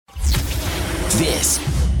This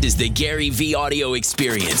is the Gary V Audio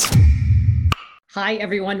Experience. Hi,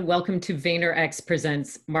 everyone. Welcome to VaynerX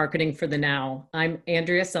Presents Marketing for the Now. I'm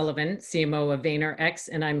Andrea Sullivan, CMO of VaynerX,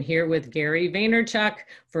 and I'm here with Gary Vaynerchuk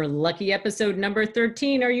for lucky episode number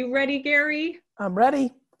 13. Are you ready, Gary? I'm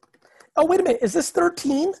ready. Oh, wait a minute. Is this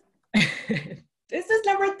 13? This is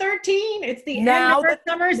number 13. It's the end of our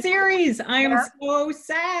summer series. I am so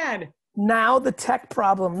sad. Now the tech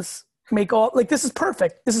problems make all, like, this is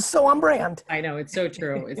perfect. This is so on brand. I know. It's so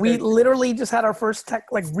true. We literally just had our first tech,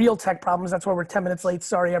 like real tech problems. That's why we're 10 minutes late.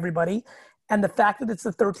 Sorry, everybody. And the fact that it's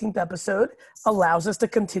the 13th episode allows us to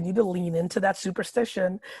continue to lean into that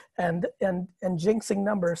superstition and jinxing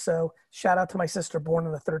number. So shout out to my sister born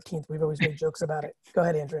on the 13th. We've always made jokes about it. Go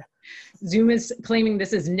ahead, Andrea. Zoom is claiming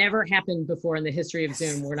this has never happened before in the history of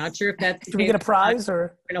Zoom. We're not sure if that's Do we get a prize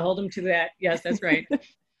or? We're going to hold them to that. Yes, that's right.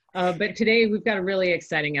 But today we've got a really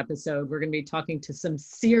exciting episode. We're going to be talking to some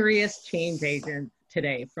serious change agents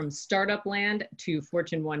today, from startup land to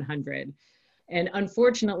Fortune 100. And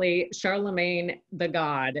unfortunately, Charlemagne the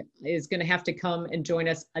God is going to have to come and join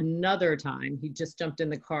us another time. He just jumped in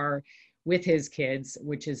the car with his kids,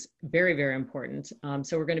 which is very, very important.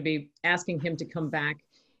 So we're going to be asking him to come back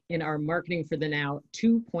in our Marketing for the Now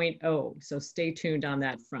 2.0. So stay tuned on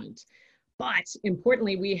that front. But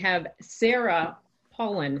importantly, we have Sarah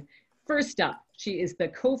Pollin. First up, she is the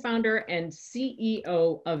co-founder and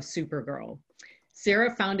CEO of Supergirl.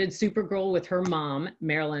 Sarah founded Supergirl with her mom,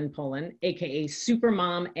 Marilyn Pollin, aka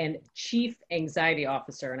Supermom and Chief Anxiety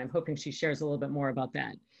Officer, and I'm hoping she shares a little bit more about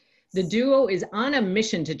that. The duo is on a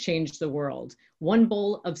mission to change the world, one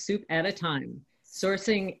bowl of soup at a time.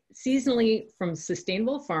 Sourcing seasonally from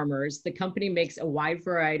sustainable farmers, the company makes a wide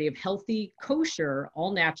variety of healthy, kosher,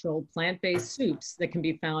 all-natural, plant-based soups that can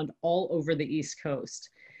be found all over the East Coast.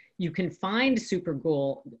 You can find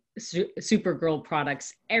Supergirl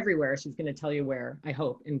products everywhere. She's going to tell you where, I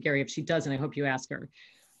hope. And Gary, if she doesn't, I hope you ask her.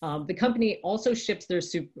 The company also ships their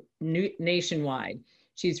soup nationwide.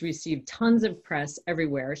 She's received tons of press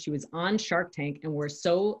everywhere. She was on Shark Tank, and we're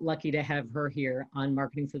so lucky to have her here on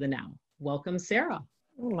Marketing for the Now. Welcome, Sarah.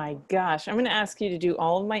 Oh my gosh. I'm going to ask you to do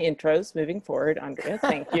all of my intros moving forward, Andrea.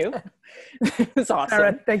 Thank you. It's awesome.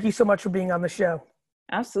 Sarah, thank you so much for being on the show.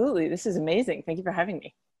 Absolutely. This is amazing. Thank you for having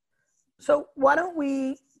me. So why don't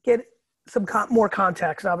we get some more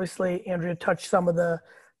context? Obviously, Andrea touched some of the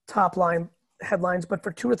top line headlines, but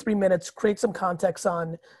for 2 or 3 minutes, create some context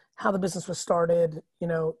on how the business was started. You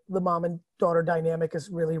know, the mom and daughter dynamic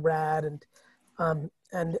is really rad, and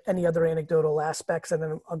any other anecdotal aspects. And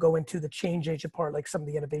then I'll go into the change agent part, like some of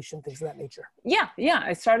the innovation, things of that nature. Yeah.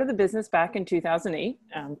 I started the business back in 2008.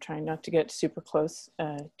 I'm trying not to get super close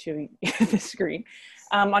to the screen.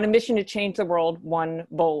 On a mission to change the world, one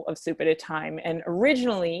bowl of soup at a time. And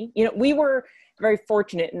originally, you know, we were very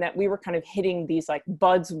fortunate in that we were kind of hitting these like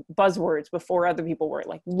buzzwords before other people were,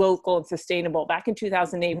 like local and sustainable. Back in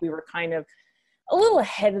 2008, we were kind of a little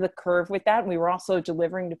ahead of the curve with that. And we were also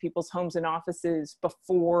delivering to people's homes and offices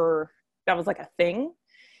before that was like a thing.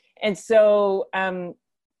 And so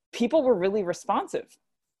people were really responsive.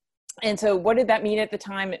 And so what did that mean at the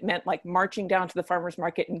time? It meant like marching down to the farmer's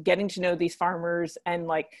market and getting to know these farmers and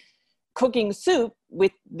like cooking soup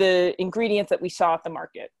with the ingredients that we saw at the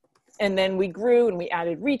market. And then we grew and we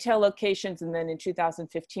added retail locations. And then in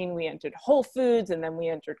 2015, we entered Whole Foods, and then we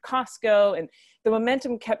entered Costco, and the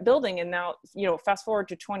momentum kept building. And now, you know, fast forward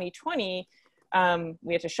to 2020,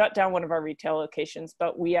 we had to shut down one of our retail locations,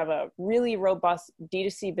 but we have a really robust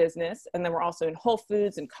D2C business. And then we're also in Whole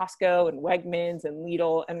Foods and Costco and Wegmans and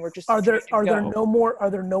Lidl. And we're just, are there no more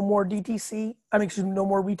DTC? I mean, excuse me, no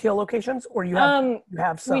more retail locations, or you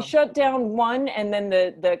have some? We shut down one, and then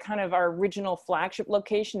the kind of our original flagship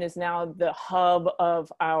location is now the hub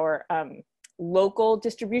of our local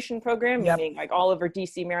distribution program, meaning like all over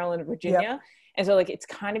DC, Maryland, and Virginia. Yep. And so like, it's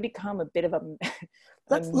kind of become a bit of a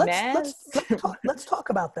mess. Let's talk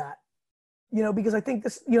about that, you know, because I think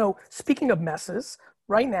this, you know, speaking of messes,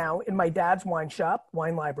 right now in my dad's wine shop,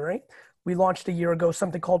 Wine Library, we launched a year ago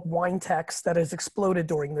something called WineText that has exploded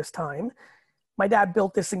during this time. My dad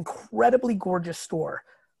built this incredibly gorgeous store,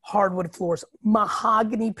 hardwood floors,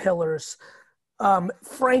 mahogany pillars,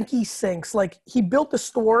 Frankie sinks. Like, he built the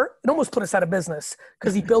store, it almost put us out of business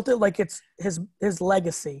because he built it like it's his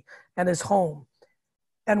legacy and his home.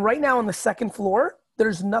 And right now on the second floor,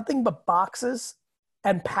 there's nothing but boxes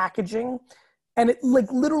and packaging. And it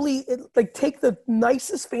like literally, like, take the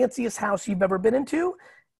nicest, fanciest house you've ever been into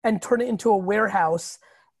and turn it into a warehouse.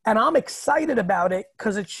 And I'm excited about it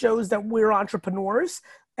because it shows that we're entrepreneurs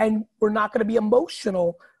and we're not going to be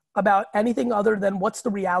emotional about anything other than what's the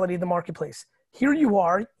reality of the marketplace. Here you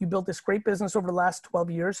are, you built this great business over the last 12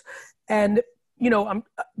 years, and I'm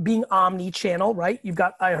being omni-channel, right?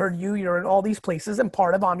 I heard you're in all these places, and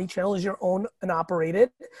part of omni-channel is your own and operated.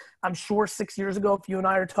 I'm sure 6 years ago, if you and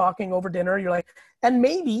I are talking over dinner, you're like, and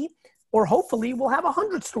maybe, or hopefully we'll have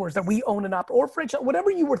 100 stores that we own and operate, or franchise, whatever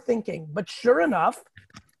you were thinking. But sure enough,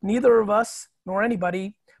 neither of us nor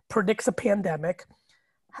anybody predicts a pandemic.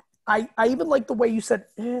 I even like the way you said,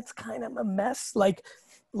 it's kind of a mess, like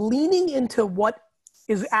leaning into what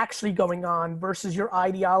is actually going on versus your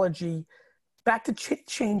ideology. Back to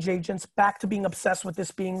change agents, back to being obsessed with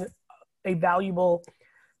this being a valuable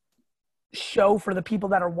show for the people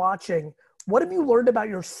that are watching. What have you learned about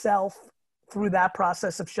yourself through that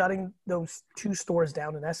process of shutting those 2 stores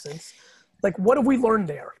down, in essence? Like, what have we learned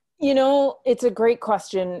there? It's a great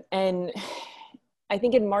question. And I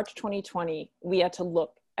think in March 2020, we had to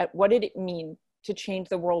look at what did it mean to change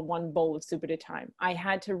the world one bowl of soup at a time. I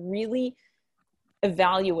had to really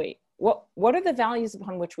evaluate what are the values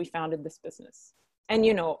upon which we founded this business? And,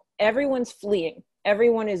 everyone's fleeing.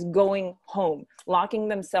 Everyone is going home, locking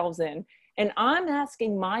themselves in. And I'm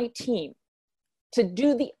asking my team to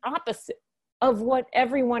do the opposite of what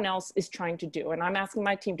everyone else is trying to do. And I'm asking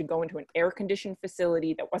my team to go into an air-conditioned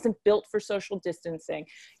facility that wasn't built for social distancing.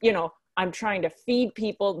 I'm trying to feed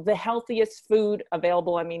people the healthiest food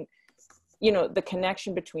available. I mean, the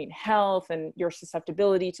connection between health and your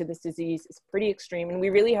susceptibility to this disease is pretty extreme. And we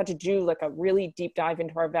really had to do like a really deep dive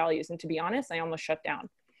into our values. And to be honest, I almost shut down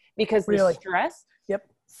because the stress,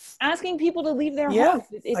 asking people to leave their homes,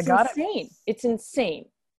 it's insane. It's insane.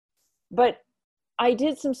 But I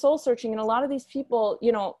did some soul searching, and a lot of these people,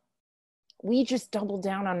 we just doubled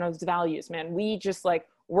down on those values, man. We just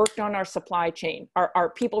worked on our supply chain, our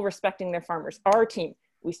people respecting their farmers, our team.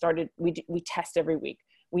 We test every week.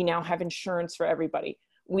 We now have insurance for everybody.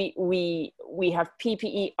 We have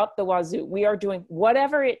PPE up the wazoo. We are doing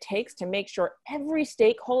whatever it takes to make sure every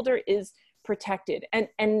stakeholder is protected. And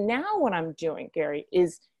now what I'm doing, Gary,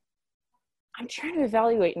 is I'm trying to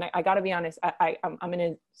evaluate, and I got to be honest, I'm in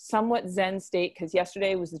a somewhat Zen state because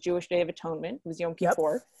yesterday was the Jewish Day of Atonement. It was Yom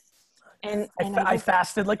Kippur. And I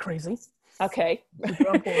fasted like crazy. Okay.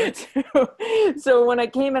 So when I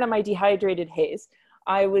came out of my dehydrated haze,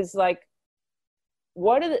 I was like,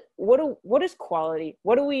 what is quality?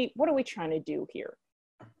 What are we trying to do here?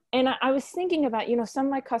 And I was thinking about, some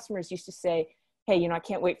of my customers used to say, hey, I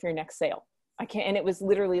can't wait for your next sale. I can't. And it was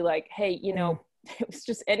literally like, hey, it was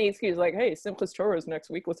just any excuse like, hey, Simplest Torah's next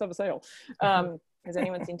week. Let's have a sale. Has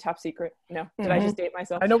anyone seen Top Secret? No. Did I just date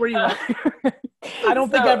myself? I know where you are. I don't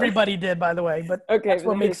think everybody did, by the way, but that's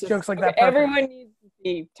what makes jokes like that. Everyone needs to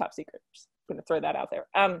see Top Secret. Just going to throw that out there.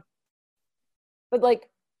 But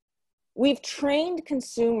we've trained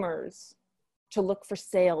consumers to look for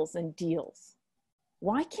sales and deals.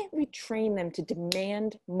 Why can't we train them to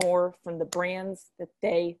demand more from the brands that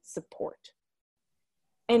they support?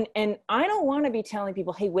 And I don't want to be telling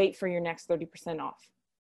people, hey, wait for your next 30% off.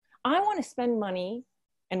 I want to spend money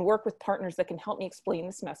and work with partners that can help me explain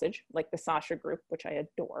this message, like the Sasha Group, which I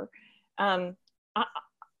adore. I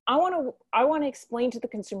want to explain to the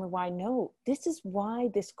consumer why, no, this is why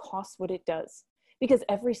this costs what it does. Because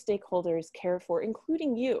every stakeholder is cared for,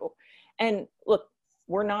 including you. And look,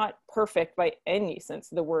 we're not perfect by any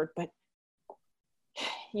sense of the word, but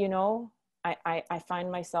I find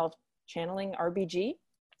myself channeling RBG,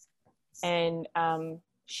 and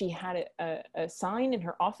she had a sign in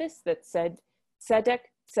her office that said, Tzedek,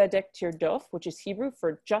 Tzedek Tirdof, which is Hebrew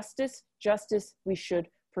for justice, justice we should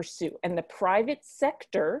pursue. And the private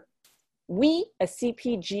sector, we as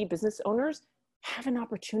CPG business owners have an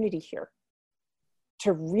opportunity here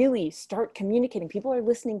to really start communicating. People are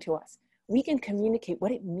listening to us. We can communicate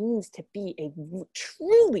what it means to be a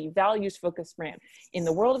truly values-focused brand. In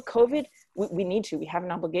the world of COVID, we need to. We have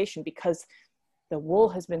an obligation because the wool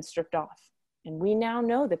has been stripped off. And we now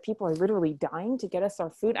know that people are literally dying to get us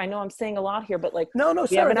our food. I know I'm saying a lot here, but no,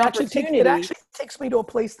 sorry. It actually takes me to a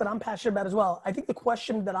place that I'm passionate about as well. I think the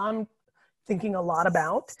question that I'm thinking a lot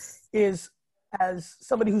about is, as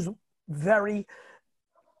somebody who's very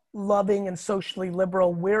loving and socially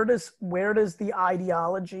liberal, where does the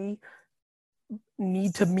ideology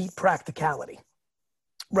need to meet practicality?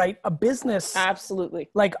 Right? A business. Absolutely.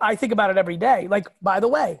 I think about it every day. By the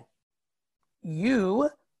way, you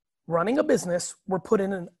running a business were put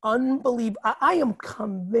in an unbelievable, I am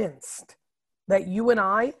convinced that you and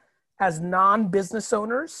I, as non-business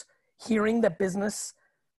owners, hearing that business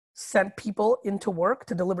sent people into work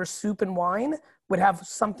to deliver soup and wine, would have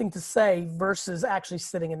something to say versus actually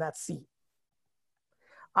sitting in that seat.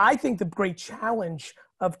 I think the great challenge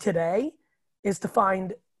of today is to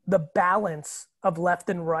find the balance of left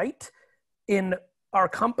and right in our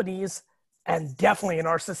companies and definitely in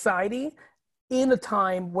our society, in a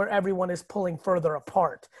time where everyone is pulling further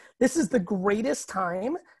apart. This is the greatest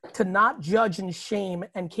time to not judge and shame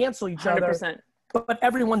and cancel each 100%. other, but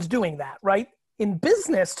everyone's doing that, right? In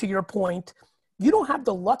business, to your point, you don't have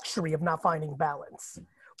the luxury of not finding balance.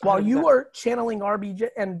 While you are channeling RBJ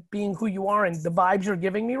and being who you are and the vibes you're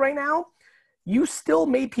giving me right now, you still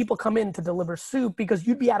made people come in to deliver soup because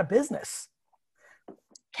you'd be out of business.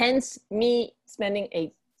 Hence me spending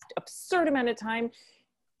a absurd amount of time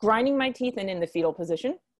grinding my teeth and in the fetal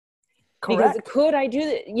position. Correct. Because could I do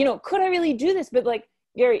this? You know, could I really do this? But like,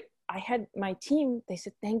 Gary, I had my team, they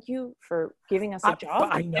said, thank you for giving us a job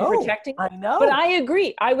and protecting. I know. But I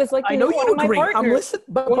agree. I was like, I know you agree. I'm listening.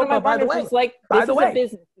 But by the way, like, this is a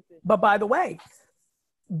business. But by the way,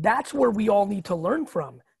 that's where we all need to learn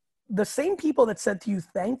from. The same people that said to you,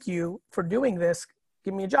 thank you for doing this,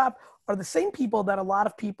 give me a job, are the same people that a lot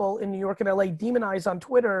of people in New York and LA demonize on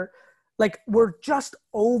Twitter. Like, we're just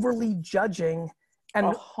overly judging,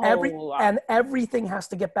 and everything has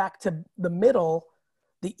to get back to the middle.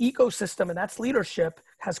 The ecosystem, and that's leadership,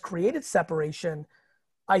 has created separation.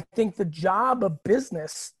 I think the job of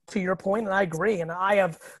business, to your point, and I agree, and I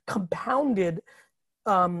have compounded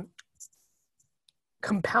kind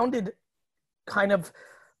of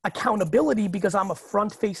accountability because I'm a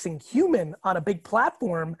front-facing human on a big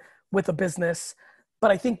platform with a business.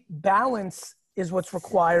 But I think balance is what's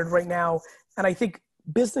required right now. And I think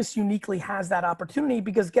business uniquely has that opportunity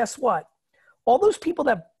because guess what? All those people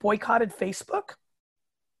that boycotted Facebook,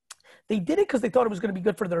 they did it because they thought it was going to be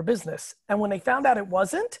good for their business. And when they found out it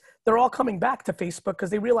wasn't, they're all coming back to Facebook because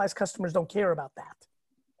they realize customers don't care about that.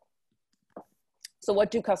 So what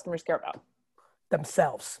do customers care about?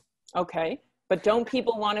 Themselves. Okay. But don't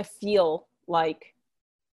people want to feel like,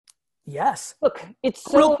 yes. Look, it's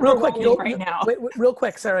so real quick right now. Wait, real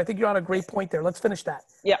quick, Sarah, I think you're on a great point there. Let's finish that.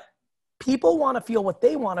 Yeah. People want to feel what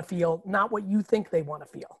they want to feel, not what you think they want to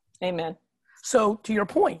feel. Amen. So to your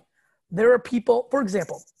point, there are people, for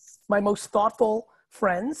example, my most thoughtful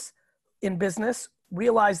friends in business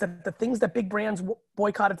realize that the things that big brands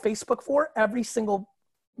boycotted Facebook for, every single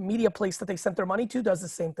media place that they sent their money to does the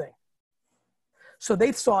same thing. So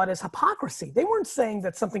they saw it as hypocrisy. They weren't saying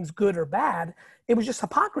that something's good or bad. It was just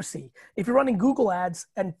hypocrisy. If you're running Google ads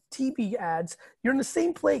and TV ads, you're in the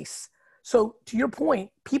same place. So to your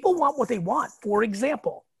point, people want what they want. For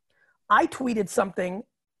example, I tweeted something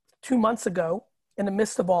 2 months ago in the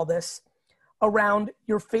midst of all this around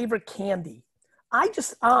your favorite candy. I,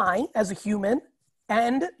 as a human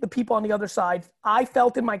and the people on the other side, I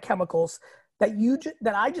felt in my chemicals that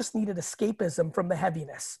I just needed escapism from the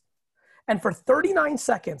heaviness. And for 39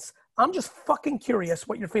 seconds, I'm just fucking curious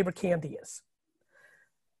what your favorite candy is.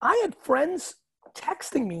 I had friends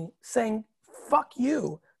texting me saying, fuck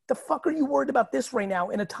you. The fuck are you worried about this right now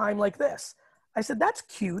in a time like this? I said, that's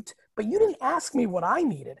cute, but you didn't ask me what I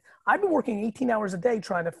needed. I've been working 18 hours a day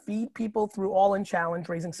trying to feed people through All In Challenge,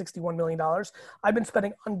 raising $61 million. I've been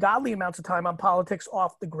spending ungodly amounts of time on politics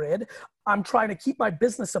off the grid. I'm trying to keep my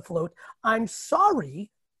business afloat. I'm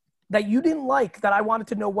sorry that you didn't like that I wanted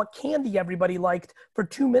to know what candy everybody liked for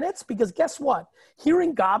 2 minutes, because guess what?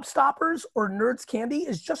 Hearing Gobstoppers or Nerds Candy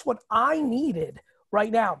is just what I needed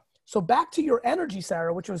right now. So back to your energy,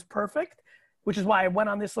 Sarah, which was perfect, which is why I went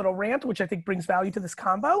on this little rant, which I think brings value to this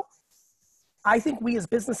combo. I think we as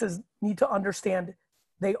businesses need to understand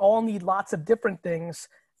they all need lots of different things.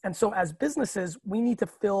 And so as businesses, we need to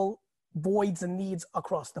fill voids and needs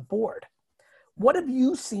across the board. What have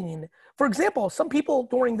you seen? For example, some people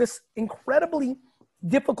during this incredibly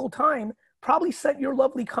difficult time probably sent your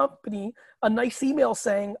lovely company a nice email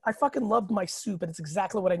saying, I fucking loved my soup and it's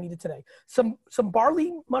exactly what I needed today. Some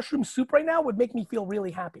barley mushroom soup right now would make me feel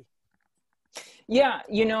really happy. Yeah,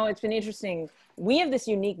 you know, it's been interesting. We have this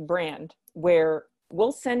unique brand where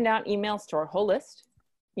we'll send out emails to our whole list,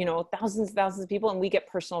 you know, thousands and thousands of people, and we get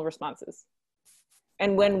personal responses.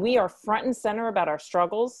 And when we are front and center about our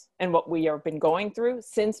struggles and what we have been going through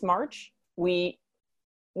since March, we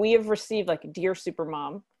have received like, Dear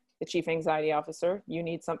Supermom, the chief anxiety officer, you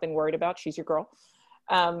need something worried about, she's your girl.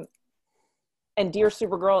 And Dear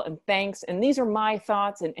Supergirl, and thanks. And these are my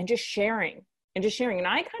thoughts, and just sharing. And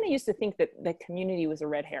I kind of used to think that community was a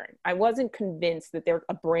red herring. I wasn't convinced that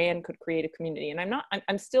a brand could create a community. And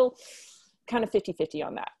I'm still kind of 50-50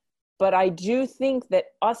 on that. But I do think that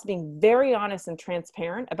us being very honest and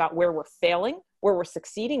transparent about where we're failing, where we're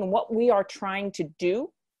succeeding, and what we are trying to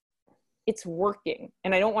do, it's working.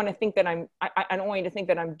 And I don't want to think that I don't want you to think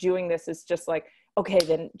that I'm doing this as just like, okay,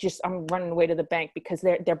 then just I'm running away to the bank because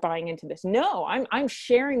they're buying into this. No, I'm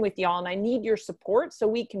sharing with y'all, and I need your support so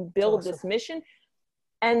we can build this mission.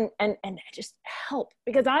 and just help,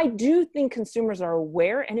 because I do think consumers are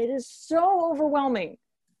aware, and it is so overwhelming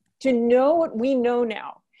to know what we know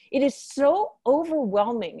now. It is so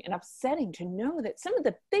overwhelming and upsetting to know that some of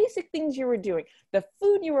the basic things you were doing, the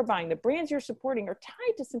food you were buying, the brands you're supporting are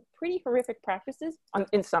tied to some pretty horrific practices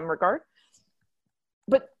in some regard.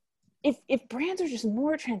 But if brands are just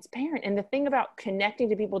more transparent, and the thing about connecting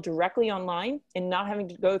to people directly online and not having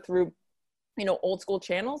to go through, old school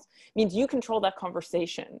channels, means you control that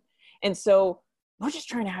conversation. And so we're just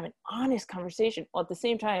trying to have an honest conversation. Well, at the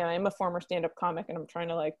same time, I am a former stand-up comic, and I'm trying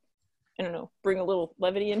to bring a little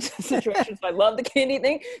levity into situations. I love the candy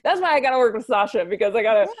thing. That's why I got to work with Sasha, because I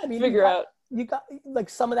got to figure out. You got, like,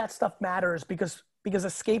 some of that stuff matters because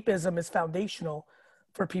escapism is foundational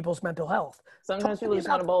for people's mental health. Sometimes people just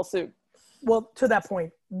want a bowl of soup. Well, to that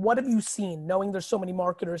point, what have you seen, knowing there's so many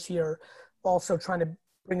marketers here also trying to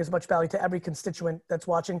bring as much value to every constituent that's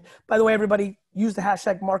watching? By the way, everybody, use the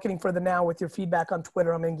hashtag marketing for the now with your feedback on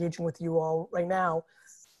Twitter. I'm engaging with you all right now.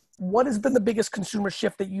 What has been the biggest consumer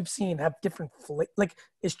shift that you've seen? Have different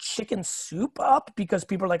is chicken soup up because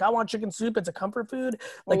people are like, I want chicken soup, it's a comfort food?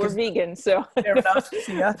 Like, we're vegan, so fair enough.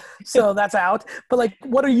 Yeah, so that's out. But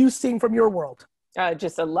what are you seeing from your world?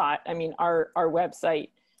 Just a lot. I mean, our website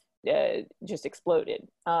just exploded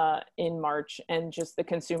in March, and just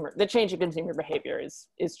the change in consumer behavior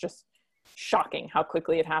is just shocking how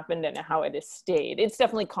quickly it happened and how it has stayed. It's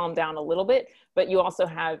definitely calmed down a little bit, but you also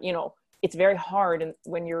have, it's very hard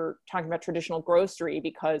when you're talking about traditional grocery,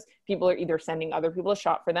 because people are either sending other people to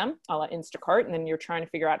shop for them, a la Instacart, and then you're trying to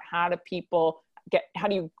figure out how do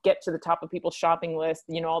you get to the top of people's shopping list?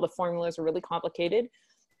 All the formulas are really complicated.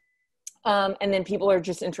 And then people are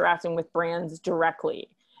just interacting with brands directly.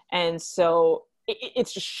 And so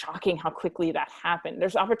it's just shocking how quickly that happened.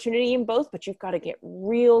 There's opportunity in both, but you've got to get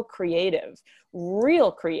real creative.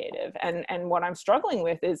 And what I'm struggling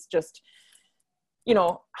with is just,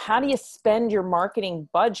 how do you spend your marketing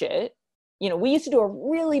budget? We used to do a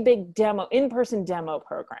really big in-person demo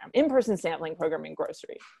program, in-person sampling program in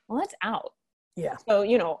grocery. Well, that's out. Yeah. So,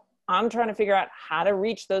 I'm trying to figure out how to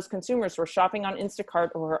reach those consumers who are shopping on Instacart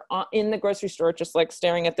or in the grocery store, just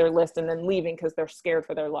staring at their list and then leaving because they're scared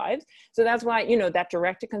for their lives. So that's why, that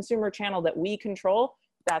direct to consumer channel that we control,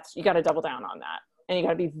 you got to double down on that. And you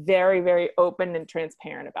got to be very, very open and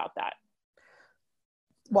transparent about that.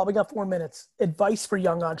 Well, we got 4 minutes. Advice for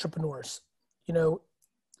young entrepreneurs.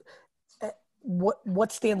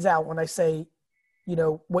 What stands out when I say,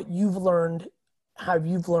 what you've learned, how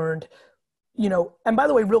you've learned, and by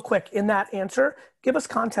the way, real quick, in that answer, give us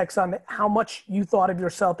context on how much you thought of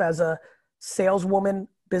yourself as a saleswoman,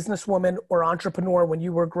 businesswoman, or entrepreneur when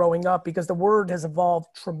you were growing up, because the word has evolved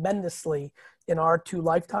tremendously in our 2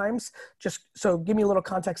 lifetimes. Just so give me a little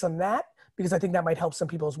context on that, because I think that might help some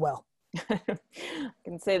people as well. I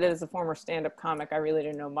can say that as a former stand-up comic, I really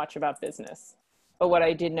didn't know much about business. But what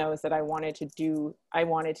I did know is that I wanted to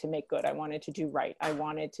make good. I wanted to do right. I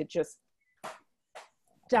wanted to just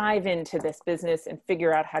dive into this business and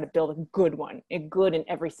figure out how to build a good one, a good in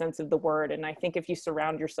every sense of the word. And I think if you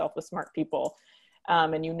surround yourself with smart people,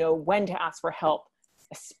 and you know when to ask for help,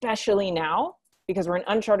 especially now, because we're in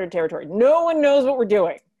uncharted territory, no one knows what we're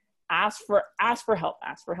doing. Ask for help.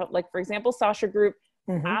 Like, for example, Sasha Group,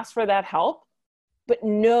 ask for that help, but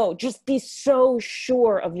just be so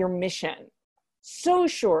sure of your mission. So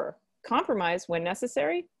sure. Compromise when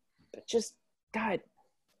necessary, but just, God,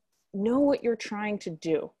 know what you're trying to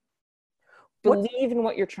do. Believe in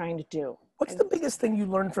what you're trying to do. What's the biggest thing you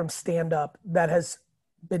learned from stand-up that has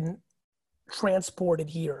been transported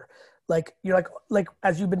here? You're like,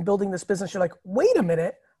 as you've been building this business, you're like, wait a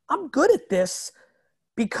minute, I'm good at this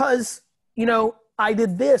because, I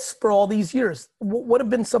did this for all these years. What have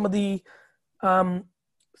been some of the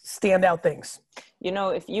standout things?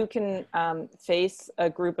 If you can face a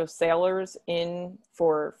group of sailors in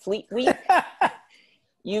for Fleet Week,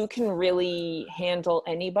 you can really handle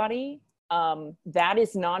anybody. That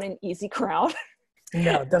is not an easy crowd.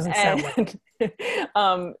 No, it doesn't sound like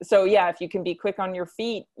it. So yeah, if you can be quick on your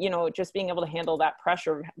feet, just being able to handle that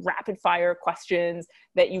pressure, rapid fire questions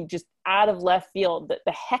that you just out of left field,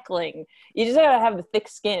 the heckling, you just gotta have the thick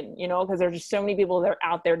skin, because there's just so many people that are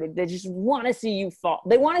out there that they just want to see you fall.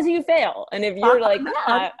 They want to see you fail. And if you're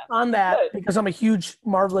on that, because I'm a huge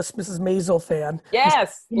Marvelous Mrs. Maisel fan.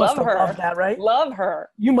 Yes. Love her. Love that, right? Love her.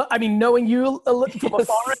 Knowing you from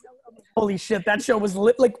afar, holy shit, that show was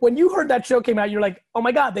lit. Like, when you heard that show came out, you're like, oh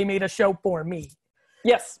my God, they made a show for me.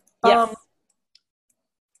 Yes.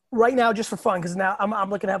 Right now, just for fun, because now I'm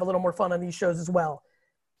looking to have a little more fun on these shows as well.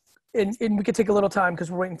 And we could take a little time because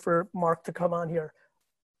we're waiting for Mark to come on here.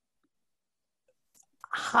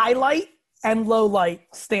 Highlight and low light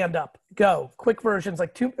stand up. Go. Quick versions,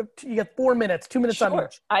 like you get 4 minutes, 2 minutes on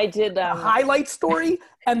each. I did The highlight story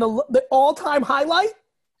and the all-time highlight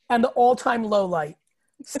and the all-time low light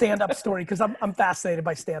stand up story, because I'm fascinated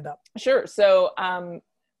by stand up. Sure. So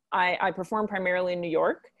I perform primarily in New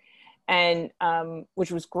York, and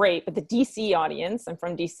which was great, but the DC audience, I'm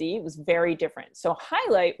from DC, it was very different. So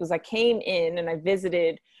highlight was I came in and I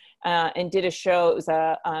visited and did a show. It was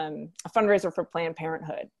a fundraiser for Planned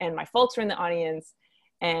Parenthood, and my folks were in the audience.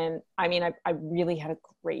 And I mean, I really had a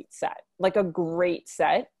great set,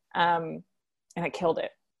 and I killed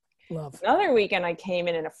it. Love. Another weekend I came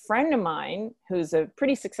in and a friend of mine who's a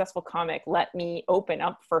pretty successful comic let me open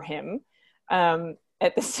up for him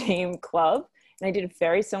at the same club. And I did a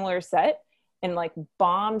very similar set and like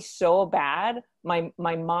bombed so bad. My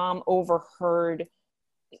mom overheard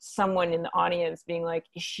someone in the audience being like,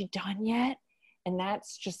 "Is she done yet?" And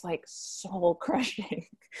that's just like soul crushing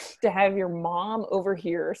to have your mom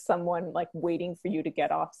overhear someone like waiting for you to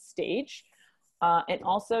get off stage. And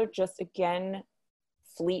also just again,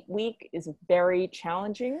 Fleet Week is very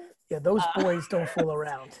challenging. Yeah, those boys don't fool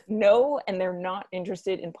around. No, and they're not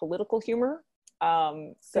interested in political humor.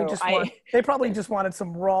 They probably just wanted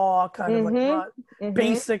some raw kind of like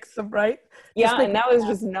basics of, right? Yeah, and that was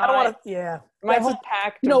just not. I don't want to. My whole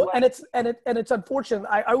pack. And it's unfortunate.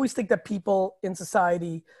 I always think that people in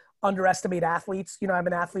society underestimate athletes. You know, I have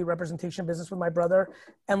an athlete representation business with my brother,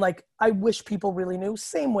 and like I wish people really knew.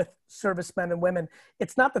 Same with servicemen and women.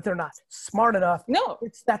 It's not that they're not smart enough. No,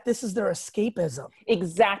 it's that this is their escapism.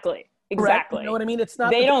 Exactly. Exactly. You know what I mean? It's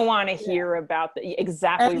not. They don't want to hear about the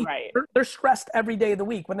right. They're stressed every day of the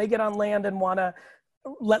week. When they get on land and want to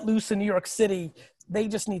let loose in New York City, they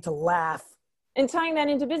just need to laugh. And tying that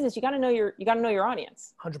into business, you got to know your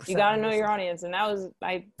audience. 100%. You got to know your audience, and that was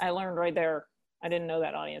I learned right there. I didn't know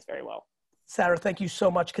that audience very well. Sarah, thank you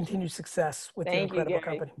so much. Continued success with your incredible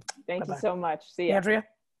company. Thank you so much. See ya. Andrea?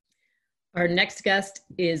 Our next guest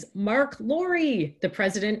is Mark Lowry, the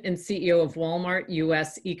president and CEO of Walmart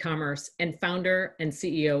US e-commerce and founder and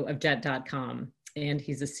CEO of Jet.com. And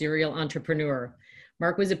he's a serial entrepreneur.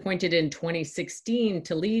 Mark was appointed in 2016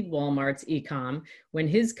 to lead Walmart's e-com when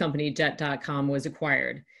his company Jet.com was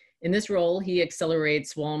acquired. In this role, he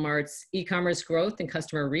accelerates Walmart's e-commerce growth and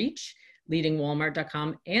customer reach, leading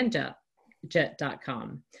Walmart.com and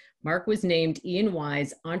Jet.com. Mark was named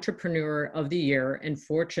E&Y's Entrepreneur of the Year and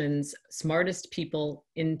Fortune's Smartest People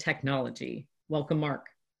in Technology. Welcome, Mark.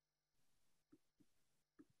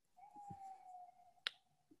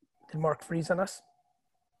 Did Mark freeze on us?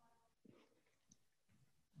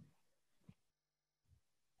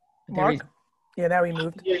 Mark? Yeah, now he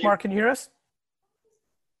moved. Mark, can you hear us?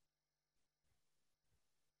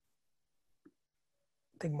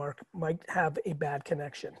 I think Mark might have a bad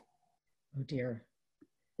connection. Oh, dear.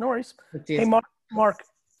 No worries. Hey, Mark,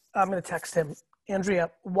 I'm going to text him. Andrea,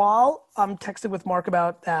 while I'm texting with Mark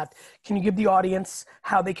about that, can you give the audience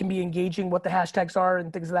how they can be engaging, what the hashtags are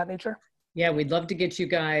and things of that nature? Yeah, we'd love to get you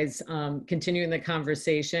guys continuing the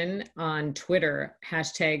conversation on Twitter,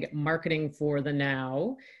 hashtag marketing for the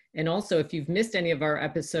now. And also, if you've missed any of our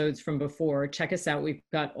episodes from before, check us out. We've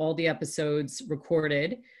got all the episodes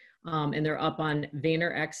recorded and they're up on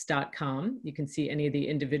VaynerX.com. You can see any of the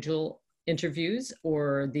individual interviews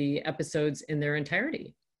or the episodes in their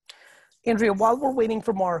entirety. Andrea, while we're waiting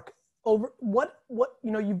for Mark,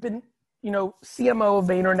 you've been, CMO of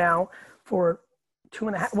Vayner now for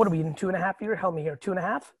 2.5, what are we in 2.5 years? Help me here,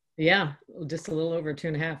 2.5? Yeah, just a little over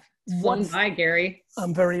 2.5. It's flown by, Gary.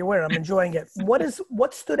 I'm very aware. I'm enjoying it.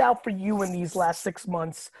 What stood out for you in these last 6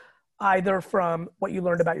 months, either from what you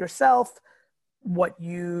learned about yourself,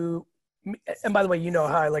 and by the way, you know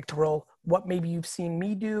how I like to roll, what maybe you've seen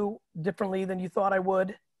me do differently than you thought I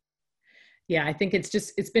would? Yeah, I think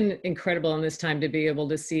it's been incredible in this time to be able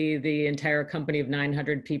to see the entire company of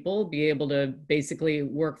 900 people be able to basically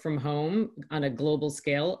work from home on a global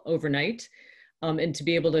scale overnight. And to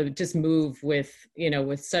be able to just move with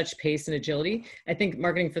such pace and agility. I think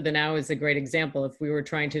Marketing for the Now is a great example. If we were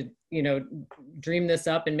trying to, dream this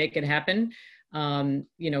up and make it happen, sort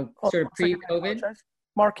of pre-COVID.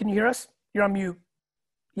 Mark, can you hear us? You're on mute.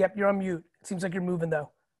 Yep, you're on mute. It seems like you're moving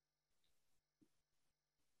though.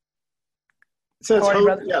 So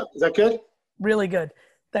yeah, is that good? Really good.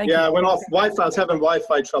 Thank you. Yeah, I went off Wi-Fi. I was having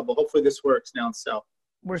Wi-Fi trouble. Hopefully this works now. So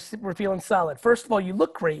we're feeling solid. First of all, you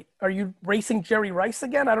look great. Are you racing Jerry Rice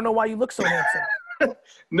again? I don't know why you look so handsome.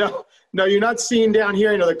 No, you're not seeing down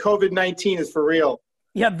here. The COVID-19 is for real.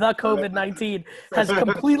 Yeah, the COVID-19 has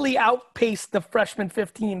completely outpaced the freshman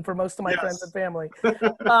 15 for most of my friends and family.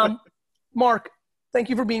 Mark, thank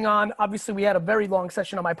you for being on. Obviously, we had a very long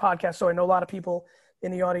session on my podcast, so I know a lot of people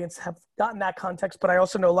in the audience have gotten that context, but I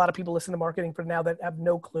also know a lot of people listen to Marketing for Now that have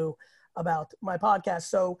no clue about my podcast.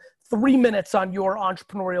 So 3 minutes on your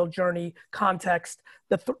entrepreneurial journey, context,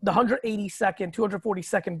 the 180-second,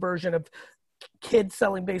 240-second version of kids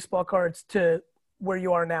selling baseball cards to where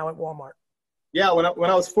you are now at Walmart. Yeah, when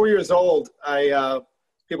I was 4 years old,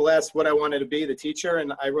 people asked what I wanted to be, the teacher,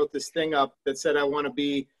 and I wrote this thing up that said I want to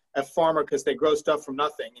be a farmer because they grow stuff from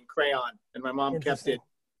nothing in crayon, and my mom kept it.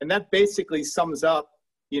 And that basically sums up,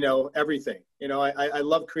 everything. I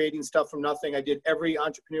love creating stuff from nothing. I did every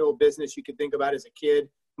entrepreneurial business you could think about as a kid: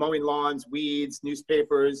 mowing lawns, weeds,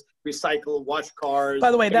 newspapers, recycle, wash cars.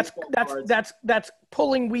 By the way, that's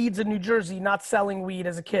pulling weeds in New Jersey, not selling weed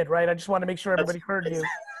as a kid, right? I just want to make sure everybody heard you.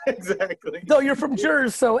 Exactly. Though you're from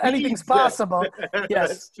Jersey, so anything's possible. Yes.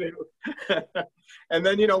 That's true. And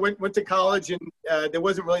then, went to college, and there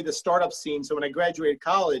wasn't really the startup scene. So when I graduated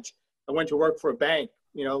college, I went to work for a bank.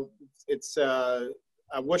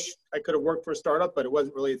 I wish I could have worked for a startup, but it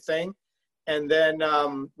wasn't really a thing. And then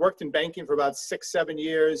worked in banking for about 6-7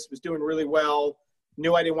 years, was doing really well.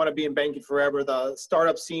 Knew I didn't want to be in banking forever. The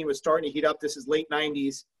startup scene was starting to heat up. This is late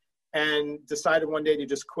 90s. And decided one day to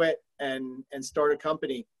just quit and start a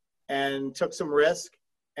company, and took some risk,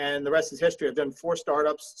 and the rest is history. I've done 4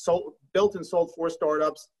 startups, built and sold 4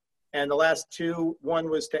 startups, and the last 2, one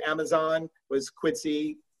was to Amazon, was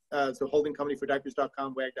Quidsi, it's a holding company for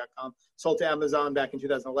diapers.com, wag.com, sold to Amazon back in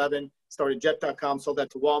 2011, started Jet.com, sold that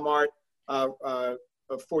to Walmart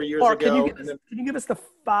 4 years ago. Can you give us the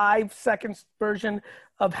 5 seconds version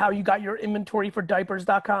of how you got your inventory for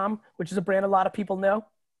diapers.com, which is a brand a lot of people know?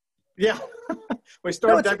 Yeah, we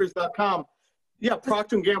started diapers.com. Yeah,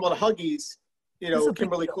 Procter & Gamble, the Huggies,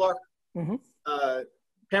 Kimberly-Clark,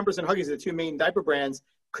 Pampers and Huggies are the 2 main diaper brands,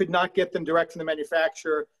 could not get them direct from the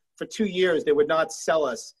manufacturer. For 2 years, they would not sell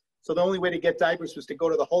us. So the only way to get diapers was to go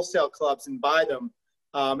to the wholesale clubs and buy them.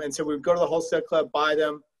 And so we would go to the wholesale club, buy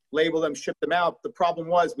them, label them, ship them out. The problem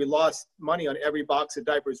was we lost money on every box of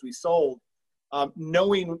diapers we sold,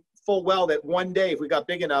 knowing full well that one day, if we got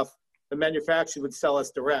big enough, the manufacturer would sell us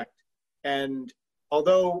direct. And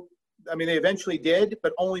although, they eventually did,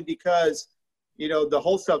 but only because, the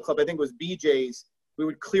wholesale club, I think it was BJ's, we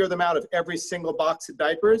would clear them out of every single box of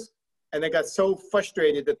diapers. And they got so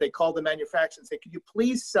frustrated that they called the manufacturer and said, "Could you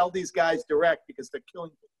please sell these guys direct because they're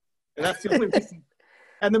killing me?" And that's the only reason.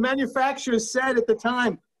 And the manufacturers said at the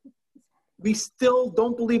time, "We still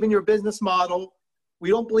don't believe in your business model. We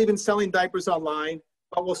don't believe in selling diapers online,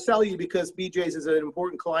 but we'll sell you because BJ's is an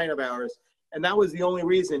important client of ours." And that was the only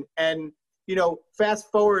reason. And,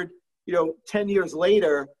 fast forward, 10 years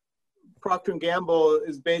later, Procter & Gamble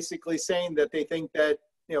is basically saying that they think that,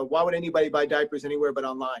 why would anybody buy diapers anywhere but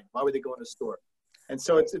online? Why would they go in a store? And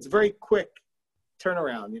so it's very quick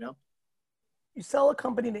turnaround, You sell a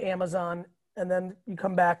company to Amazon, and then you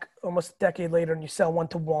come back almost a decade later and you sell one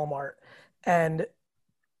to Walmart. And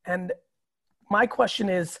my question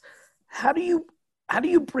is, how do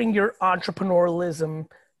you bring your entrepreneurialism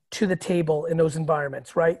to the table in those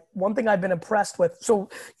environments, right? One thing I've been impressed with, so,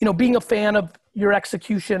 being a fan of your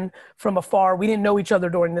execution from afar, we didn't know each other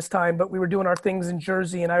during this time, but we were doing our things in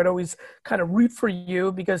Jersey, and I would always kind of root for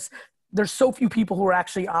you because there's so few people who are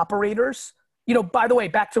actually operators. By the way,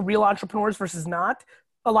 back to real entrepreneurs versus not,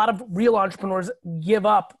 a lot of real entrepreneurs give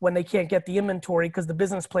up when they can't get the inventory because the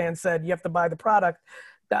business plan said you have to buy the product.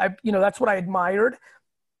 That's what I admired.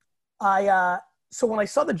 So when I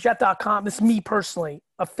saw the Jet.com, this is me personally,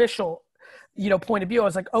 official, point of view, I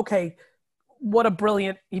was like, okay, what a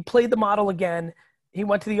brilliant, he played the model again. He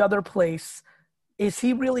went to the other place. Is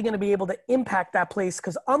he really going to be able to impact that place?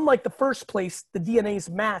 Because unlike the first place, the DNA's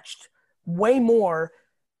matched way more.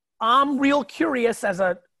 I'm real curious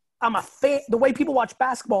I'm a fan. The way people watch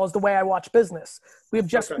basketball is the way I watch business. We have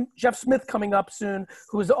Jeff Smith coming up soon,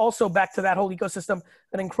 who is also back to that whole ecosystem,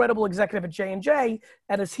 an incredible executive at J&J.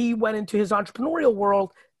 And as he went into his entrepreneurial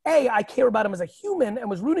world, I care about him as a human and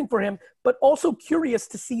was rooting for him, but also curious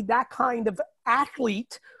to see that kind of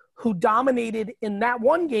athlete who dominated in that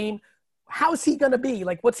one game. How's he going to be?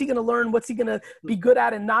 Like, what's he going to learn? What's he going to be good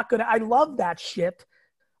at and not good at? I love that shit.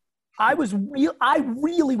 I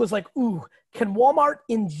really was like, ooh, can Walmart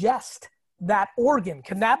ingest that organ?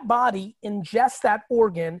 Can that body ingest that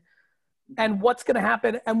organ? And what's going to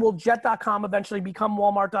happen? And will Jet.com eventually become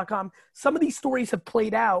Walmart.com? Some of these stories have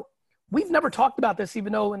played out. We've never talked about this,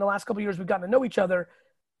 even though in the last couple of years we've gotten to know each other.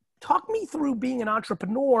 Talk me through being an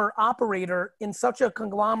entrepreneur, operator in such a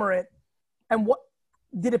conglomerate. And what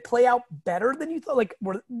did it play out better than you thought? Like,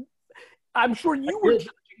 I'm sure you were judging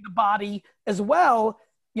the body as well.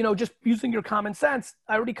 Just using your common sense.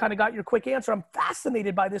 I already kind of got your quick answer. I'm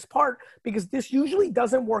fascinated by this part because this usually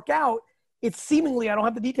doesn't work out it seemingly, I don't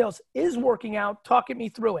have the details, is working out. Talk me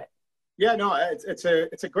through it. Yeah, no, it's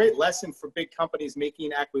a great lesson for big companies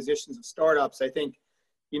making acquisitions of startups. I think,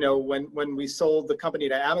 when we sold the company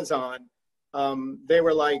to Amazon, they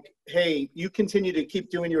were like, hey, you continue to keep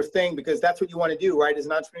doing your thing because that's what you want to do, right? As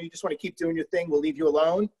an entrepreneur, you just want to keep doing your thing. We'll leave you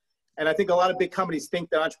alone. And I think a lot of big companies think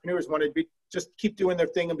that entrepreneurs want to just keep doing their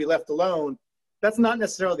thing and be left alone. That's not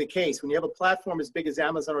necessarily the case. When you have a platform as big as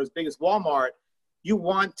Amazon or as big as Walmart, you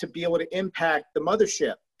want to be able to impact the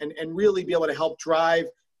mothership and really be able to help drive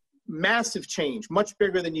massive change, much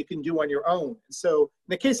bigger than you can do on your own. And so in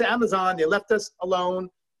the case of Amazon, they left us alone.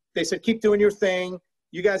 They said, keep doing your thing.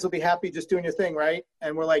 You guys will be happy just doing your thing, right?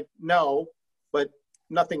 And we're like, no, but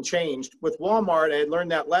nothing changed. With Walmart, I had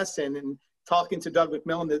learned that lesson, and talking to Doug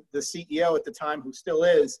McMillon, the CEO at the time, who still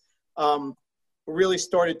is, really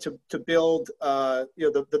started to build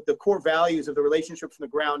the core values of the relationship from the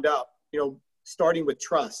ground up, starting with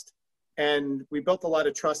trust. And we built a lot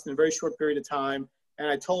of trust in a very short period of time. And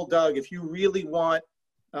I told Doug, if you really want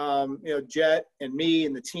Jet and me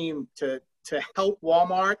and the team to help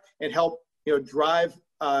Walmart and help drive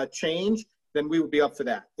change, then we would be up for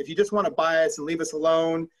that. If you just want to buy us and leave us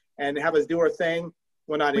alone and have us do our thing,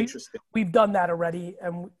 we're not interested. We've done that already,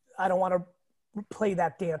 and I don't want to play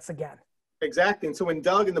that dance again. Exactly. And so when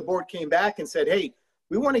Doug and the board came back and said, hey,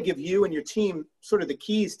 we want to give you and your team sort of the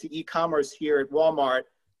keys to e-commerce here at Walmart,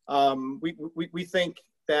 we think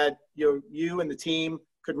that you and the team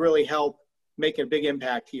could really help make a big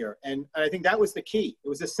impact here. And I think that was the key. It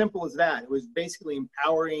was as simple as that. It was basically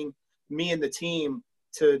empowering me and the team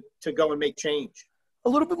to go and make change. A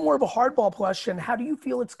little bit more of a hardball question. How do you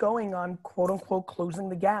feel it's going on, quote unquote, closing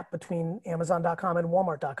the gap between Amazon.com and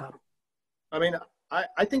Walmart.com? I mean,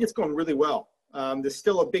 I think it's going really well. There's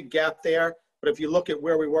still a big gap there, but if you look at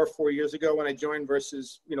where we were 4 years ago when I joined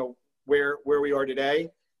versus, where we are today,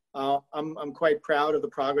 I'm quite proud of the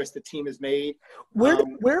progress the team has made. Where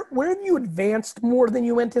have you advanced more than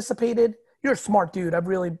you anticipated? You're a smart dude. I've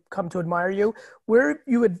really come to admire you. Where have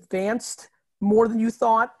you advanced more than you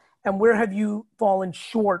thought? And where have you fallen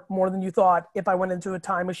short more than you thought if I went into a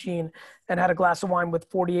time machine and had a glass of wine with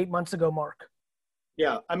 48 months ago, Mark?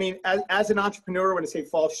 Yeah, I mean, as an entrepreneur, when I say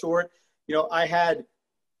fall short, I had,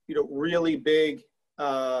 really big,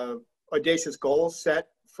 audacious goals set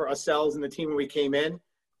for ourselves and the team when we came in,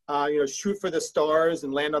 shoot for the stars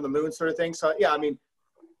and land on the moon sort of thing. So, yeah, I mean,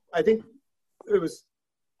 I think it was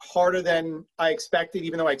harder than I expected,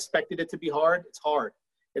 even though I expected it to be hard. It's hard.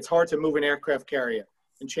 It's hard to move an aircraft carrier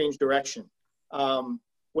and change direction.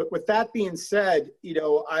 With that being said,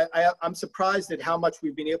 I'm surprised at how much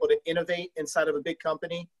we've been able to innovate inside of a big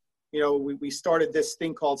company. We started this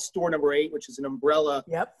thing called Store Number 8, which is an umbrella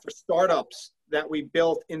for startups that we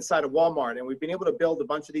built inside of Walmart. And we've been able to build a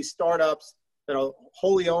bunch of these startups that are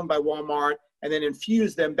wholly owned by Walmart and then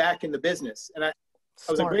infuse them back in the business. And it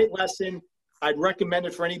was a great lesson. I'd recommend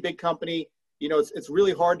it for any big company. It's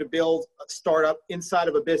really hard to build a startup inside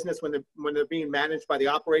of a business when they're being managed by the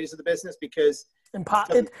operators of the business, because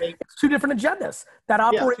it's two different agendas. That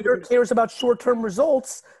operator cares about short-term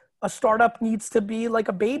results. A startup needs to be like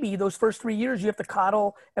a baby. Those first 3 years, you have to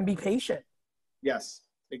coddle and be patient. Yes,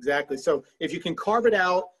 exactly. So if you can carve it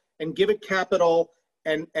out and give it capital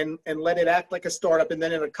and let it act like a startup, and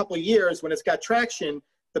then in a couple of years when it's got traction,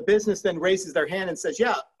 the business then raises their hand and says,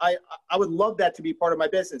 yeah, I would love that to be part of my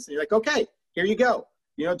business. And you're like, okay, here you go.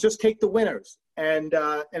 Just take the winners. And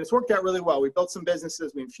it's worked out really well. We built some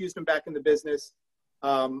businesses. We infused them back in the business.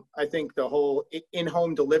 I think the whole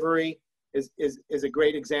in-home delivery is a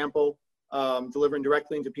great example, delivering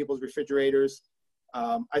directly into people's refrigerators.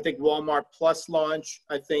 I think Walmart Plus launch,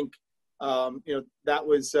 I think, that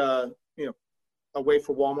was, a way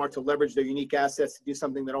for Walmart to leverage their unique assets to do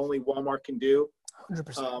something that only Walmart can do.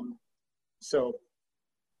 100%. So.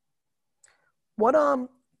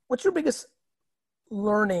 What's your biggest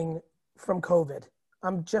learning from COVID?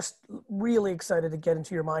 I'm just really excited to get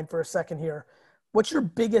into your mind for a second here. What's your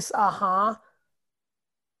biggest aha?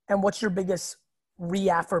 And what's your biggest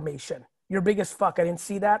reaffirmation? Your biggest fuck, I didn't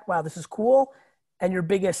see that. Wow, this is cool. And your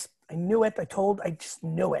biggest, I knew it. I just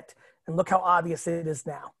knew it. And look how obvious it is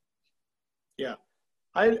now. Yeah.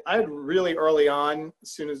 I really early on,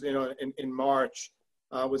 as soon as, in March,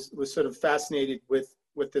 was sort of fascinated with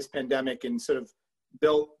this pandemic and sort of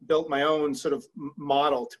built my own sort of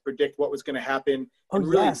model to predict what was going to happen. Oh,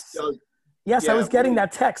 really, yes. Yes, yeah, I was getting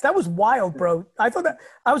that text. That was wild, bro. I thought that,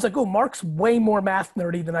 I was like, oh, Mark's way more math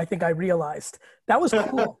nerdy than I think I realized. That was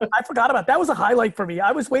cool. I forgot about that. That was a highlight for me.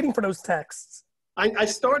 I was waiting for those texts. I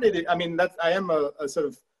started it. I mean, I am a sort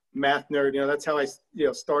of math nerd. That's how I,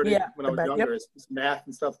 started when I was younger. It's math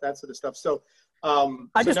and stuff, that sort of stuff. So,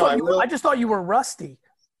 I just thought you were rusty.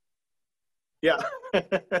 Yeah,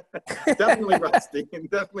 definitely rusty.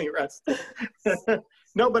 Definitely rusty.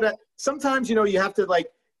 No, but sometimes, you have to like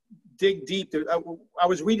dig deep. I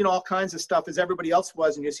was reading all kinds of stuff as everybody else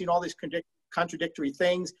was, and you're seeing all these contradictory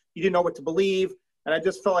things. You didn't know what to believe. And I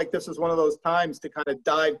just felt like this was one of those times to kind of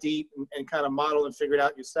dive deep and kind of model and figure it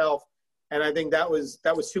out yourself. And I think that was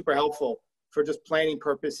super helpful for just planning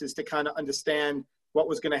purposes to kind of understand what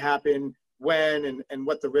was going to happen, when, and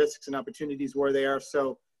what the risks and opportunities were there.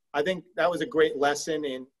 So I think that was a great lesson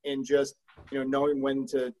in just, knowing when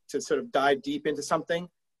to sort of dive deep into something.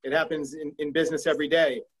 It happens in business every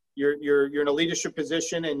day. You're in a leadership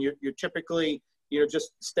position, and you're typically,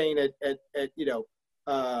 just staying at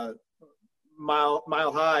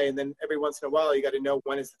mile high, and then every once in a while you got to know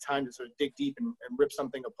when is the time to sort of dig deep and rip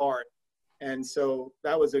something apart. And so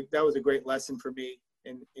that was a great lesson for me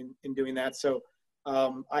in doing that. So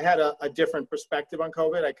I had a different perspective on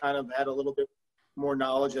COVID. I kind of had a little bit more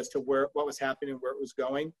knowledge as to what was happening, where it was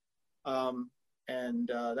going. That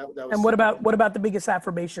was. And what about the biggest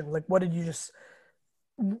affirmation? Like, what have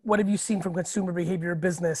you seen from consumer behavior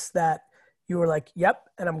business that you were like, yep,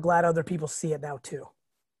 and I'm glad other people see it now too?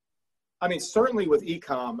 I mean, certainly with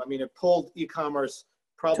e-com. I mean, it pulled e-commerce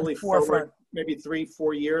probably forward maybe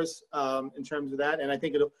 3-4 years in terms of that. And I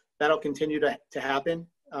think that'll continue to happen.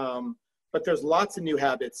 But there's lots of new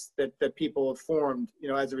habits that people have formed,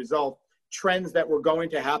 as a result. Trends that were going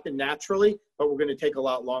to happen naturally, but were going to take a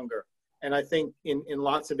lot longer. And I think in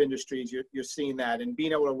lots of industries, you're seeing that. And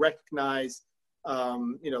being able to recognize,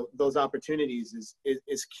 those opportunities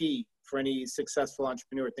is key for any successful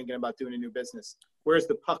entrepreneur thinking about doing a new business. Where's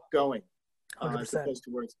the puck going? As opposed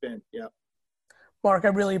to where it's been. Yeah. Mark, I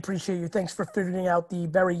really appreciate you. Thanks for figuring out the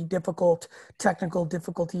very difficult technical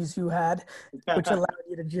difficulties you had, which allowed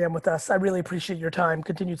you to jam with us. I really appreciate your time.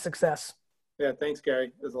 Continued success. Yeah, thanks, Gary.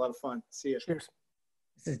 It was a lot of fun. See you. Cheers.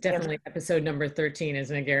 This is definitely episode number 13,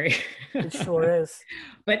 isn't it, Gary? It sure is.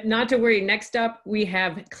 But not to worry. Next up, we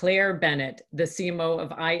have Claire Bennett, the CMO of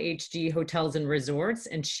IHG Hotels and Resorts,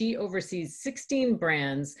 and she oversees 16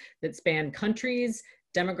 brands that span countries,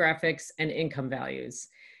 demographics, and income values.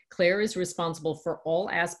 Claire is responsible for all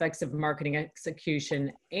aspects of marketing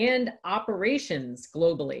execution and operations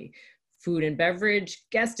globally: food and beverage,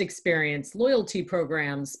 guest experience, loyalty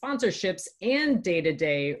programs, sponsorships, and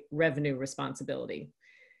day-to-day revenue responsibility.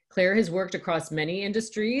 Claire has worked across many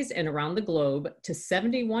industries and around the globe to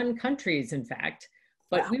 71 countries, in fact,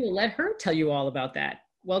 but we will let her tell you all about that.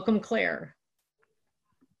 Welcome, Claire.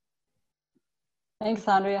 Thanks,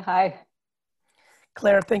 Andrea. Hi.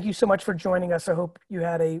 Claire, thank you so much for joining us. I hope you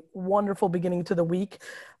had a wonderful beginning to the week.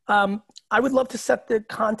 I would love to set the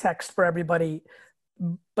context for everybody,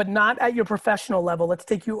 but not at your professional level. Let's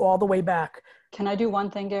take you all the way back. Can I do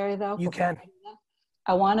one thing, Gary, though? You can.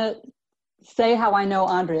 I want to say how I know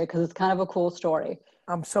Andrea, because it's kind of a cool story.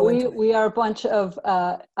 I'm so into it. We are a bunch of,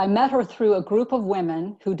 I met her through a group of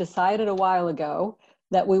women who decided a while ago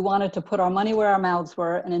that we wanted to put our money where our mouths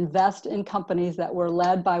were and invest in companies that were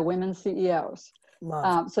led by women CEOs.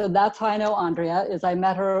 So that's how I know Andrea, is I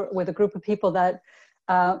met her with a group of people that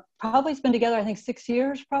probably has been together, I think 6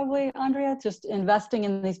 years, probably, Andrea, just investing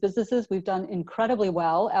in these businesses. We've done incredibly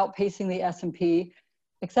well, outpacing the S&P,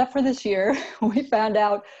 except for this year. We found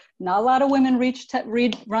out not a lot of women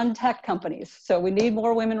run tech companies. So we need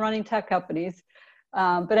more women running tech companies.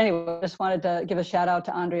 But anyway, I just wanted to give a shout out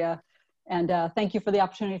to Andrea, and thank you for the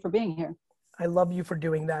opportunity for being here. I love you for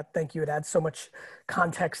doing that. Thank you. It adds so much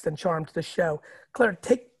context and charm to the show. Claire,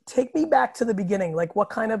 take me back to the beginning. Like,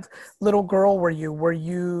 what kind of little girl were you? Were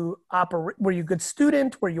you a good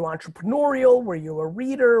student? Were you entrepreneurial? Were you a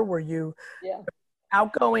reader? Were you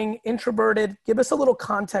outgoing, introverted? Give us a little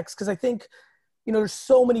context, because I think, there's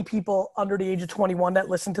so many people under the age of 21 that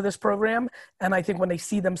listen to this program. And I think when they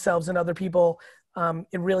see themselves in other people,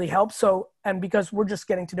 it really helps. So, and because we're just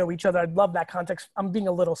getting to know each other, I'd love that context. I'm being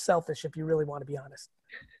a little selfish, if you really want to be honest.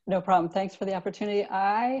 No problem. Thanks for the opportunity.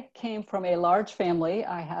 I came from a large family.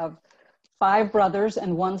 I have 5 brothers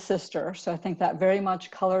and 1 sister. So I think that very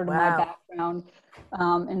much colored my background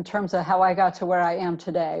in terms of how I got to where I am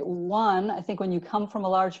today. One, I think when you come from a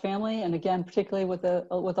large family, and again, particularly with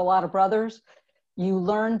a lot of brothers, you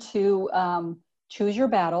learn to choose your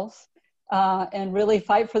battles. And really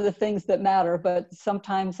fight for the things that matter, but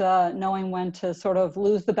sometimes knowing when to sort of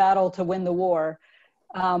lose the battle to win the war.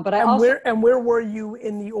 Where were you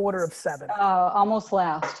in the order of 7? Almost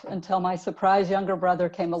last, until my surprise younger brother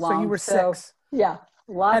came along. So you were 6. Yeah.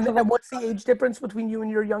 And what's the age difference between you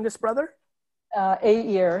and your youngest brother? 8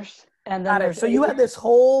 years. And then so you had this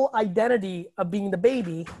whole identity of being the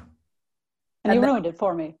baby. And he ruined it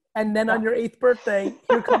for me. And then on your 8th birthday,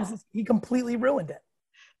 he completely ruined it.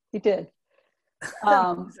 He did.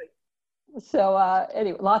 So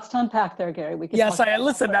anyway, lots to unpack there, Gary. We can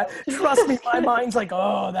listen. Trust me, my mind's like,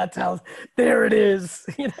 oh, that's how. There it is.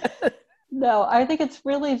 No, I think it's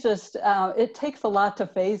really just it takes a lot to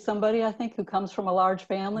phase somebody, I think, who comes from a large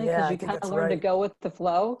family, because you kind of learn to go with the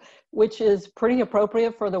flow, which is pretty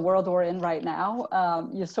appropriate for the world we're in right now.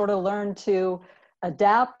 You sort of learn to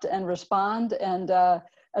adapt and respond. And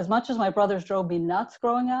as much as my brothers drove me nuts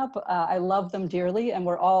growing up, I love them dearly. And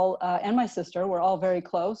we're all, and my sister, we're all very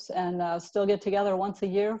close, and still get together once a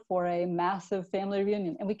year for a massive family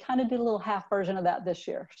reunion. And we kind of did a little half version of that this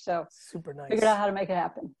year. So super nice. Figured out how to make it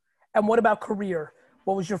happen. And what about career?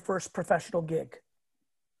 What was your first professional gig?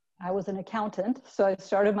 I was an accountant. So I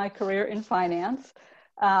started my career in finance.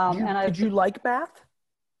 Did you like math?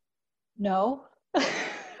 No.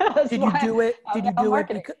 Did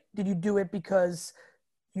you do it because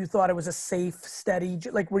you thought it was a safe, steady,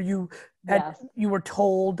 like you were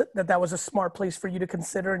told that was a smart place for you to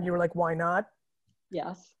consider, and you were like, why not?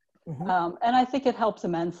 Yes. Mm-hmm. And I think it helps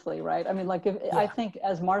immensely, right? I mean, I think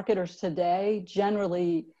as marketers today,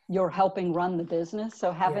 generally you're helping run the business.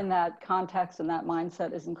 So having that context and that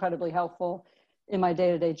mindset is incredibly helpful in my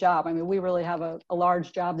day-to-day job. I mean, we really have a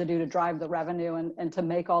large job to do to drive the revenue and to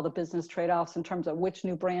make all the business trade-offs in terms of which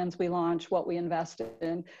new brands we launch, what we invest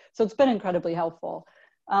in. So it's been incredibly helpful.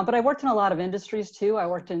 But I worked in a lot of industries too. I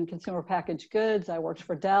worked in consumer packaged goods. I worked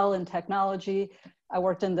for Dell in technology. I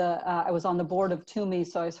worked I was on the board of Tumi,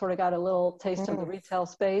 so I sort of got a little taste of the retail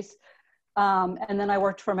space. And then I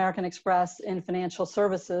worked for American Express in financial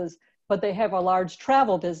services, but they have a large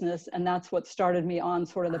travel business, and that's what started me on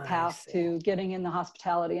sort of the path to getting in the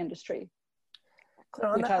hospitality industry.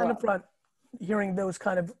 On the front, hearing those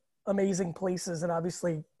kind of amazing places, and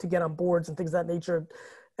obviously to get on boards and things of that nature,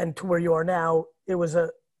 and to where you are now, it was a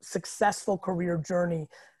successful career journey.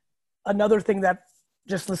 Another thing that,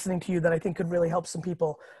 just listening to you, that I think could really help some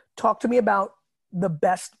people, talk to me about the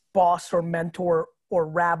best boss or mentor or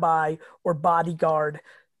rabbi or bodyguard,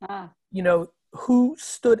 who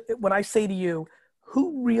stood, when I say to you,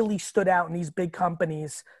 who really stood out in these big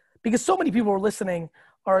companies? Because so many people are listening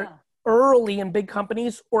are early in big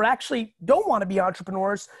companies, or actually don't want to be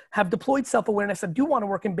entrepreneurs, have deployed self-awareness and do want to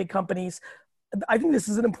work in big companies. I think this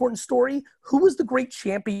is an important story. Who was the great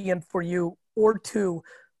champion for you, or two?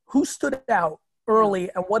 Who stood out early,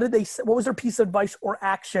 and what was their piece of advice or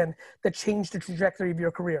action that changed the trajectory of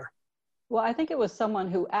your career? Well, I think it was someone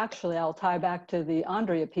who actually, I'll tie back to the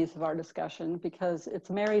Andrea piece of our discussion, because it's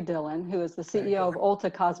Mary Dillon, who is the CEO of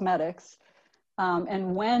Ulta Cosmetics.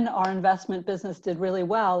 And when our investment business did really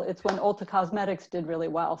well, it's when Ulta Cosmetics did really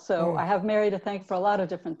well. So I have Mary to thank for a lot of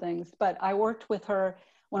different things, but I worked with her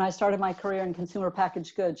when I started my career in consumer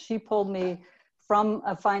packaged goods. She pulled me from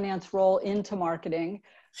a finance role into marketing.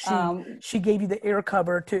 She gave you the air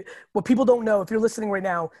cover to, what people don't know, if you're listening right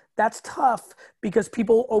now, that's tough because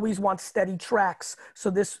people always want steady tracks. So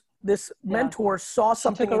this mentor saw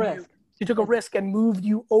something in you. She took a risk and moved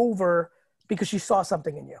you over because she saw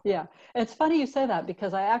something in you. Yeah. It's funny you say that,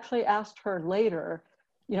 because I actually asked her later,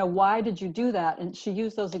 why did you do that? And she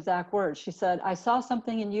used those exact words. She said, I saw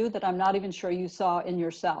something in you that I'm not even sure you saw in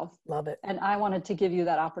yourself. Love it. And I wanted to give you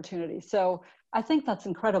that opportunity. So I think that's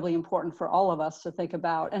incredibly important for all of us to think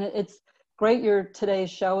about. And it's great today's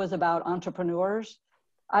show is about entrepreneurs.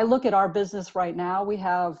 I look at our business right now, we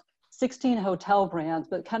have 16 hotel brands,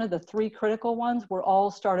 but kind of the three critical ones were all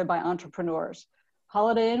started by entrepreneurs.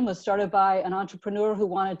 Holiday Inn was started by an entrepreneur who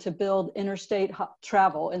wanted to build interstate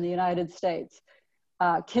travel in the United States.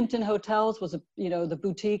 Kimpton Hotels was the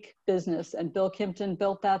boutique business, and Bill Kimpton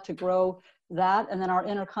built that to grow that. And then our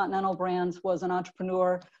Intercontinental Brands was an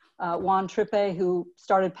entrepreneur, Juan Trippe, who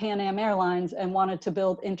started Pan Am Airlines and wanted to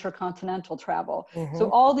build intercontinental travel. Mm-hmm. So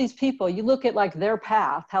all these people, you look at their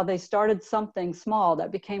path, how they started something small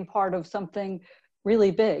that became part of something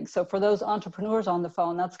really big. So for those entrepreneurs on the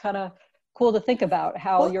phone, that's kind of cool to think about,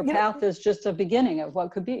 how your path is just a beginning of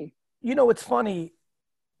what could be. It's funny,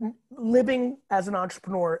 living as an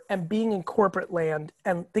entrepreneur and being in corporate land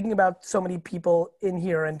and thinking about so many people in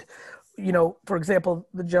here. And, for example,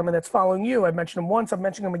 the gentleman that's following you, I mentioned him once, I'm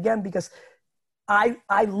mentioning him again, because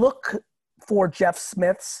I look for Jeff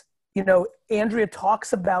Smiths. Andrea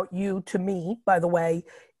talks about you to me, by the way,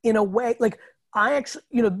 in a way, I actually,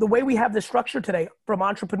 the way we have the structure today, from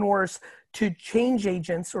entrepreneurs to change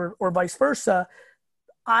agents or vice versa,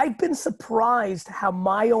 I've been surprised how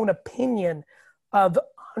my own opinion of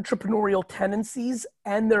entrepreneurial tendencies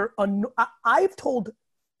and I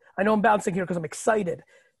know I'm bouncing here because I'm excited.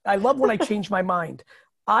 I love when I change my mind.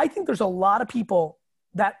 I think there's a lot of people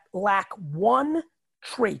that lack one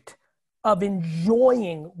trait of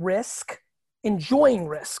enjoying risk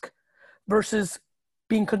versus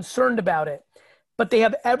being concerned about it. But they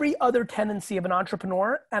have every other tendency of an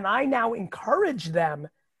entrepreneur. And I now encourage them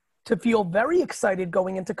to feel very excited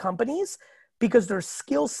going into companies because their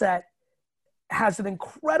skill set has an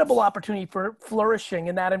incredible opportunity for flourishing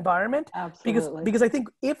in that environment. Absolutely. Because I think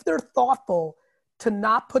if they're thoughtful to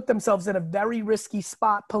not put themselves in a very risky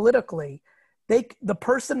spot politically, the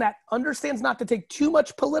person that understands not to take too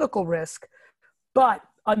much political risk, but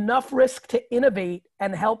enough risk to innovate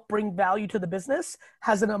and help bring value to the business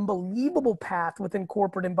has an unbelievable path within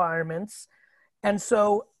corporate environments. And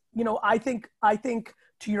so, I think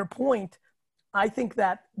to your point, I think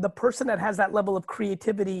that the person that has that level of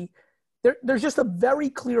creativity, there's just a very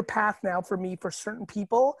clear path now for me for certain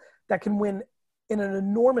people that can win in an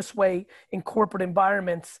enormous way in corporate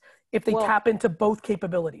environments if they tap into both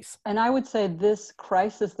capabilities. And I would say this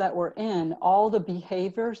crisis that we're in, all the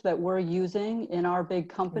behaviors that we're using in our big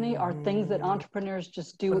company are things that entrepreneurs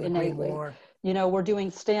just do innately. We're doing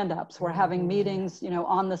stand-ups, we're having meetings,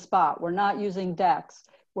 on the spot. We're not using decks.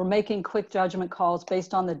 We're making quick judgment calls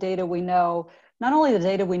based on the data we know. Not only the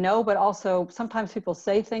data we know, but also sometimes people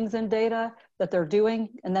say things in data that they're doing,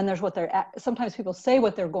 and then there's sometimes people say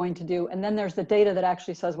what they're going to do, and then there's the data that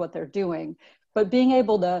actually says what they're doing. But being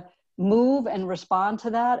able to move and respond to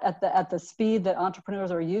that at the speed that entrepreneurs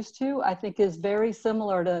are used to, I think is very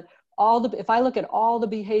similar to if I look at all the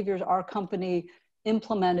behaviors our company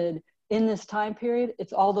implemented in this time period,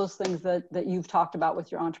 it's all those things that you've talked about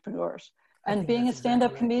with your entrepreneurs. And being a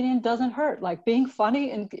stand-up comedian doesn't hurt. Like being funny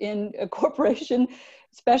in a corporation,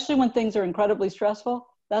 especially when things are incredibly stressful,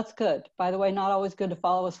 that's good. By the way, not always good to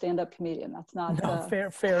follow a stand-up comedian. That's not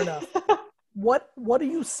fair enough. What are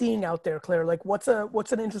you seeing out there, Claire? Like what's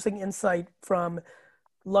an interesting insight from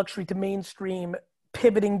luxury to mainstream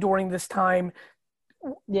pivoting during this time?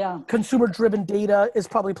 Yeah. Consumer driven data is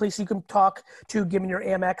probably a place you can talk to given your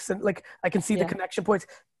Amex, and like I can see the connection points.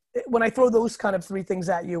 When I throw those kind of three things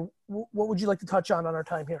at you, what would you like to touch on our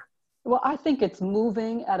time here? Well, I think it's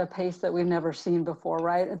moving at a pace that we've never seen before,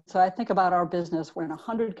 right? And so I think about our business. We're in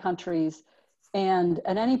 100 countries. And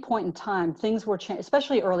at any point in time, things were changing,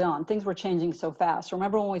 especially early on, things were changing so fast.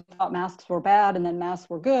 Remember when we thought masks were bad and then masks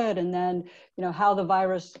were good, and then, how the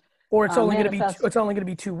virus or it's only going to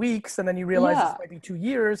be 2 weeks, and then you realize it might be 2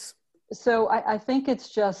 years. So I think it's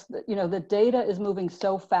just, the data is moving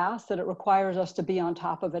so fast that it requires us to be on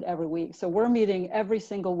top of it every week. So we're meeting every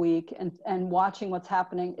single week and watching what's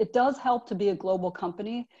happening. It does help to be a global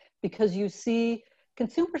company because you see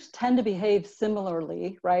consumers tend to behave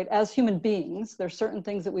similarly, right? As human beings, there's certain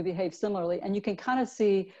things that we behave similarly, and you can kind of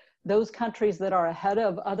see those countries that are ahead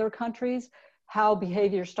of other countries, how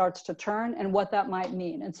behavior starts to turn and what that might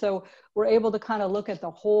mean. And so we're able to kind of look at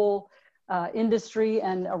the whole industry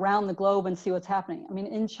and around the globe and see what's happening. I mean,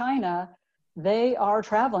 in China, they are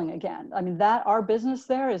traveling again. I mean, our business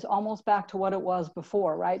there is almost back to what it was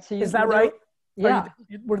before, right? So is that right? Yeah,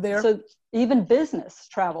 we're there. So even business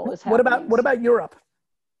travel is happening. What about Europe?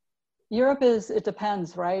 Europe it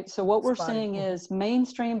depends, right? So what we're seeing is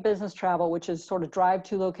mainstream business travel, which is sort of drive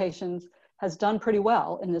to locations, has done pretty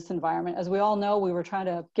well in this environment. As we all know, we were trying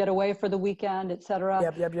to get away for the weekend, et cetera.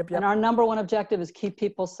 Yep. And our number one objective is keep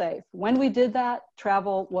people safe. When we did that,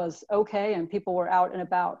 travel was okay and people were out and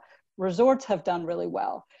about. Resorts have done really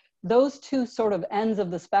well. Those two sort of ends of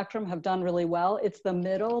the spectrum have done really well. It's the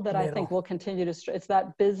middle that I think will continue to, it's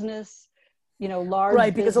that business, large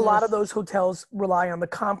right, because business. A lot of those hotels rely on the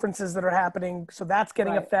conferences that are happening. So that's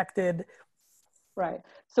getting affected. Right.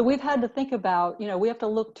 So we've had to think about, we have to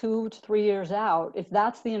look 2 to 3 years out. If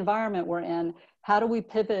that's the environment we're in, how do we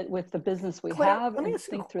pivot with the business we Claire, have? Let me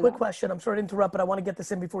ask you a quick question. I'm sorry to interrupt, but I want to get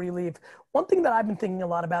this in before you leave. One thing that I've been thinking a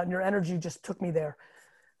lot about, and your energy just took me there.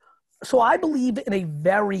 So I believe in a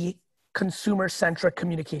very consumer-centric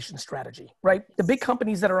communication strategy, right? The big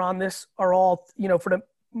companies that are on this are all, for the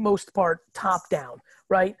most part, top down,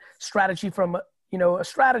 right? Strategy from, a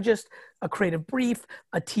strategist, a creative brief,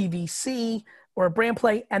 a TVC, or a brand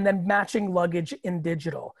play, and then matching luggage in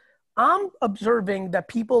digital. I'm observing that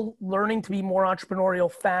people learning to be more entrepreneurial,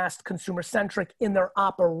 fast, consumer-centric in their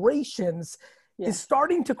operations is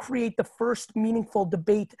starting to create the first meaningful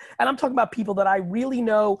debate. And I'm talking about people that I really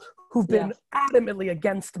know who've been adamantly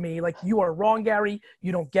against me. Like, you are wrong, Gary.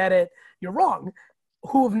 You don't get it. You're wrong.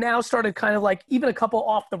 Who have now started kind of like, even a couple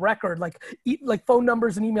off the record, like phone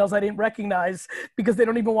numbers and emails I didn't recognize because they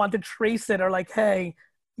don't even want to trace it, or like, hey,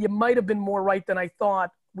 you might have been more right than I thought.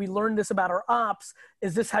 We learned this about our ops.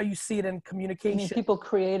 Is this how you see it in communication? I mean, people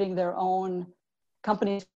creating their own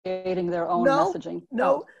companies creating their own messaging.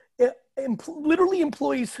 No. Literally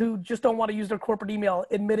employees who just don't want to use their corporate email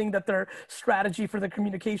admitting that their strategy for the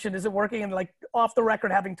communication isn't working, and like off the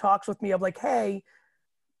record having talks with me of like, hey,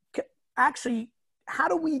 actually, how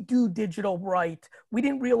do we do digital right? We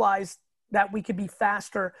didn't realize that we could be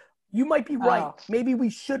faster. You might be right. Oh. Maybe we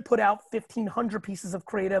should put out 1,500 pieces of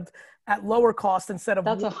creative at lower cost instead of—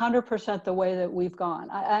 That's 100% the way that we've gone.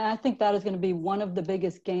 I think that is going to be one of the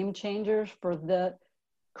biggest game changers for the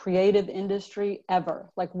creative industry ever.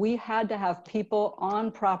 Like, we had to have people on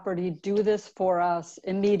property do this for us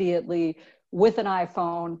immediately with an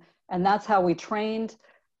iPhone. And that's how we trained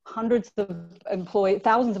thousands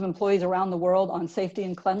of employees around the world on safety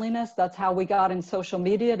and cleanliness. That's how we got in social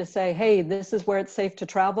media to say, hey, this is where it's safe to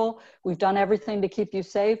travel. We've done everything to keep you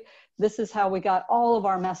safe. This is how we got all of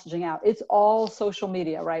our messaging out. It's all social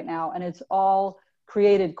media right now, and it's all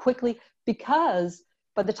created quickly, because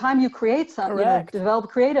by the time you create something, you develop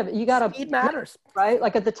creative, you got to— Speed matters. Right?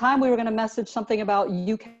 Like, at the time we were going to message something about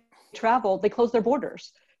UK travel, they closed their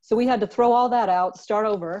borders. So we had to throw all that out, start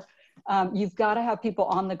over. You've got to have people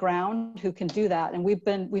on the ground who can do that. And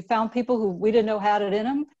we found people who we didn't know had it in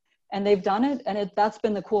them, and they've done it. And that's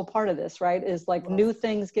been the cool part of this, right? Is like new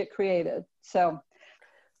things get created. So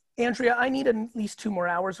Andrea, I need at least 2 more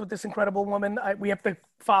hours with this incredible woman. We have to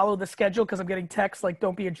follow the schedule because I'm getting texts like,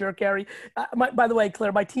 don't be a jerk, Gary. By the way,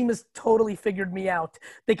 Claire, my team has totally figured me out.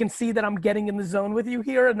 They can see that I'm getting in the zone with you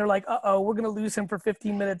here, and they're like, uh-oh, we're going to lose him for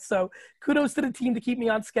 15 minutes. So kudos to the team to keep me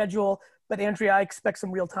on schedule. But Andrea, I expect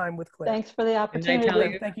some real time with Claire. Thanks for the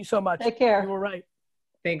opportunity. Thank you so much. Take care. You were right.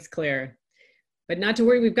 Thanks, Claire. But not to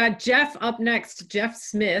worry, we've got Jeff up next. Jeff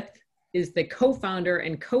Smith is the co-founder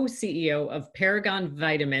and co-CEO of Paragon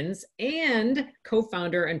Vitamins and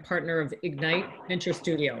co-founder and partner of Ignite Venture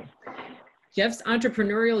Studio. Jeff's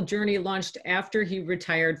entrepreneurial journey launched after he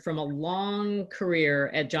retired from a long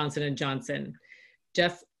career at Johnson & Johnson.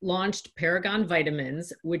 Jeff launched Paragon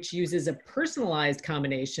Vitamins, which uses a personalized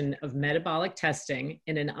combination of metabolic testing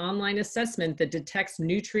and an online assessment that detects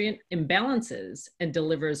nutrient imbalances and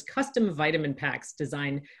delivers custom vitamin packs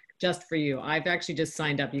designed just for you. I've actually just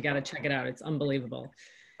signed up. You got to check it out. It's unbelievable.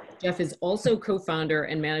 Jeff is also co-founder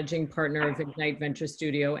and managing partner of Ignite Venture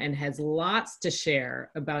Studio and has lots to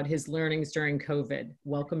share about his learnings during COVID.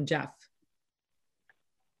 Welcome, Jeff.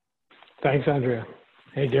 Thanks, Andrea.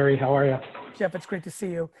 Hey, Gary, how are you? Jeff, it's great to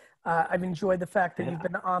see you. I've enjoyed the fact that you've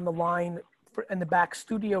been on the line in the back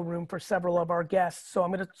studio room for several of our guests. So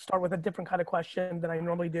I'm going to start with a different kind of question than I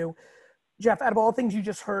normally do. Jeff, out of all things you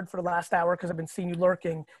just heard for the last hour, because I've been seeing you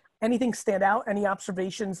lurking, anything stand out? Any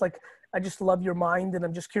observations? Like, I just love your mind, and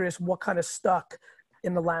I'm just curious what kind of stuck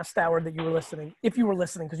in the last hour that you were listening, if you were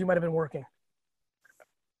listening, because you might have been working.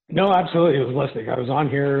 No, absolutely. I was listening. I was on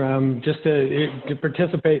here just to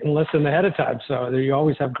participate and listen ahead of time. So you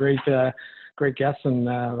always have great guests, and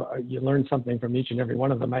you learn something from each and every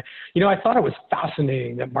one of them. I thought it was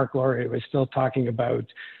fascinating that Mark Laurier was still talking about,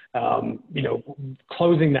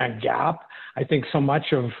 closing that gap. I think so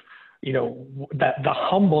much of, that the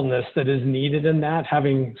humbleness that is needed in that,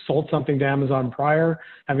 having sold something to Amazon prior,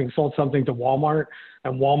 having sold something to Walmart,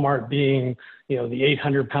 and Walmart being, the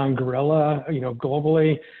 800-pound gorilla,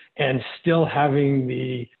 globally, and still having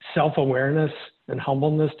the self-awareness and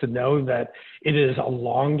humbleness to know that it is a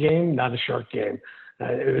long game, not a short game.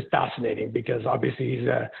 It was fascinating because obviously he's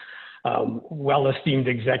a well-esteemed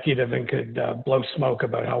executive and could blow smoke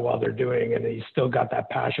about how well they're doing, and he's still got that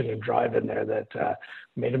passion and drive in there that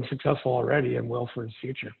made him successful already and will for his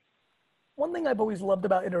future. One thing I've always loved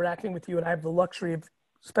about interacting with you, and I have the luxury of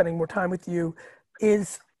spending more time with you,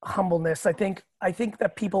 is humbleness. I think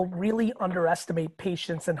that people really underestimate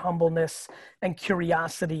patience and humbleness and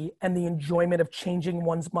curiosity and the enjoyment of changing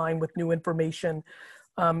one's mind with new information.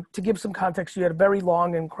 To give some context, you had a very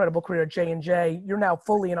long and incredible career at J&J. You're now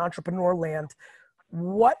fully in entrepreneur land.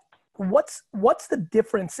 What's the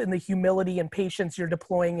difference in the humility and patience you're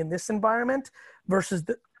deploying in this environment versus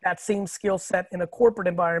that same skill set in a corporate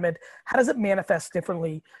environment? How does it manifest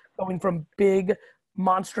differently going from big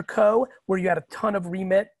monster co, where you had a ton of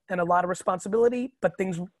remit and a lot of responsibility, but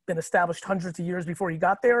things have been established hundreds of years before you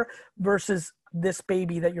got there, versus this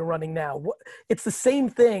baby that you're running now? It's the same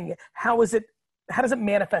thing. How does it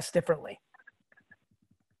manifest differently?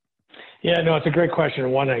 Yeah, no, it's a great question.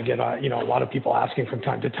 One I get, a lot of people asking from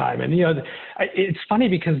time to time. And, it's funny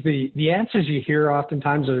because the answers you hear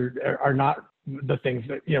oftentimes are not the things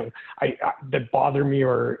that, that bother me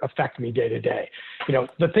or affect me day to day.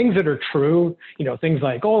 The things that are true, things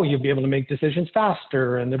like, you'll be able to make decisions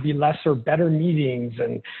faster and there'll be less or better meetings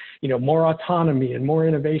and, more autonomy and more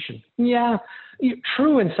innovation. Yeah,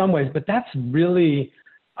 true in some ways, but that's really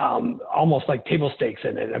almost like table stakes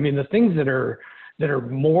in it. I mean, the things that are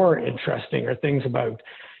more interesting are things about,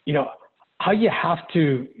 you know, how you have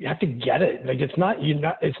to get it. Like it's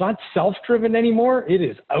not self-driven anymore. It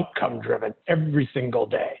is outcome-driven every single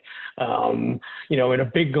day. You know, in a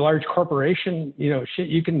big, large corporation, you know,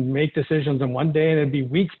 you can make decisions in one day and it'd be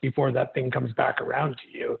weeks before that thing comes back around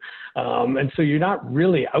to you. And so you're not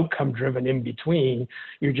really outcome-driven in between.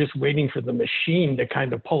 You're just waiting for the machine to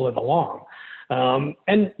kind of pull it along.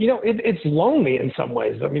 And, you know, it's lonely in some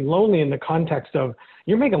ways. I mean, lonely in the context of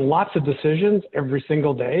you're making lots of decisions every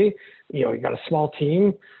single day. You know, you got a small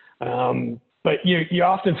team, but you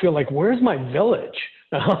often feel like, where's my village?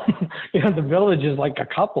 You know, the village is like a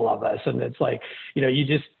couple of us. And it's like, you know,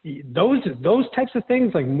 those types of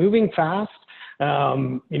things, like moving fast,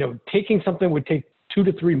 you know, taking something would take 2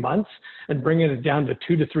 to 3 months and bringing it down to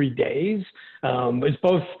 2 to 3 days is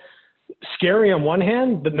both scary on one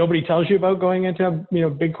hand that nobody tells you about going into, you know,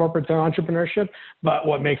 big corporate entrepreneurship, but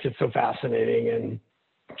what makes it so fascinating and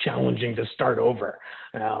challenging to start over.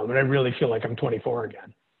 And I really feel like I'm 24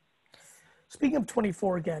 again. Speaking of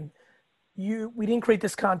 24 again, we didn't create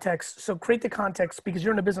this context. So create the context because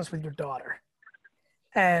you're in a business with your daughter.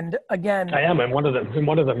 And again, I am. I'm one of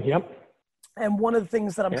them. Yep. And one of the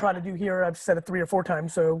things that I'm trying to do here, I've said it 3 or 4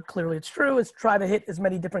 times, so clearly it's true, is try to hit as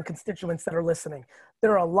many different constituents that are listening.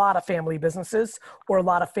 There are a lot of family businesses or a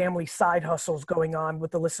lot of family side hustles going on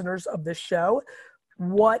with the listeners of this show.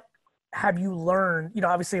 What have you learned? You know,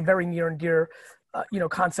 obviously a very near and dear, you know,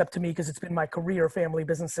 concept to me because it's been my career, family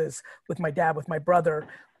businesses with my dad, with my brother.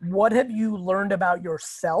 What have you learned about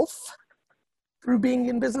yourself through being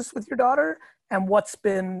in business with your daughter? And what's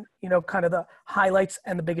been, you know, kind of the highlights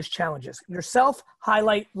and the biggest challenges? Yourself,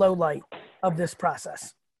 highlight, low light of this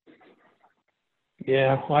process.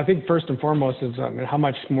 Yeah, well, I think first and foremost is how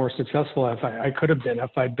much more successful I could have been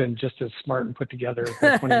if I'd been just as smart and put together as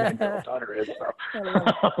my 29-year-old daughter is.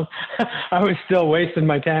 So I was still wasting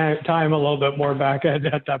my time a little bit more back at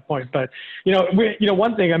that point. But, you know,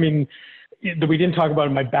 one thing, I mean, that we didn't talk about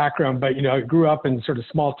in my background, but, you know, I grew up in sort of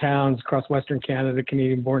small towns across Western Canada,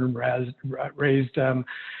 Canadian born and raised,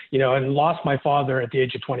 you know, and lost my father at the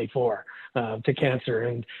age of 24 to cancer.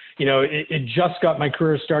 And, you know, it just got my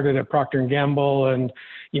career started at Procter & Gamble and,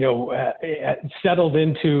 you know, settled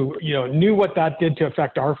into, you know, knew what that did to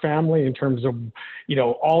affect our family in terms of, you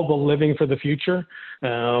know, all the living for the future.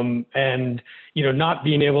 And, you know, not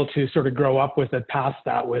being able to sort of grow up with it past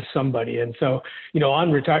that with somebody. And so, you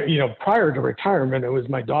know, prior to retirement, it was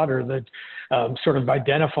my daughter that sort of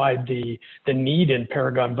identified the need in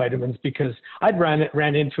Paragon Vitamins because I'd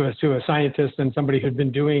ran into a scientist and somebody who'd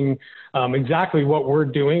been doing exactly what we're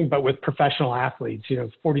doing, but with professional athletes, you know,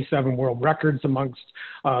 47 world records amongst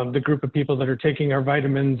the group of people that are taking our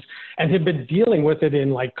vitamins and had been dealing with it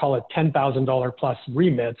in like, call it $10,000 plus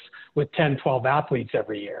remits with 10, 12 athletes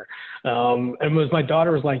every year. And my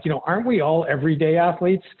daughter was like, you know, aren't we all everyday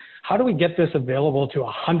athletes? How do we get this available to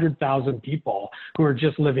 100,000 people who are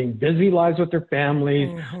just living busy lives with their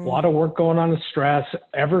families, a lot of work going on with stress,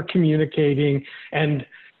 ever communicating, and,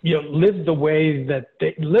 you know, live the way that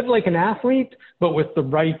they live like an athlete, but with the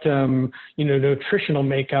right, you know, nutritional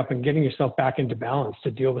makeup and getting yourself back into balance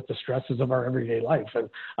to deal with the stresses of our everyday life. And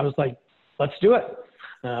I was like, let's do it.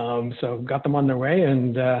 So got them on their way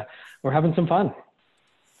and we're having some fun.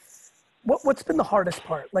 What's been the hardest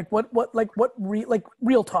part? Like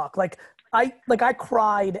real talk. Like I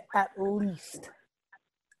cried at least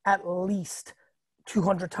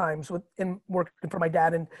 200 times in working for my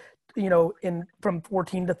dad. And, you know, from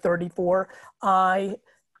 14 to 34,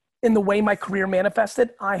 in the way my career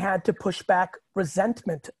manifested, I had to push back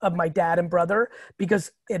resentment of my dad and brother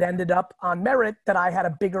because it ended up on merit that I had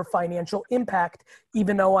a bigger financial impact,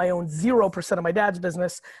 even though I owned 0% of my dad's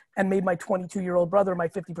business and made my 22-year-old brother my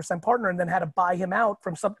 50% partner and then had to buy him out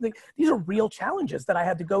from something. These are real challenges that I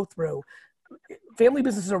had to go through. Family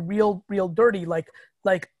businesses are real dirty. Like,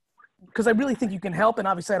 because I really think you can help. And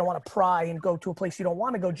obviously I don't want to pry and go to a place you don't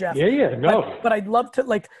want to go, Jeff. Yeah, no. But I'd love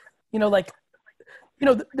to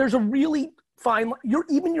there's a really fine,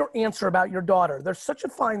 even your answer about your daughter, there's such a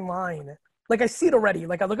fine line. Like I see it already.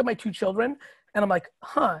 Like I look at my 2 children and I'm like,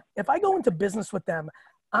 if I go into business with them,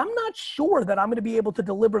 I'm not sure that I'm going to be able to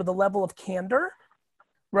deliver the level of candor,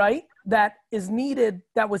 right? That is needed.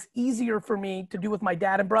 That was easier for me to do with my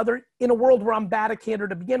dad and brother in a world where I'm bad at candor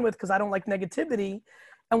to begin with, because I don't like negativity.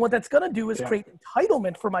 And what that's going to do is create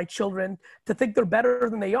entitlement for my children to think they're better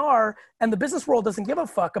than they are. And the business world doesn't give a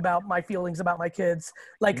fuck about my feelings about my kids.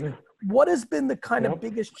 Like, what has been the kind of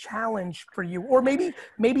biggest challenge for you? Or maybe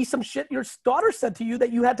some shit your daughter said to you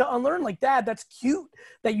that you had to unlearn, like, Dad, that's cute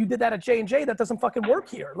that you did that at J&J. That doesn't fucking work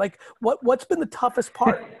here. Like, what's been the toughest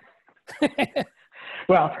part?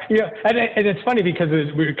 Well, yeah, and it's funny because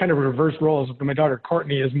we're kind of reverse roles. My daughter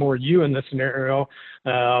Courtney is more you in this scenario,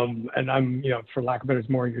 and I'm, for lack of better, is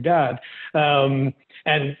more your dad. And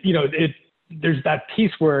there's that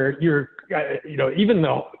piece where you're, even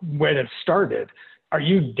though when it started, are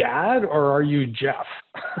you Dad or are you Jeff?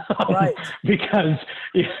 Right. Because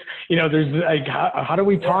there's like, how do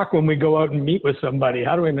we talk when we go out and meet with somebody?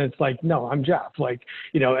 How do we? And it's like, no, I'm Jeff. Like,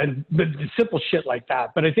 and the simple shit like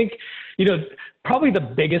that. But I think, probably the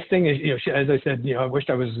biggest thing is, as I said, I wished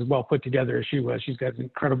I was as well put together as she was. She's got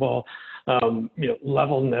incredible,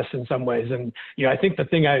 levelness in some ways. And, I think the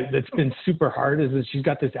thing that's been super hard is that she's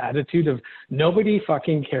got this attitude of nobody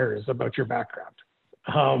fucking cares about your background.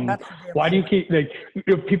 Why do you keep, like,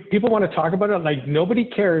 people want to talk about it, like nobody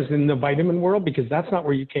cares in the vitamin world because that's not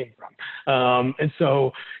where you came from. And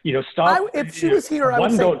so, stop. If she was here, I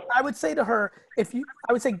would say to her,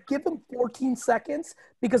 I would say give them 14 seconds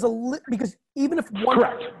because even if one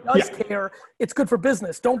does care, it's good for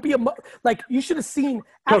business. Don't be like, you should have seen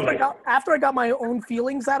after I got my own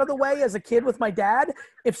feelings out of the way as a kid with my dad.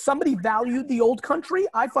 If somebody valued the old country,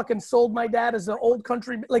 I fucking sold my dad as an old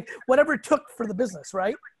country, like whatever it took for the business,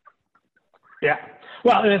 right? Yeah.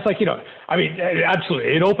 Well, and it's like,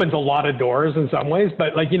 absolutely. It opens a lot of doors in some ways,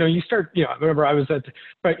 but like, you start, I remember I was at,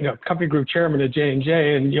 company group chairman at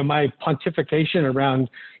J&J and, my pontification around,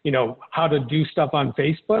 how to do stuff on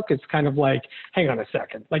Facebook. It's kind of like, hang on a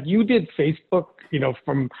second. Like you did Facebook,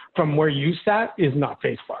 from where you sat is not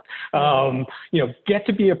Facebook. Get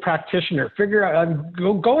to be a practitioner, figure out,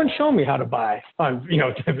 go and show me how to buy on,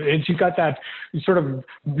 and she's got that sort of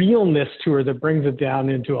realness to her that brings it down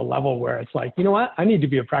into a level where it's like, you know what, I need to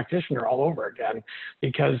be a practitioner all over again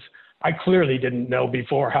because I clearly didn't know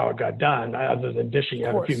before how it got done other than dishing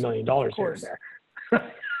out a few $1 million here and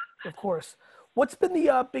there. Of course. What's been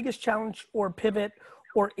the biggest challenge or pivot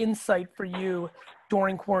or insight for you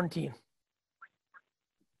during quarantine?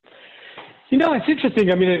 It's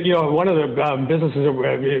interesting. I mean, one of the businesses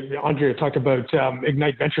Andrea talked about,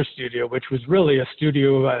 Ignite Venture Studio, which was really a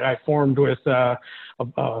studio that I formed with a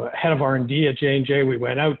head of R&D at J&J. We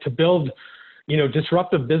went out to build,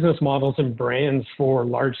 disruptive business models and brands for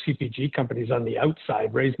large CPG companies on the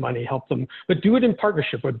outside, raise money, help them, but do it in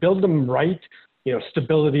partnership, but build them right.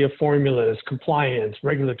 Stability of formulas, compliance,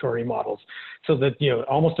 regulatory models, so that,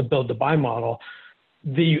 almost a build to buy model.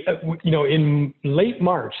 In late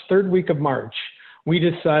March, third week of March, we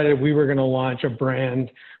decided we were going to launch a brand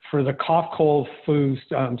for the cough, cold, flu,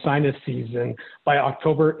 sinus season by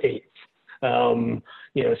October 8th.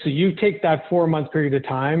 So you take that 4-month period of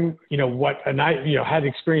time, and I, had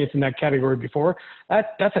experience in that category before,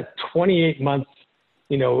 that's a 28-month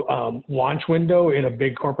launch window in a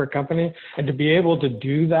big corporate company. And to be able to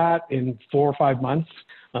do that in 4 or 5 months,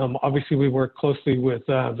 obviously we work closely with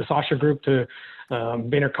the Sasha Group to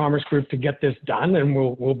VaynerCommerce Group to get this done. And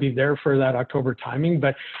we'll be there for that October timing.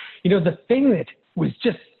 But, the thing that was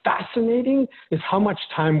just fascinating is how much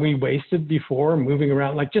time we wasted before moving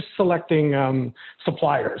around, like just selecting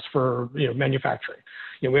suppliers for, manufacturing.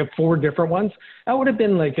 We have 4 different ones. That would have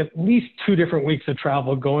been like at least 2 different weeks of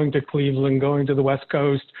travel, going to Cleveland, going to the West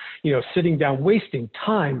Coast, sitting down, wasting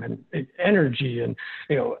time and energy and,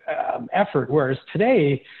 effort. Whereas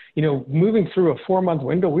today, moving through a 4-month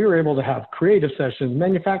window, we were able to have creative sessions,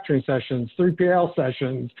 manufacturing sessions, 3PL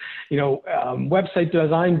sessions, website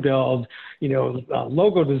design build,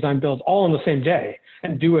 logo design build, all in the same day,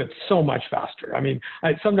 and do it so much faster. I mean,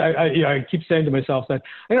 I keep saying to myself that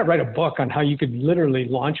I'm going to write a book on how you could literally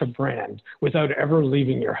launch a brand without ever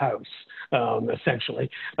leaving your house, essentially,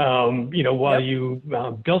 while you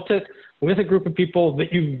built it with a group of people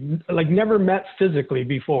that you like never met physically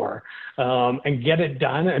before, and get it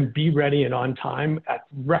done and be ready and on time at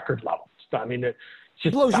record levels. I mean, it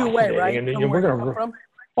just blows you away, right? And we're going to,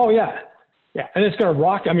 oh yeah. Yeah, and it's going to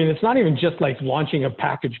rock. I mean, it's not even just like launching a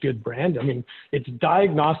packaged good brand. I mean, it's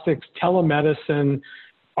diagnostics, telemedicine,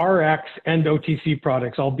 RX, and OTC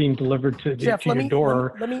products all being delivered to your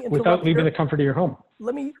door without leaving the comfort of your home.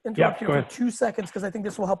 Let me interrupt you for 2 seconds because I think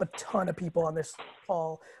this will help a ton of people on this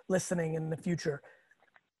call listening in the future.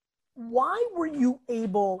 Why were you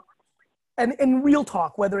able, and in real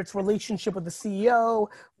talk, whether it's relationship with the CEO,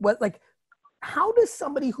 how does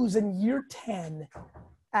somebody who's in year 10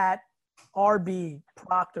 at RB,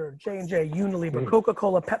 Procter, J&J, Unilever,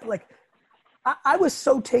 Coca-Cola, Pepsi, I was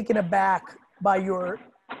so taken aback by your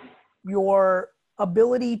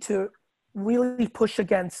ability to really push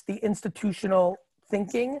against the institutional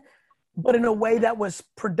thinking, but in a way that was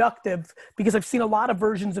productive, because I've seen a lot of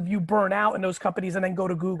versions of you burn out in those companies and then go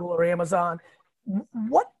to Google or Amazon.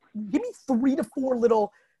 Give me 3 to 4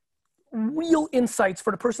 little real insights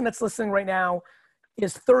for the person that's listening right now,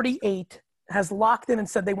 is 38, has locked in and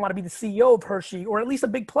said they want to be the CEO of Hershey, or at least a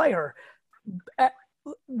big player.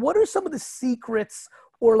 What are some of the secrets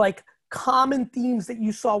or like common themes that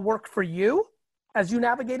you saw work for you as you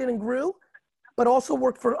navigated and grew, but also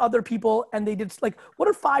worked for other people? And they did, like, what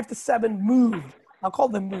are 5 to 7 moves, I'll call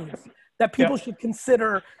them moves, that people should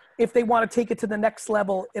consider if they want to take it to the next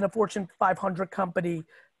level in a Fortune 500 company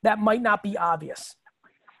that might not be obvious?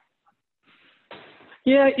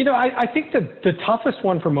 Yeah, I think that the toughest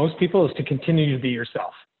one for most people is to continue to be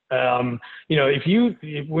yourself. When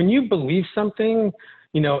you believe something,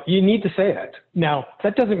 you need to say it. Now,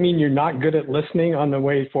 that doesn't mean you're not good at listening on the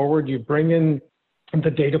way forward. You bring in the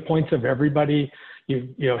data points of everybody.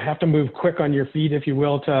 You have to move quick on your feet, if you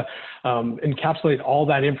will, to encapsulate all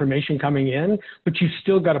that information coming in, but you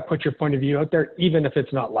still got to put your point of view out there, even if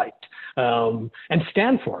it's not liked, and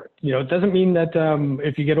stand for it. It doesn't mean that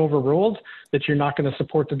if you get overruled that you're not going to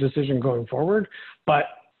support the decision going forward, but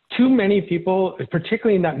too many people,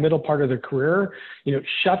 particularly in that middle part of their career,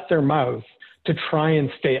 shut their mouth to try and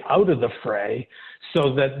stay out of the fray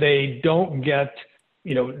so that they don't get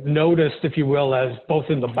noticed, if you will, as both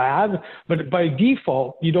in the bad, but by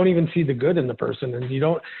default, you don't even see the good in the person. And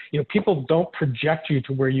people don't project you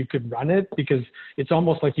to where you could run it, because it's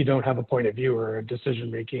almost like you don't have a point of view or a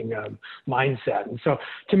decision-making mindset. And so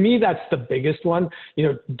to me, that's the biggest one.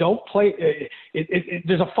 Don't play,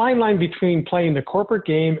 there's a fine line between playing the corporate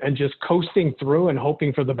game and just coasting through and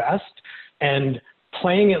hoping for the best, and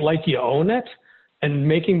playing it like you own it, and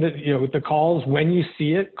making the calls when you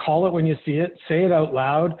see it, call it when you see it, say it out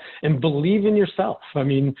loud, and believe in yourself. I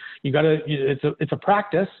mean, it's a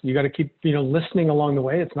practice. You got to keep, listening along the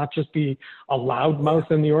way. It's not just be a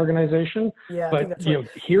loudmouth in the organization, but,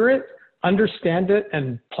 hear it, understand it,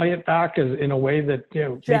 and play it back in a way that,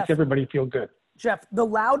 makes everybody feel good. Jeff, the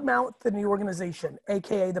loudmouth in the organization,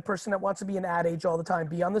 AKA the person that wants to be an ad age all the time,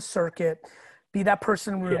 be on the circuit, be that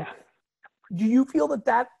person in room. Yeah. Do you feel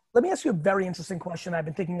that let me ask you a very interesting question I've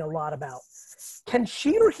been thinking a lot about. Can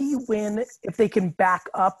she or he win if they can back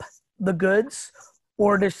up the goods,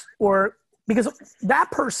 or because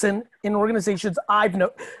that person in organizations I've known,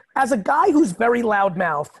 as a guy who's very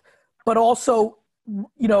loudmouth, but also,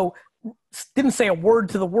 didn't say a word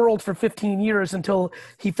to the world for 15 years until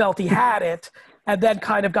he felt he had it, and then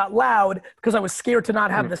kind of got loud because I was scared to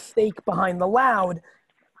not have the stake behind the loud.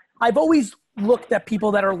 I've always looked at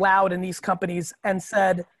people that are loud in these companies and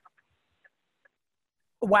said,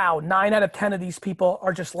 wow, 9 out of 10 of these people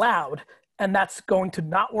are just loud, and that's going to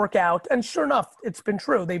not work out. And sure enough, it's been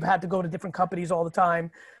true. They've had to go to different companies all the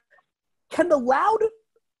time. Can the loud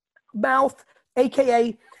mouth,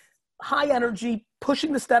 AKA high energy,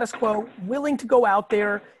 pushing the status quo, willing to go out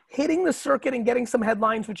there, hitting the circuit and getting some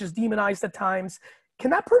headlines, which is demonized at times,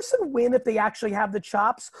 can that person win if they actually have the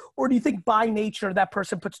chops? Or do you think by nature that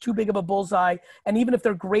person puts too big of a bullseye, and even if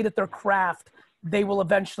they're great at their craft, they will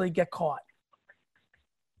eventually get caught?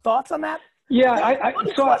 Thoughts on that? Yeah,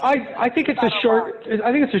 I think it's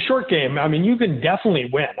a short game. I mean, you can definitely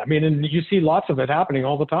win. I mean, and you see lots of it happening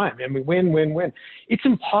all the time. I mean, win. It's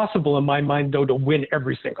impossible in my mind, though, to win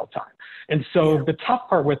every single time. And so the tough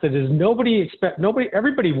part with it is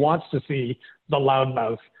everybody wants to see the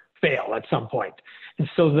loudmouth fail at some point. And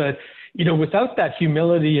so without that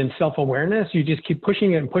humility and self-awareness, you just keep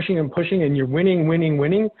pushing and pushing and pushing, and you're winning,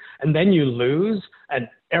 and then you lose, and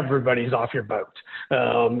everybody's off your boat.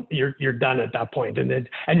 You're done at that point,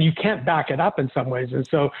 and you can't back it up in some ways. And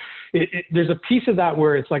so there's a piece of that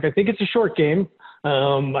where it's like, I think it's a short game.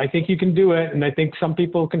 I think you can do it, and I think some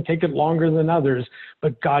people can take it longer than others.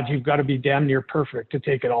 But God, you've got to be damn near perfect to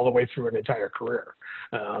take it all the way through an entire career.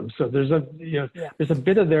 So there's a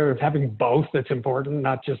bit of there of having both that's important,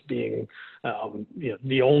 not just being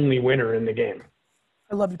the only winner in the game.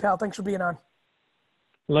 I love you, pal. Thanks for being on.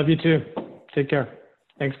 Love you too. Take care.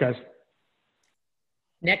 Thanks, guys.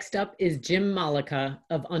 Next up is Jim Malika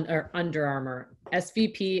of Under Armour,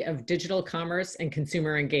 SVP of Digital Commerce and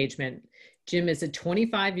Consumer Engagement. Jim is a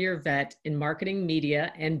 25-year vet in marketing,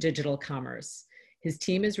 media, and digital commerce. His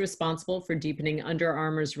team is responsible for deepening Under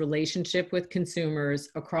Armour's relationship with consumers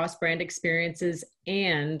across brand experiences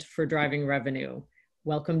and for driving revenue.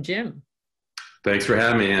 Welcome, Jim. Thanks for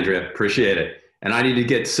having me, Andrea. Appreciate it. And I need to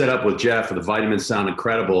get set up with Jeff for the Vitamins Sound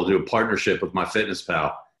Incredible to do a partnership with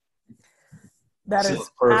MyFitnessPal. That So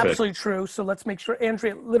is perfect. absolutely true. So let's make sure,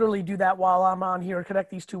 Andrea, literally do that while I'm on here,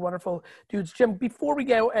 connect these two wonderful dudes. Jim, before we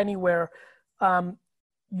go anywhere,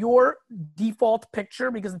 your default picture,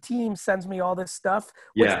 because the team sends me all this stuff,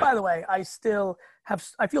 which Yeah. by the way, I feel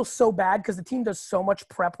so bad because the team does so much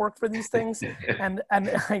prep work for these things. and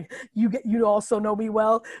you also know me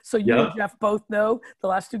well. So you and Jeff both know, the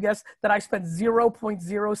last two guests, that I spent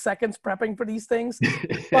 0.0 seconds prepping for these things.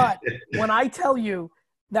 But when I tell you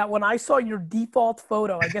that when I saw your default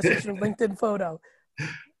photo, I guess it's your LinkedIn photo,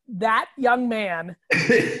 that young man,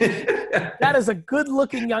 that is a good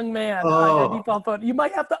looking young man on your default photo. You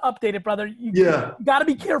might have to update it, brother. You got to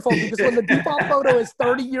be careful, because when the default photo is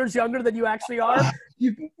 30 years younger than you actually are,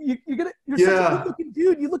 you're such a good looking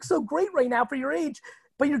dude. You look so great right now for your age,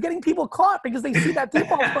 but you're getting people caught because they see that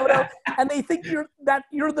default photo and they think you're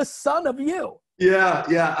the son of you.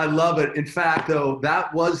 Yeah, I love it. In fact, though,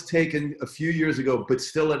 that was taken a few years ago, but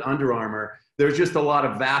still at Under Armour. There's just a lot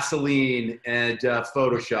of Vaseline and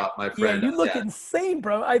Photoshop, my friend. Yeah, you look insane,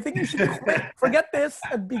 bro. I think you should quit. Forget this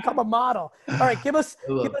and become a model. All right, give us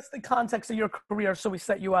the context of your career so we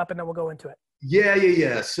set you up, and then we'll go into it.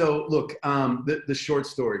 Yeah. So look, the short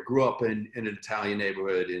story, grew up in an Italian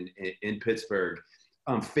neighborhood in Pittsburgh.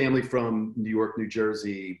 Family from New York, New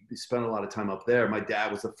Jersey. Spent a lot of time up there. My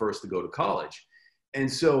dad was the first to go to college. And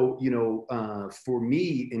so, for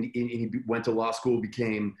me, and he went to law school,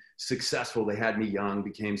 became successful. They had me young,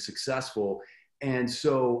 became successful. And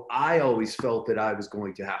so I always felt that I was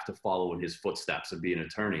going to have to follow in his footsteps and be an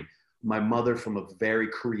attorney. My mother, from a very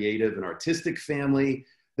creative and artistic family,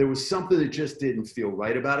 there was something that just didn't feel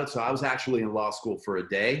right about it. So I was actually in law school for a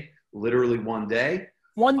day, literally one day.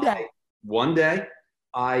 One day.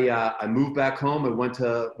 I moved back home. I went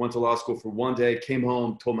to law school for one day, came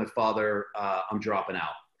home, told my father, I'm dropping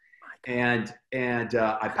out. And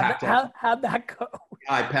I packed up. How'd that go?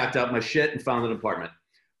 I packed up my shit and found an apartment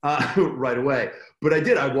right away. But I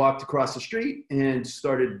did. I walked across the street and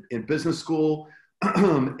started in business school.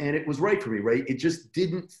 And it was right for me, right? It just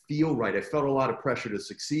didn't feel right. I felt a lot of pressure to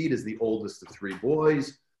succeed as the oldest of three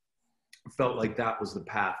boys. Felt like that was the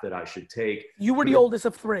path that I should take. You were the oldest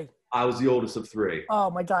of three. I was the oldest of three. Oh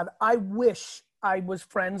my God. I wish I was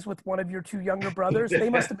friends with one of your two younger brothers. They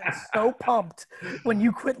must have been so pumped when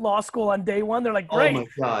you quit law school on day one. They're like, great. Oh my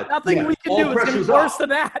God. Nothing we can do is going to be worse than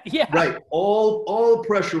that. Yeah. Right. All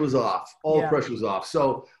pressure was off. Pressure was off.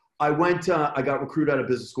 So I got recruited out of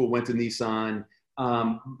business school, went to Nissan.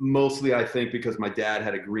 Mostly, I think, because my dad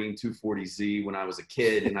had a green 240Z when I was a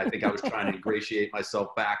kid, and I think I was trying to ingratiate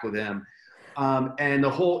myself back with him. And the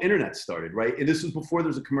whole internet started, right? And this was before there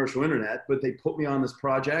was a commercial internet, but they put me on this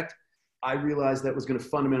project. I realized that was going to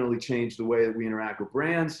fundamentally change the way that we interact with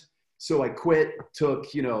brands. So I quit, took,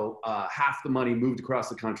 half the money, moved across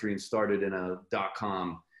the country and started in a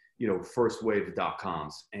 .com, first wave of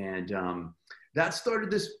 .coms. And that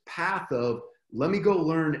started this path of, let me go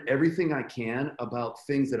learn everything I can about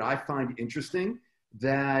things that I find interesting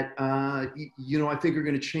that, I think are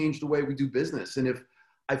going to change the way we do business. And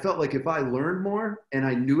I felt like if I learned more and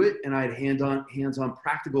I knew it and I had hands-on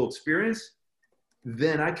practical experience,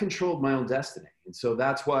 then I controlled my own destiny. And so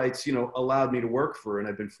that's why it's, allowed me to work for, and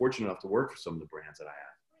I've been fortunate enough to work for some of the brands that I have.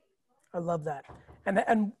 I love that.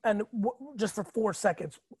 And just for 4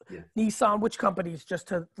 seconds, Nissan, which companies, just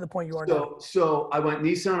to the point you are now? So I went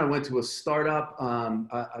Nissan, I went to a startup.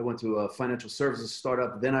 I went to a financial services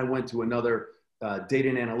startup. Then I went to another data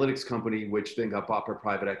and analytics company, which then got bought by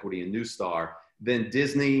private equity and Neustar. Then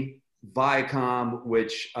Disney, Viacom,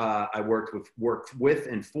 which I worked with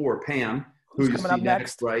and for Pam, who you see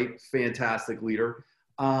next, right? Fantastic leader.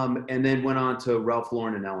 And then went on to Ralph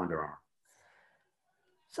Lauren and now Under Armour.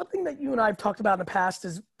 Something that you and I have talked about in the past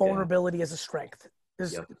is vulnerability as a strength.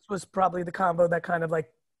 This was probably the combo that kind of like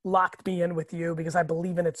locked me in with you, because I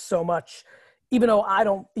believe in it so much, even though I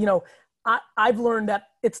don't, I've learned that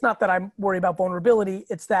it's not that I'm worried about vulnerability.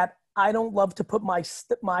 It's that I don't love to put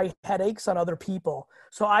my headaches on other people.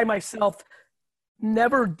 So I myself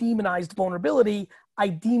never demonized vulnerability. I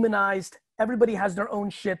demonized everybody has their own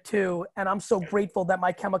shit too. And I'm so grateful that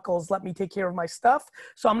my chemicals let me take care of my stuff.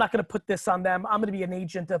 So I'm not going to put this on them. I'm going to be an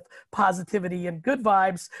agent of positivity and good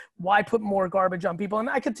vibes. Why put more garbage on people? And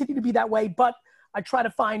I continue to be that way, but I try to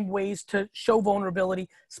find ways to show vulnerability,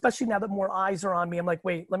 especially now that more eyes are on me. I'm like,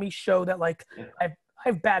 wait, let me show that like I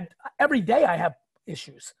have every day I have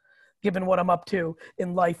issues given what I'm up to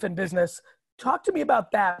in life and business. Talk to me about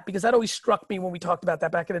that, because that always struck me when we talked about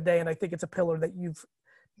that back in the day. And I think it's a pillar that you've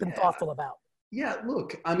been thoughtful about. Yeah,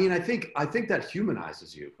 look, I mean, I think that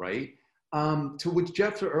humanizes you, right? To which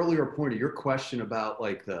Jeff's earlier point of your question about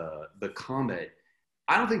like the comment,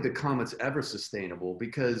 I don't think the comment's ever sustainable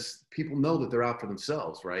because people know that they're out for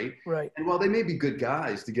themselves, right? Right. And while they may be good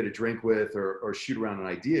guys to get a drink with or shoot around an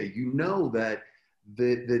idea, you know that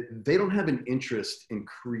they don't have an interest in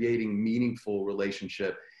creating meaningful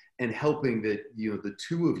relationship and helping the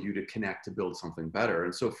two of you to connect to build something better.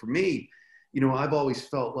 And so for me, I've always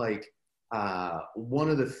felt like one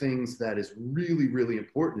of the things that is really, really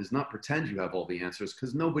important is not pretend you have all the answers,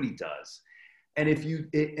 because nobody does. And if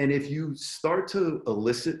you start to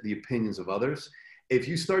elicit the opinions of others, if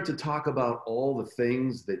you start to talk about all the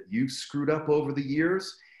things that you've screwed up over the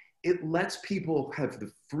years, it lets people have the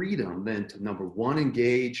freedom then to, number one,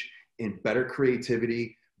 engage in better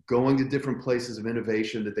creativity, going to different places of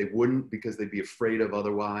innovation that they wouldn't because they'd be afraid of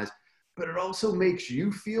otherwise. But it also makes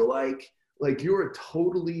you feel like you're a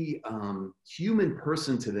totally human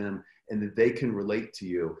person to them and that they can relate to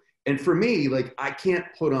you. And for me, I can't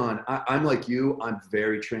put on, I'm like you, I'm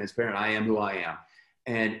very transparent. I am who I am.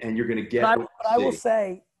 And you're going to get but I will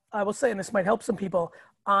say, and this might help some people,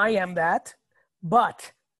 I am that,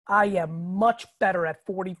 but I am much better at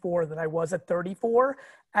 44 than I was at 34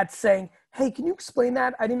 at saying, hey, can you explain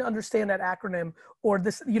that? I didn't understand that acronym or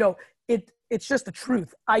this, it's just the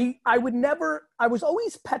truth. I always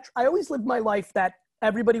lived my life that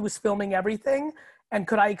everybody was filming everything. And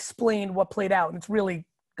could I explain what played out? And it's really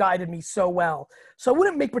guided me so well. So I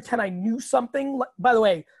wouldn't make pretend I knew something. By the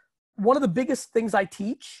way, one of the biggest things I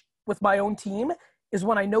teach with my own team is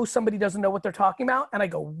when I know somebody doesn't know what they're talking about and I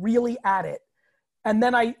go really at it. And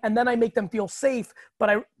then I make them feel safe,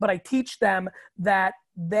 but I teach them that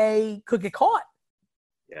they could get caught.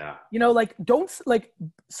 Yeah.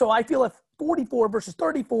 So I feel at 44 versus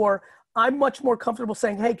 34, I'm much more comfortable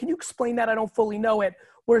saying, hey, can you explain that? I don't fully know it.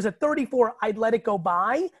 Whereas at 34, I'd let it go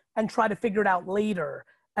by and try to figure it out later.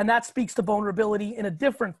 And that speaks to vulnerability in a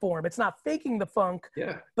different form. It's not faking the funk,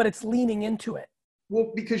 but it's leaning into it.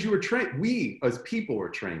 Well, because you were trained, we as people were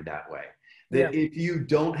trained that way. That if you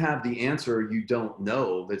don't have the answer, you don't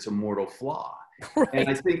know. That's a mortal flaw. Right. And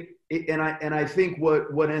I think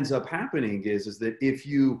what ends up happening is that if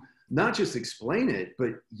you not just explain it,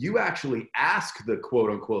 but you actually ask the quote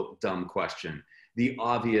unquote dumb question, the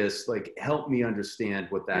obvious, help me understand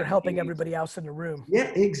what that You're helping means. Everybody else in the room.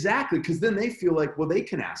 Yeah, exactly. Because then they feel like, well, they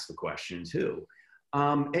can ask the question too.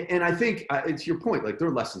 And I think it's your point, there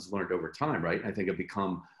are lessons learned over time, right? I think I've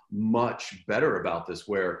become much better about this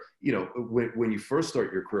where, when you first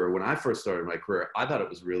start your career, when I first started my career, I thought it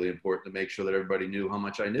was really important to make sure that everybody knew how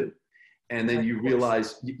much I knew. And then you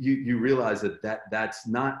realize, you realize that's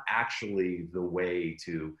not actually the way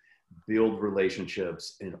to build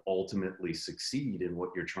relationships and ultimately succeed in what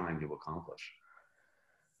you're trying to accomplish.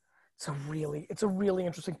 It's a really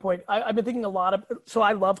interesting point. I've been thinking so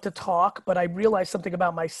I love to talk, but I realized something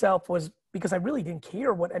about myself was because I really didn't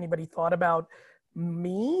care what anybody thought about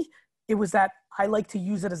me. It was that I like to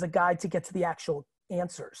use it as a guide to get to the actual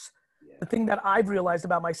answers. Yeah. The thing that I've realized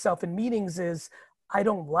about myself in meetings is I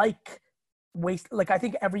don't like waste. I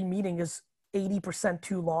think every meeting is 80%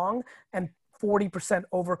 too long and 40%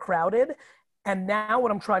 overcrowded. And now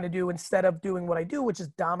what I'm trying to do, instead of doing what I do, which is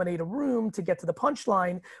dominate a room to get to the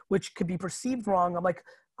punchline, which could be perceived wrong, I'm going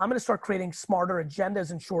to start creating smarter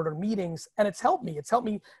agendas and shorter meetings. And it's helped me. It's helped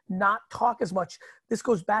me not talk as much. This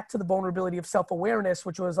goes back to the vulnerability of self-awareness,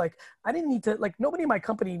 which was I didn't need to, nobody in my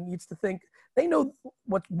company needs to think they know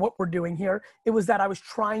what we're doing here. It was that I was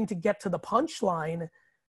trying to get to the punchline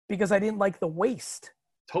because I didn't like the waste.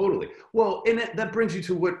 Totally. Well, and that brings you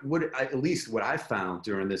to at least what I found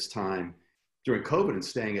during this time, during COVID and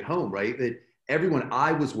staying at home, right? That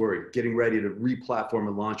I was worried, getting ready to re-platform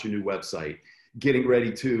and launch a new website, getting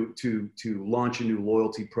ready to launch a new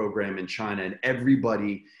loyalty program in China, and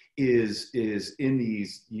everybody is in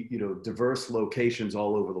these diverse locations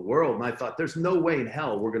all over the world. And I thought, there's no way in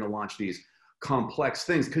hell we're going to launch these complex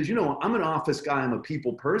things because I'm an office guy, I'm a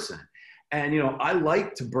people person, and I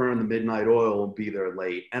like to burn the midnight oil and be there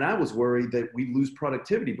late. And I was worried that we'd lose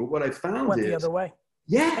productivity, but what I found went is the other way.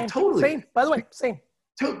 Yeah, same, totally. Same. By the way, same.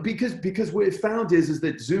 Because what I found is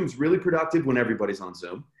that Zoom's really productive when everybody's on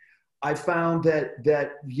Zoom. I found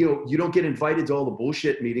that you don't get invited to all the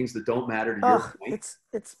bullshit meetings that don't matter to your point.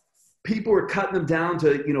 It's people are cutting them down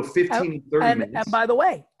to 15, 30 minutes. And by the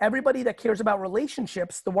way, everybody that cares about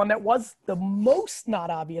relationships, the one that was the most not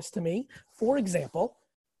obvious to me, for example,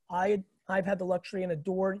 I've had the luxury and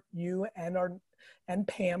adore you and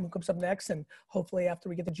Pam, who comes up next, and hopefully after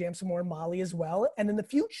we get to jam some more, Molly as well. And in the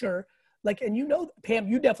future, and Pam,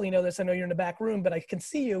 you definitely know this. I know you're in the back room, but I can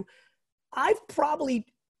see you. I've probably,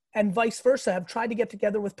 and vice versa, have tried to get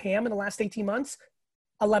together with Pam in the last 18 months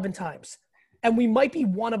 11 times. and we might be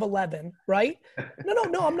one of 11, right?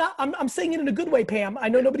 No, I'm not. I'm saying it in a good way, Pam. I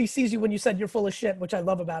know nobody sees you when you said you're full of shit, which I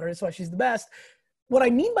love about her. That's why she's the best. What I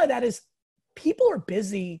mean by that is people are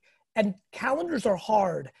busy and calendars are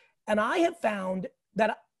hard. And I have found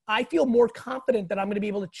that I feel more confident that I'm going to be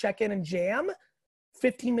able to check in and jam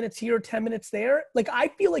 15 minutes here, 10 minutes there. Like, I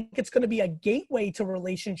feel like it's going to be a gateway to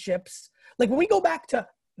relationships. Like, when we go back to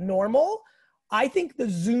normal, I think the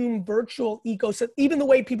Zoom virtual ecosystem, even the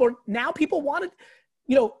way people wanted,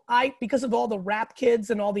 because of all the rap kids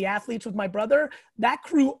and all the athletes with my brother, that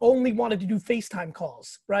crew only wanted to do FaceTime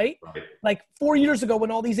calls, right? Like 4 years ago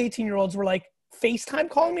when all these 18-year-olds were like, FaceTime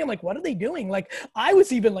calling me, I'm like, what are they doing? Like, I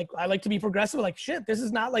was even like, I like to be progressive, like, shit, this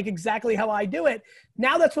is not like exactly how I do it.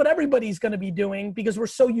 Now that's what everybody's going to be doing because we're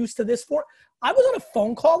so used to this. I was on a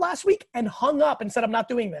phone call last week and hung up and said, I'm not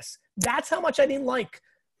doing this. That's how much I didn't like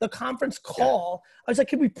the conference call. I was like,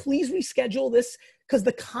 can we please reschedule this? Because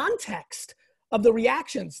the context of the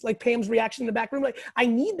reactions, like Pam's reaction in the back room, like, I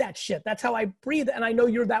need that shit. That's how I breathe. And I know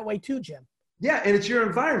you're that way too, Jim. Yeah, and it's your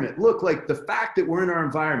environment. Look, like the fact that we're in our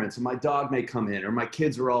environments and my dog may come in or my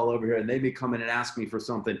kids are all over here and they may come in and ask me for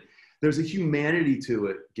something. There's a humanity to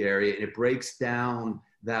it, Gary, and it breaks down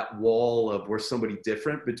that wall of we're somebody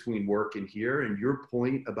different between work and here. And your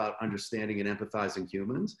point about understanding and empathizing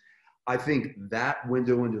humans, I think that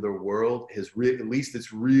window into their world has at least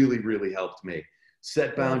it's really, really helped me.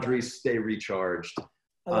 Set boundaries, stay recharged.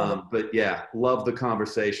 But yeah, love the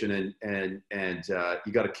conversation and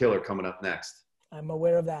you got a killer coming up next. I'm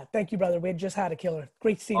aware of that. Thank you, brother. We had just had a killer.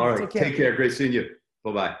 Great seeing you. All right, take care. Great seeing you.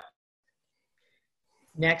 Bye-bye.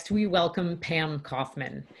 Next, we welcome Pam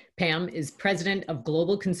Kaufman. Pam is president of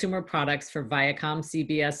global consumer products for Viacom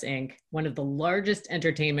CBS Inc., one of the largest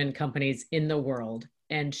entertainment companies in the world.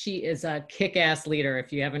 And she is a kick-ass leader,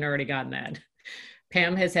 if you haven't already gotten that.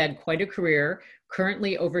 Pam has had quite a career,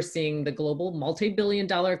 currently overseeing the global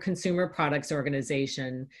multi-billion-dollar consumer products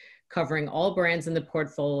organization, covering all brands in the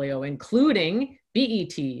portfolio, including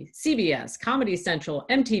BET, CBS, Comedy Central,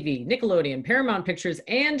 MTV, Nickelodeon, Paramount Pictures,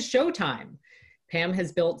 and Showtime. Pam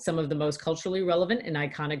has built some of the most culturally relevant and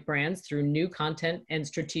iconic brands through new content and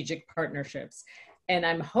strategic partnerships. And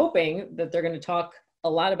I'm hoping that they're going to talk a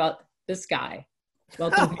lot about this guy.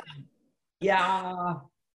 Welcome, Pam. Yeah.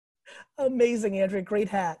 Amazing, Andrea. Great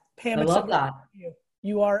hat. Pam, I love that.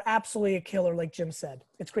 You are absolutely a killer, like Jim said.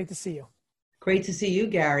 It's great to see you. Great to see you,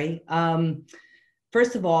 Gary.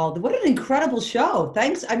 First of all, what an incredible show.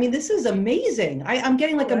 Thanks. I mean, this is amazing. I'm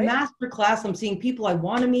getting like a master class. I'm seeing people I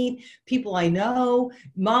want to meet, people I know.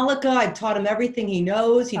 Malika, I've taught him everything he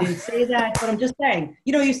knows. He didn't say that, but I'm just saying,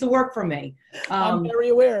 he used to work for me. I'm very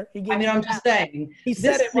aware. I'm just saying. He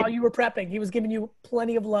said it while you were prepping. He was giving you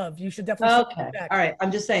plenty of love. You should definitely say that. All right. I'm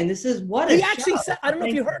just saying, this is what he actually said. I don't know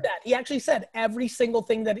if you heard that. He actually said every single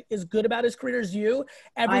thing that is good about his career is you.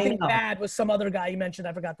 Everything bad was some other guy you mentioned.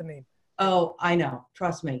 I forgot the name. Oh, I know.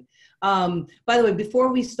 Trust me. By the way,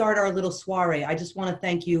 before we start our little soiree, I just want to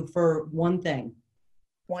thank you for one thing.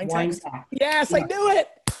 Wine text. Yes, I knew it.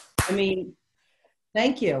 I mean,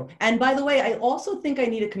 thank you. And by the way, I also think I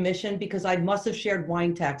need a commission because I must have shared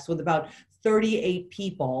wine text with about 38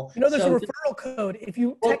 people. There's a referral code. If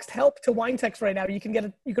you text help to wine text right now, you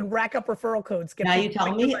can rack up referral codes. Now you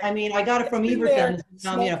tell me. I mean, I got it from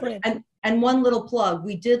Everton. And one little plug,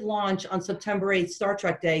 we did launch on September 8th, Star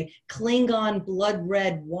Trek Day, Klingon blood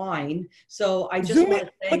red wine. So I just want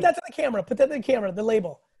to say. Put that to the camera. Put that to the camera, the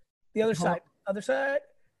label. The other side. Other side.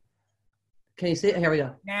 Can you see it? Here we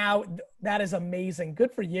go. Now, that is amazing.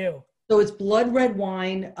 Good for you. So it's blood red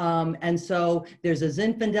wine. And so there's a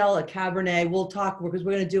Zinfandel, a Cabernet. We'll talk because I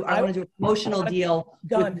want to do a promotional deal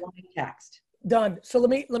with wine text. Done. So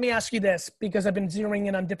let me ask you this, because I've been zeroing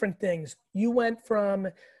in on different things. You went from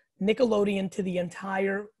Nickelodeon to the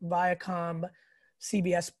entire Viacom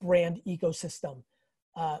CBS brand ecosystem,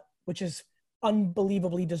 which is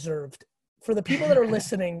unbelievably deserved. For the people that are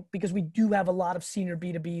listening, because we do have a lot of senior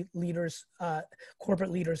B2B leaders,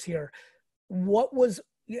 corporate leaders here,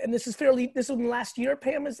 and this was in the last year,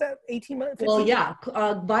 Pam, is that 18 months? 15? Well, yeah.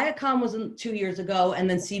 Viacom was 2 years ago, and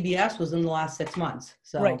then CBS was in the last 6 months.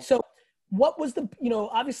 So. Right. So what was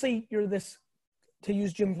obviously you're this, to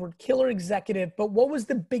use Jim's word, killer executive, but what was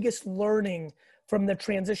the biggest learning from the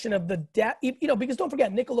transition of because don't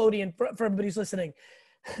forget, Nickelodeon, for everybody who's listening,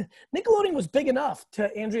 Nickelodeon was big enough,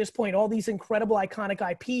 to Andrea's point, all these incredible iconic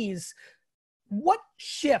IPs. What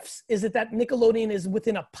shifts? Is it that Nickelodeon is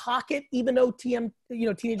within a pocket, even though Teenage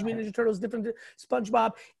Mutant Ninja Turtles, different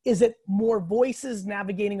SpongeBob? Is it more voices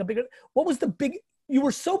navigating a bigger, what was the big, you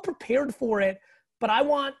were so prepared for it, but I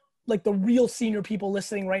want like the real senior people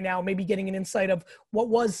listening right now, maybe getting an insight of what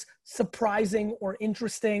was surprising or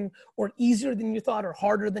interesting or easier than you thought or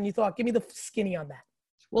harder than you thought? Give me the skinny on that.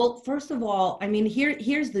 Well, first of all, I mean,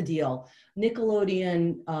 here's the deal.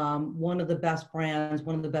 Nickelodeon, one of the best brands,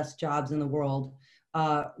 one of the best jobs in the world,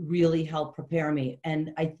 really helped prepare me.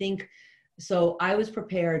 And I think, so I was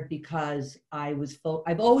prepared because I've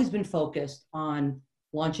always been focused on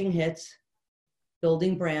launching hits,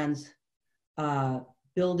 building brands,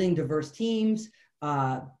 building diverse teams,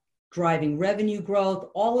 driving revenue growth,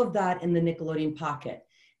 all of that in the Nickelodeon pocket.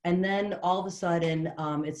 And then all of a sudden,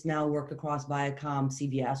 it's now worked across Viacom,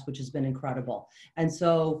 CBS, which has been incredible. And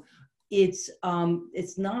so it's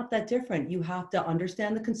not that different. You have to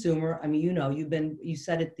understand the consumer. I mean, you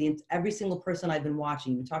said it, every single person I've been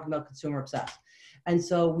watching, you're talking about consumer obsessed. And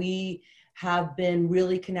so we have been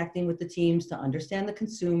really connecting with the teams to understand the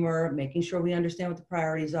consumer, making sure we understand what the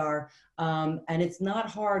priorities are. And it's not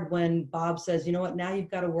hard when Bob says, you know what, now you've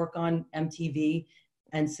got to work on MTV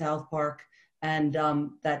and South Park and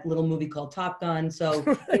that little movie called Top Gun. So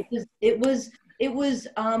it was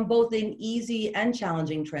both an easy and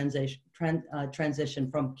challenging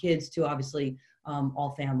transition from kids to obviously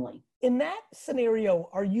all family. In that scenario,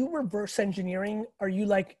 are you reverse engineering? Are you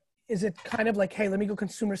like, is it kind of like, hey, let me go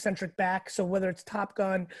consumer centric back? So whether it's Top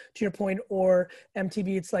Gun, to your point, or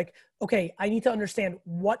MTV, it's like, okay, I need to understand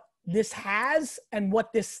what this has and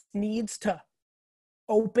what this needs to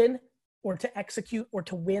open or to execute or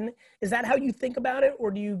to win. Is that how you think about it? Or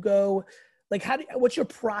do you go like, what's your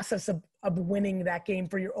process of winning that game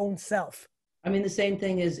for your own self? I mean, the same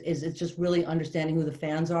thing is it's just really understanding who the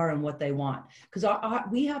fans are and what they want. Because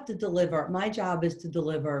we have to deliver, my job is to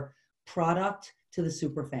deliver product to the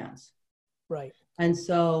super fans. Right. And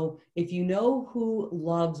so if you know who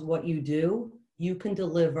loves what you do, you can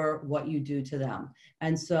deliver what you do to them.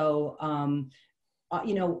 And so,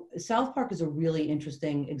 South Park is a really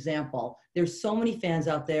interesting example. There's so many fans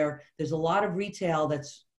out there. There's a lot of retail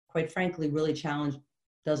that's, quite frankly, really challenged,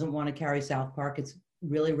 doesn't want to carry South Park. It's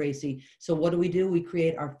really racy. So what do? We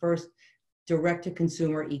create our first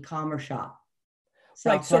direct-to-consumer e-commerce shop.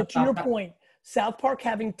 Right, so to your point, South Park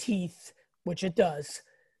having teeth, which it does,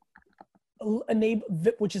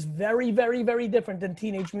 which is very, very, very different than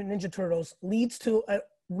Teenage Mutant Ninja Turtles, leads to a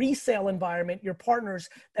resale environment, your partners,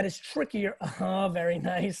 that is trickier. Oh, very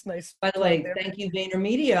nice. By the way, thank you,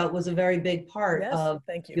 VaynerMedia was a very big part of.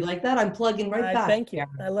 Thank you. You like that? I'm plugging right back. Thank you.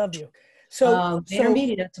 I love you. So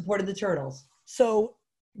VaynerMedia supported the Turtles. So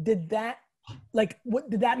did that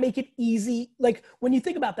make it easy? Like when you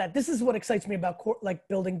think about that, this is what excites me about like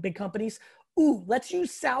building big companies. Ooh, let's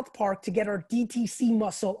use South Park to get our DTC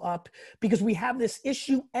muscle up because we have this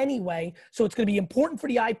issue anyway. So it's going to be important for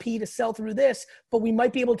the IP to sell through this, but we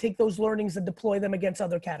might be able to take those learnings and deploy them against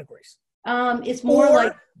other categories. It's more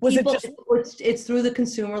like it's through the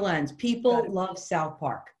consumer lens. People love South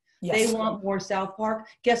Park. Yes. They want more South Park.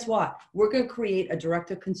 Guess what? We're going to create a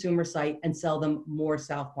direct-to-consumer site and sell them more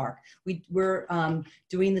South Park. We're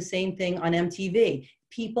doing the same thing on MTV.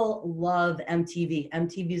 People love MTV.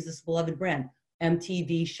 MTV is this beloved brand.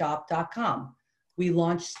 MTVshop.com. We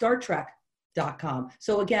launched StarTrek.com.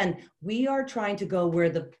 So again, we are trying to go where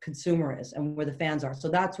the consumer is and where the fans are. So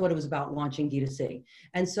that's what it was about launching D2C.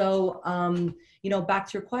 And so, back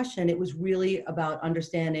to your question, it was really about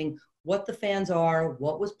understanding what the fans are,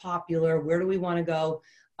 what was popular, where do we want to go.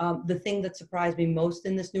 The thing that surprised me most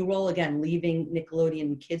in this new role, again, leaving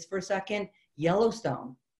Nickelodeon Kids for a second,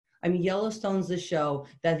 Yellowstone. I mean, Yellowstone's the show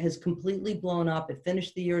that has completely blown up. It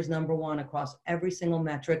finished the year as #1 across every single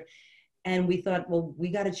metric. And we thought, well, we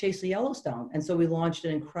got to chase the Yellowstone. And so we launched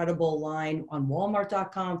an incredible line on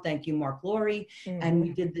Walmart.com. Thank you, Mark Laurie. Mm-hmm. And we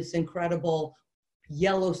did this incredible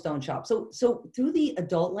Yellowstone shop. So through the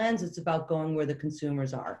adult lens, it's about going where the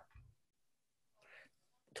consumers are.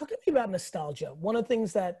 Talk to me about nostalgia. One of the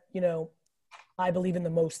things that, I believe in the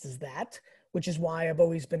most is that, which is why I've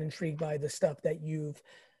always been intrigued by the stuff that you've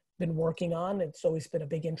been working on. It's always been a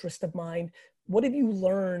big interest of mine. What have you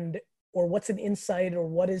learned, or what's an insight, or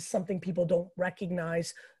what is something people don't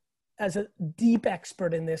recognize as a deep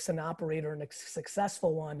expert in this, an operator and a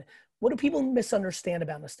successful one? What do people misunderstand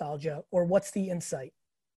about nostalgia, or what's the insight?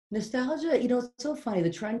 Nostalgia, it's so funny.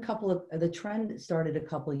 The trend started a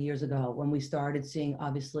couple of years ago when we started seeing,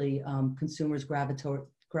 obviously, consumers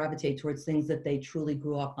gravitate towards things that they truly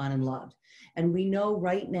grew up on and loved. And we know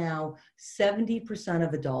right now, 70%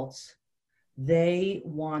 of adults, they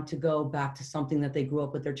want to go back to something that they grew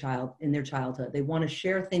up with in their childhood. They want to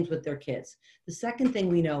share things with their kids. The second thing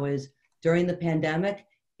we know is during the pandemic,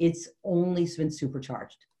 it's only been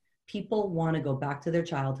supercharged. People want to go back to their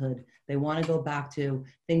childhood. They want to go back to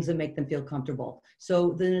things that make them feel comfortable.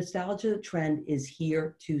 So the nostalgia trend is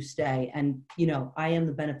here to stay. And, you know, I am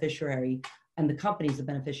the beneficiary and the company's the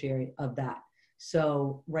beneficiary of that.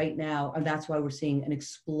 So right now, and that's why we're seeing an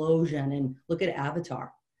explosion. And look at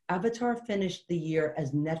Avatar. Avatar finished the year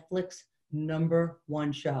as Netflix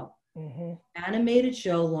 #1 show. Animated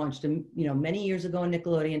show launched, you know, many years ago on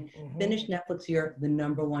Nickelodeon, finished Netflix year, the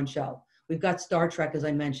 #1 show. We've got Star Trek, as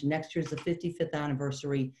I mentioned. Next year's the 55th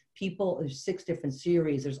anniversary. There's 6 different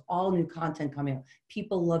series. There's all new content coming out.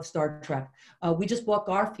 People love Star Trek. We just bought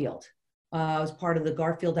Garfield. I was part of the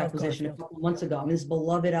Garfield acquisition a couple months ago. I mean, this is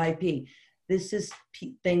beloved IP. This is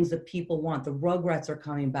things that people want. The Rugrats are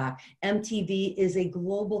coming back. MTV is a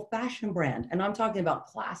global fashion brand. And I'm talking about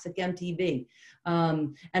classic MTV.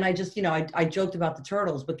 And I just, you know, I joked about the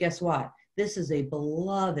Turtles, but guess what? This is a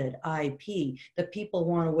beloved IP that people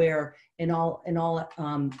want to wear in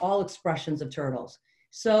all expressions of Turtles.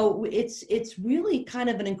 So it's really kind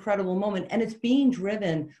of an incredible moment, and it's being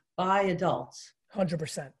driven by adults.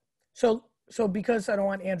 100%. So because I don't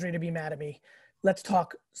want Andrea to be mad at me, let's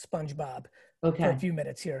talk SpongeBob for a few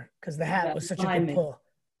minutes here, because the hat was such a good pull.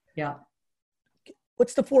 Yeah.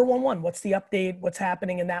 What's the 411? What's the update? What's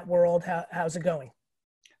happening in that world? How's it going?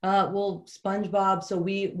 Well, SpongeBob. So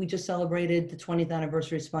we just celebrated the 20th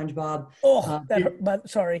anniversary of SpongeBob. But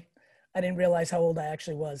sorry, I didn't realize how old I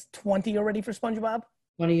actually was. 20 already for SpongeBob?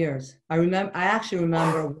 20 years. I actually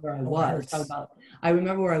remember where I was. I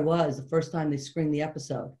remember where I was the first time they screened the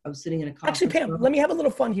episode. I was sitting in a conference Actually, Pam, room. let me have a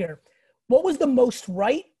little fun here. What was the most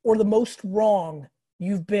right or the most wrong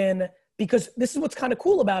you've been? Because this is what's kind of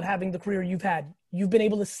cool about having the career you've had. You've been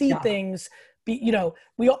able to see things.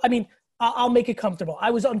 I'll make it comfortable.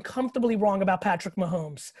 I was uncomfortably wrong about Patrick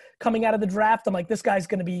Mahomes. Coming out of the draft, I'm like, this guy's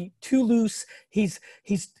going to be too loose. He's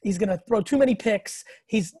going to throw too many picks.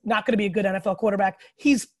 He's not going to be a good NFL quarterback.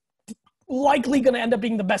 He's likely going to end up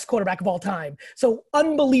being the best quarterback of all time. So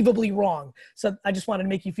unbelievably wrong. So I just wanted to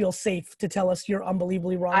make you feel safe to tell us you're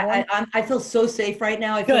unbelievably wrong. I feel so safe right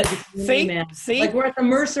now. I feel like it's me, man. See? Like we're at the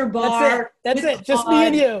Mercer bar. That's it. Just me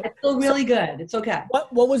and you. I feel really good. It's okay.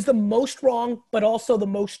 What was the most wrong, but also the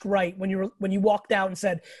most right when you walked out and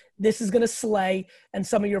said, this is going to slay, and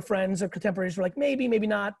some of your friends or contemporaries were like, maybe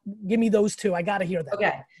not. Give me those two. I got to hear that.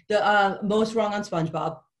 Okay. The most wrong on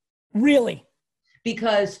SpongeBob. Really?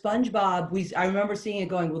 Because SpongeBob, I remember seeing it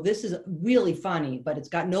going, well, this is really funny, but it's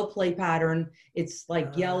got no play pattern. It's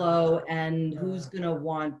like yellow, and who's going to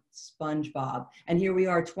want SpongeBob? And here we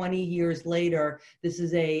are 20 years later. This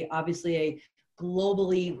is obviously a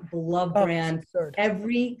globally beloved brand. Absurd.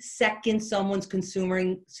 Every second someone's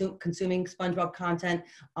consuming SpongeBob content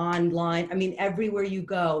online. I mean, everywhere you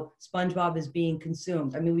go, SpongeBob is being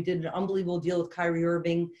consumed. I mean, we did an unbelievable deal with Kyrie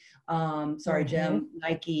Irving. Jim,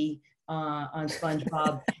 Nike, on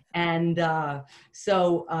SpongeBob. And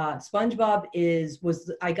so SpongeBob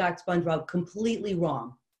I got SpongeBob completely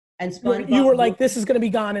wrong. And SpongeBob, you were like, this is going to be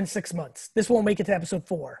gone in 6 months. This won't make it to episode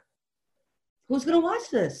 4. Who's going to watch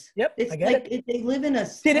this? Yep. It's like they live in a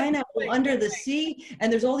pineapple under the sea,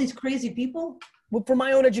 and there's all these crazy people. Well, for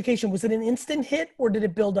my own education, was it an instant hit or did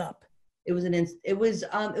it build up? It was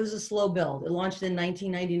a slow build. It launched in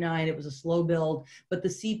 1999. It was a slow build, but the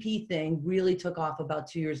CP thing really took off about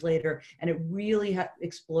 2 years later, and it really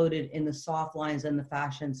exploded in the soft lines and the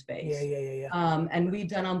fashion space. Yeah. And we've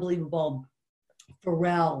done unbelievable.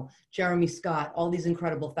 Pharrell, Jeremy Scott, all these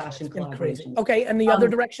incredible fashion collaborations. Crazy. Okay, and the other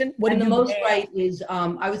direction? The most right is,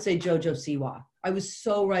 I would say JoJo Siwa. I was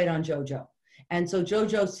so right on JoJo. And so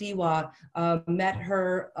JoJo Siwa, met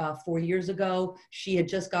her 4 years ago. She had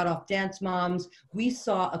just got off Dance Moms. We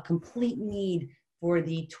saw a complete need for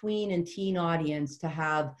the tween and teen audience to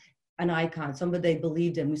have an icon, somebody they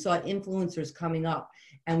believed in. We saw influencers coming up,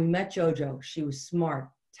 and we met JoJo. She was smart,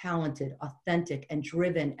 talented, authentic, and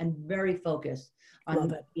driven, and very focused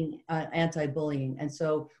on anti-bullying. And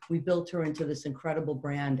so we built her into this incredible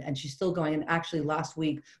brand, and she's still going. And actually last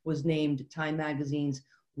week was named Time Magazine's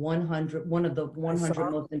one of the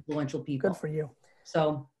 100 most influential people. Good for you.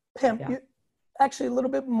 So Pam, actually a little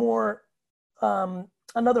bit more,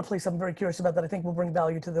 another place I'm very curious about that I think will bring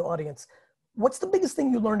value to the audience. What's the biggest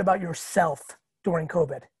thing you learned about yourself during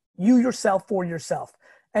COVID? You yourself, for yourself.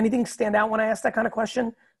 Anything stand out when I ask that kind of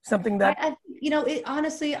question? Something that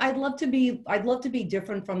honestly, I'd love to be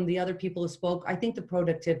different from the other people who spoke. I think the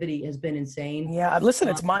productivity has been insane. Yeah, listen,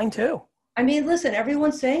 it's mine too. I mean, listen,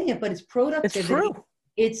 everyone's saying it, but it's productivity.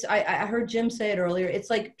 It's true. I heard Jim say it earlier. It's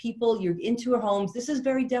like you're into your homes. This is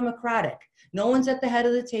very democratic. No one's at the head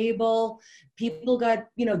of the table. People got,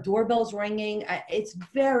 doorbells ringing. It's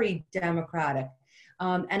very democratic.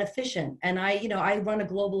 and efficient. And I run a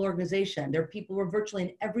global organization. There are people who are virtually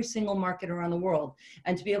in every single market around the world.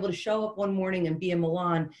 And to be able to show up one morning and be in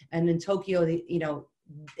Milan and in Tokyo,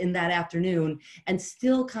 in that afternoon, and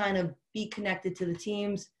still kind of be connected to the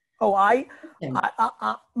teams. Oh,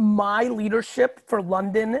 my leadership for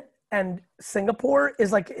London and Singapore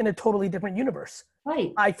is like in a totally different universe.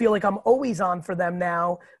 Right. I feel like I'm always on for them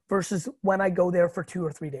now versus when I go there for 2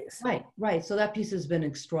 or 3 days. Right. So that piece has been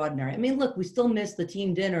extraordinary. I mean, look, we still miss the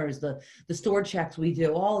team dinners, the store checks we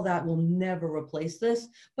do. All of that will never replace this,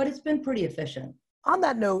 but it's been pretty efficient. On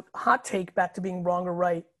that note, hot take, back to being wrong or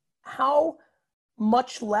right, how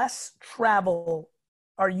much less travel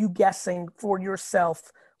are you guessing for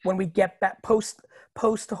yourself when we get back post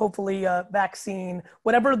hopefully vaccine,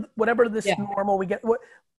 whatever this normal we get?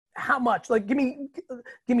 How much? Like, give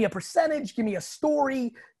me a percentage, give me a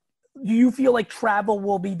story. Do you feel like travel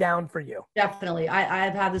will be down for you? Definitely.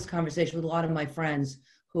 I've had this conversation with a lot of my friends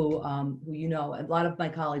who a lot of my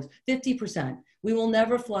colleagues. 50%. We will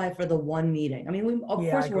never fly for the one meeting. I mean, of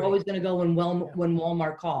course, we're always going to go when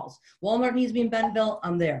Walmart calls. Walmart needs to be in Bentonville,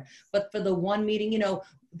 I'm there. But for the one meeting,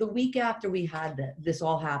 the week after we had this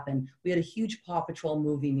all happen, we had a huge Paw Patrol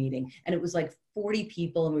movie meeting, and it was like 40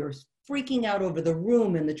 people, and we were freaking out over the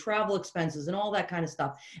room and the travel expenses and all that kind of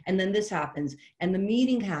stuff. And then this happens, and the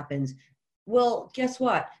meeting happens. Well, guess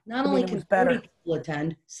what? Not only can 40 people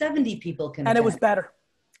attend, 70 people can attend. And it was better.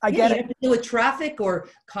 I get it. You have to deal with traffic or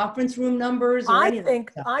conference room numbers. Or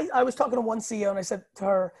I was talking to one CEO, and I said to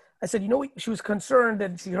her, she was concerned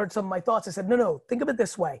and she heard some of my thoughts. I said, no, think of it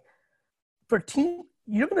this way. For team,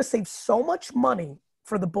 you're going to save so much money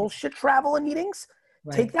for the bullshit travel and meetings.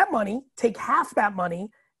 Right. Take that money, take half that money,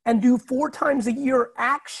 and do 4 times a year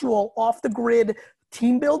actual off the grid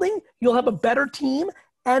team building. You'll have a better team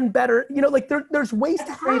and better, there's ways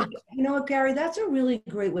to hack. You know what, Gary, that's a really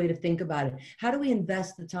great way to think about it. How do we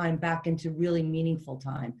invest the time back into really meaningful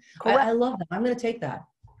time? I love that. I'm going to take that.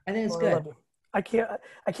 I think it's good. I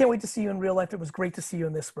can't wait to see you in real life. It was great to see you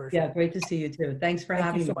in this version. Yeah, great to see you too. Thanks for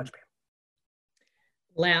having me. Thank you so much, man.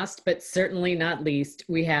 Last, but certainly not least,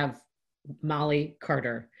 we have Molly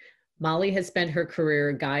Carter. Molly has spent her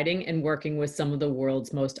career guiding and working with some of the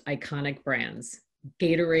world's most iconic brands: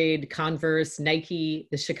 Gatorade, Converse, Nike,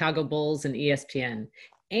 the Chicago Bulls, and ESPN.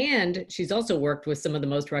 And she's also worked with some of the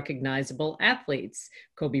most recognizable athletes: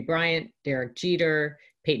 Kobe Bryant, Derek Jeter,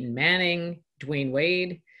 Peyton Manning, Dwayne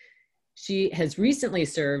Wade. She has recently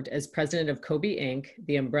served as president of Kobe Inc.,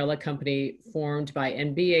 the umbrella company formed by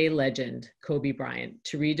NBA legend Kobe Bryant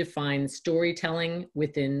to redefine storytelling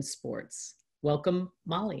within sports. Welcome,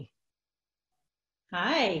 Molly.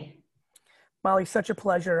 Hi. Molly, such a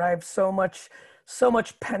pleasure. I have so much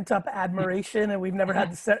pent up admiration, and we've never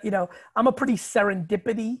had to, I'm a pretty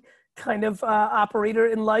serendipity kind of operator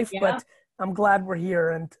in life, but I'm glad we're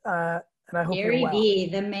here, and I hope Gary you're well. V,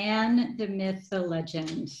 the man, the myth, the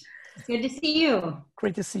legend. It's good to see you.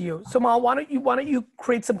 Great to see you. So, Mal, why don't you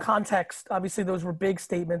create some context? Obviously, those were big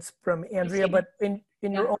statements from Andrea, but in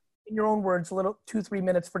your own words, a little 2-3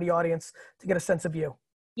 minutes for the audience to get a sense of you.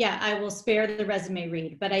 Yeah, I will spare the resume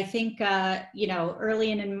read, but I think,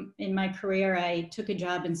 early in my career, I took a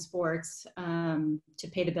job in sports to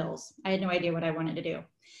pay the bills. I had no idea what I wanted to do.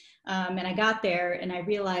 And I got there and I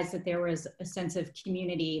realized that there was a sense of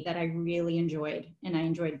community that I really enjoyed and I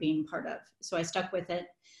enjoyed being part of. So I stuck with it.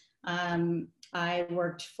 I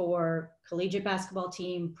worked for collegiate basketball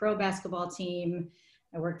team, pro basketball team.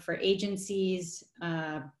 I worked for agencies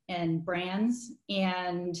and brands.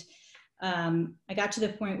 And I got to the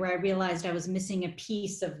point where I realized I was missing a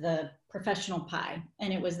piece of the professional pie,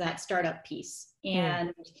 and it was that startup piece.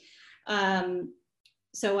 And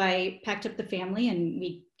so I packed up the family and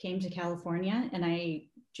we came to California, and I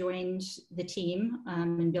joined the team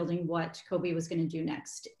in building what Kobe was going to do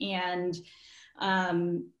next. And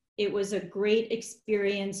it was a great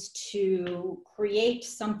experience to create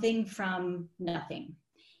something from nothing.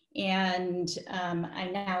 And I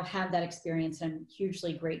now have that experience. I'm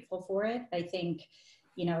hugely grateful for it. I think,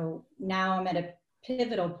 now I'm at a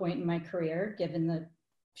pivotal point in my career, given the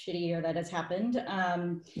shitty year that has happened,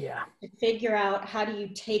 to figure out how do you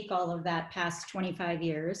take all of that past 25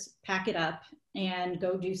 years, pack it up, and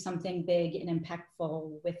go do something big and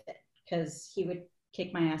impactful with it, because he would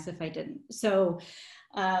kick my ass if I didn't. So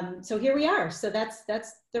here we are. So that's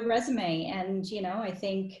the resume. And, I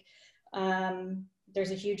think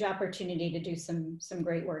there's a huge opportunity to do some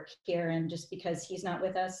great work here. And just because he's not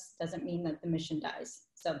with us doesn't mean that the mission dies.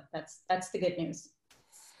 So that's the good news.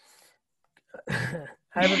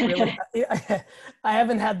 I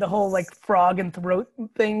haven't had the whole frog and throat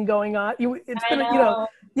thing going on. It's been,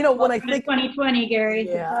 You know, when I think 2020, Gary.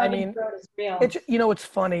 Yeah, I mean, it's, you know, it's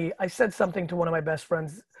funny. I said something to one of my best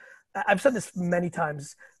friends. I've said this many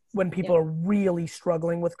times when people are really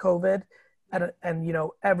struggling with COVID, and you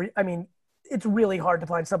know, I mean, it's really hard to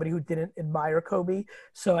find somebody who didn't admire Kobe.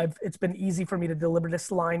 So it's been easy for me to deliver this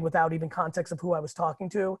line without even context of who I was talking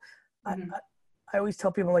to. Mm-hmm. I always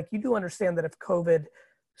tell people, like, you do understand that if COVID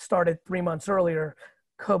started 3 months earlier,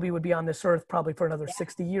 Kobe would be on this earth probably for another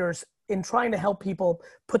 60 years in trying to help people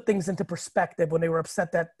put things into perspective when they were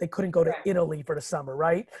upset that they couldn't go to Italy for the summer,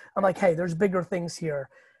 right? I'm like, hey, there's bigger things here.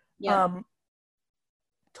 Yeah.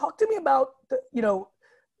 Talk to me about, you know,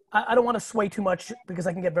 I don't want to sway too much because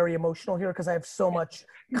I can get very emotional here because I have so much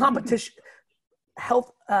competition.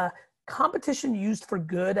 Competition used for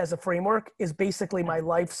good as a framework is basically my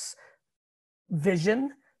life's vision.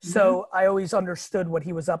 Mm-hmm. So I always understood what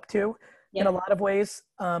he was up to. In a lot of ways.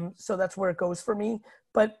 So that's where it goes for me.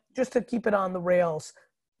 But just to keep it on the rails,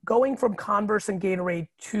 going from Converse and Gatorade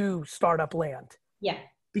to Startup Land. Yeah.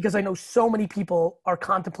 Because I know so many people are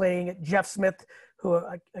contemplating it. Jeff Smith, who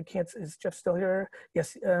I can't, is Jeff still here?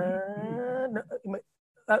 Yes.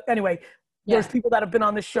 Anyway, there's people that have been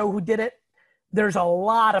on this show who did it. There's a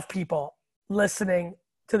lot of people listening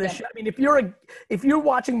to this show. I mean, if you're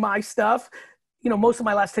watching my stuff, you know, most of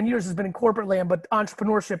my last 10 years has been in corporate land, but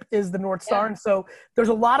entrepreneurship is the North Star. And so there's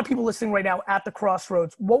a lot of people listening right now at the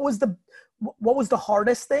crossroads. What was the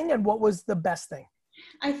hardest thing and what was the best thing?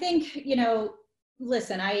 I think, you know,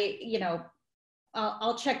 listen,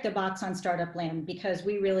 I'll check the box on Startup Land because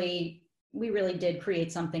we really did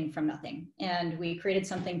create something from nothing, and we created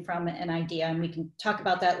something from an idea, and we can talk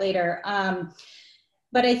about that later.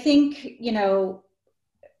 But I think, you know,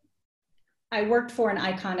 I worked for an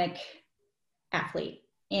iconic athlete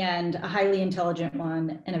and a highly intelligent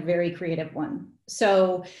one and a very creative one.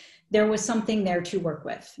 So there was something there to work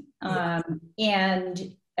with.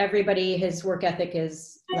 And everybody, his work ethic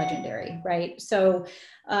is legendary, right? So,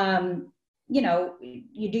 you know,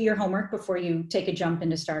 you do your homework before you take a jump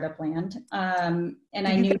into Startup Land. And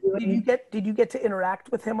did you get to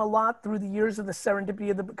interact with him a lot through the years of the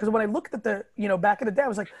serendipity of because when I looked at the, you know, back in the day, I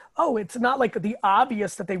was like, oh, it's not like the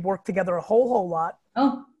obvious that they worked together a whole lot.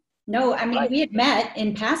 Oh, no, I mean, we had met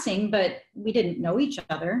in passing, but we didn't know each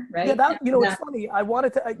other, right? Yeah, you know, it's funny. I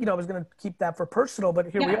wanted to, you know, I was going to keep that for personal, but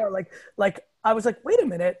here we are. Like, I was like, wait a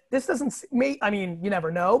minute, this doesn't, I mean, you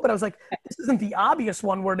never know, but I was like, this isn't the obvious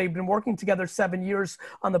one where they've been working together 7 years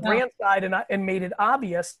on the brand side and made it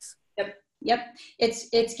obvious. Yep.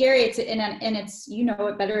 It's Gary. And it's, you know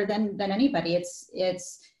it better than anybody.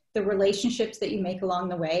 It's the relationships that you make along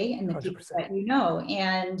the way and the 100%. People that you know.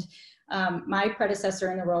 And my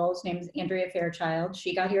predecessor in the role, his name is Andrea Fairchild.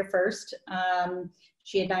 She got here first.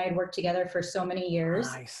 She and I had worked together for so many years.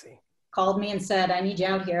 I see. Called me and said, I need you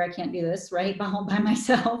out here. I can't do this right by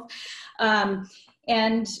myself.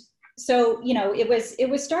 And so, you know, it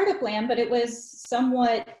was Startup Land, but it was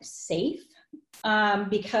somewhat safe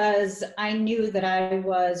because I knew that I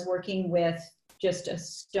was working with just a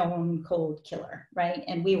stone cold killer, right?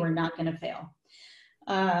 And we were not going to fail.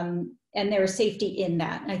 And there was safety in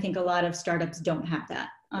that. I think a lot of startups don't have that.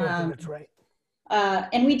 I think that's right.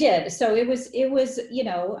 And we did. So it was, you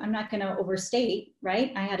know, I'm not going to overstate,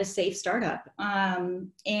 right? I had a safe startup.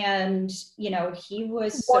 And, you know, he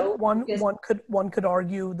was one could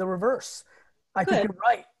argue the reverse. I think you're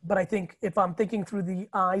right. But I think if I'm thinking through the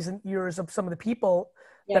eyes and ears of some of the people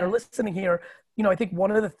that are listening here, you know, I think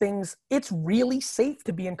one of the things, it's really safe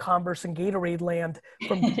to be in Converse and Gatorade land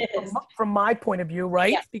from my point of view,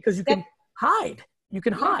 right? Yeah. Because you can hide. You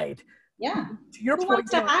can hide. Yeah. To your Who point,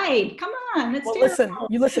 wants to hide? Come on. It's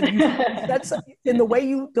listen. That's in the way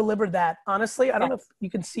you delivered that. Honestly, I don't know if you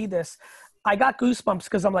can see this. I got goosebumps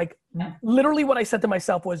because I'm like, literally what I said to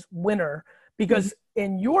myself was winner. Because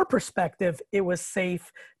in your perspective, it was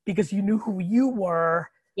safe because you knew who you were.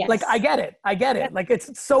 Yes. Like, I get it. Like,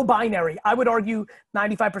 it's so binary. I would argue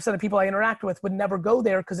 95% of people I interact with would never go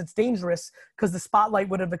there because it's dangerous because the spotlight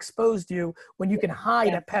would have exposed you when you can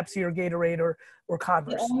hide at Pepsi or Gatorade or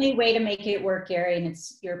Converse. The only way to make it work, Gary, and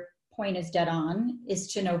your point is dead on, is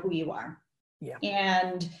to know who you are. Yeah.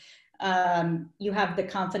 And you have the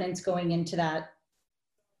confidence going into that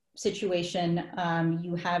situation.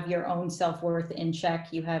 You have your own self-worth in check.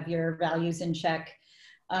 You have your values in check.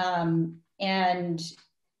 And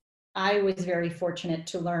I was very fortunate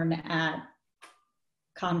to learn at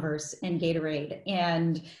Converse and Gatorade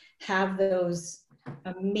and have those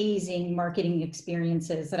amazing marketing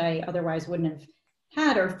experiences that I otherwise wouldn't have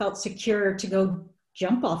had or felt secure to go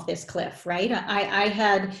jump off this cliff, right? I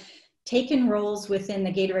had taken roles within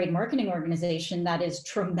the Gatorade marketing organization that is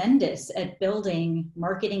tremendous at building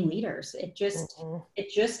marketing leaders. It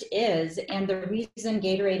just is. And the reason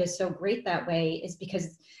Gatorade is so great that way is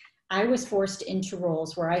because I was forced into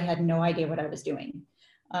roles where I had no idea what I was doing.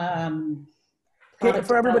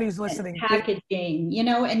 For everybody who's listening, packaging, you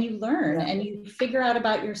know, and you learn and you figure out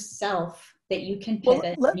about yourself that you can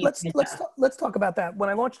pivot. Well, let's talk about that. When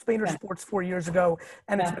I launched Vayner Sports 4 years ago,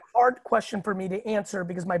 and it's a hard question for me to answer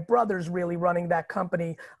because my brother's really running that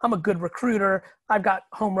company. I'm a good recruiter. I've got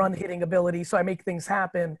home run hitting ability, so I make things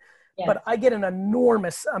happen. Yeah. But I get an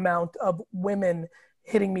enormous amount of women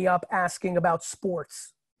hitting me up asking about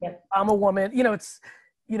sports. Yep. I'm a woman.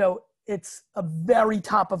 It's a very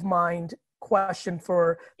top of mind question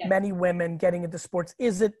for many women getting into sports.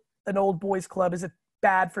 Is it an old boys club? Is it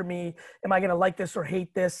bad for me? Am I going to like this or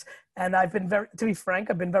hate this? And I've been to be frank,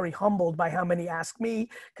 I've been very humbled by how many ask me,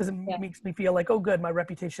 because it makes me feel like, oh, good, my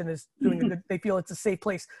reputation is doing a good, they feel it's a safe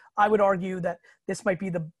place. I would argue that this might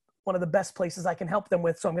be one of the best places I can help them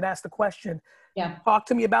with. So I'm going to ask the question. Yeah. Talk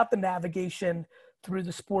to me about the navigation through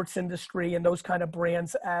the sports industry and those kind of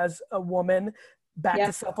brands as a woman, back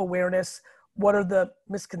to self-awareness. What are the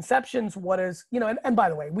misconceptions? What is, and by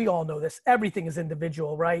the way, we all know this, everything is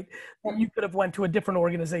individual, right? You could have went to a different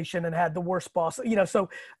organization and had the worst boss, so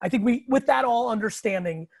I think with that all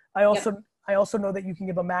understanding, I also know that you can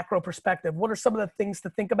give a macro perspective. What are some of the things to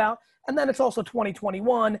think about? And then it's also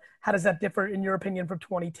 2021. How does that differ in your opinion from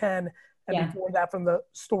 2010? And before that, from the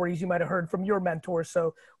stories you might've heard from your mentors.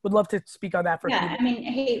 So would love to speak on that for a few minutes. I mean,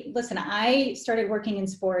 hey, listen, I started working in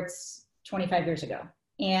sports 25 years ago.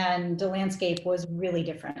 And the landscape was really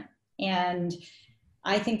different. And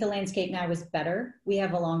I think the landscape now is better. We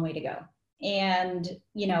have a long way to go. And,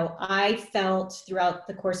 I felt throughout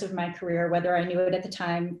the course of my career, whether I knew it at the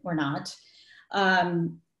time or not,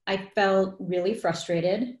 I felt really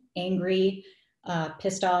frustrated, angry,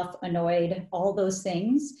 pissed off, annoyed, all those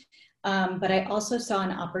things. But I also saw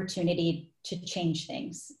an opportunity to change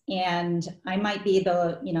things. And I might be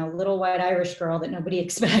the, little white Irish girl that nobody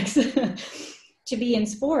expects to be in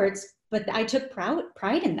sports, but I took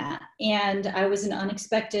pride in that. And I was an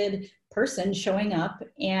unexpected person showing up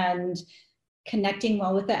and connecting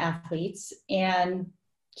well with the athletes and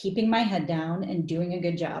keeping my head down and doing a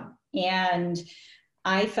good job. And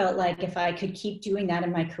I felt like if I could keep doing that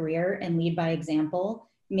in my career and lead by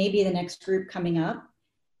example, maybe the next group coming up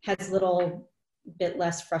has a little bit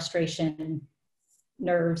less frustration,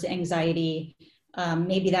 nerves, anxiety.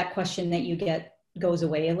 Maybe that question that you get goes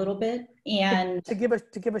away a little bit. And to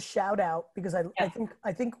give a shout out, because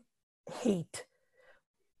I think hate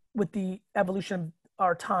with the evolution of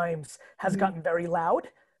our times has gotten very loud,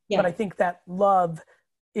 but I think that love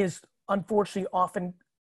is unfortunately often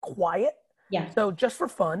quiet. Yeah. So just for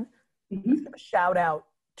fun, give a shout out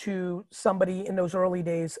to somebody in those early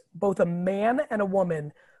days, both a man and a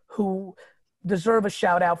woman, who deserve a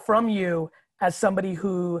shout out from you as somebody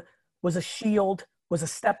who was a shield, was a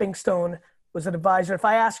stepping stone, was an advisor. If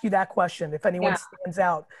I ask you that question, if anyone stands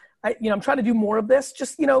out, I'm trying to do more of this.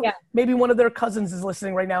 Just, maybe one of their cousins is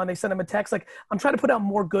listening right now and they send them a text. Like, I'm trying to put out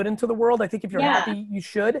more good into the world. I think if you're happy, you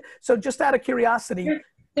should. So just out of curiosity.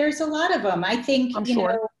 There's a lot of them. I think, I'm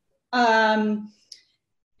sure. I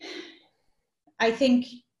think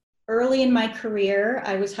early in my career,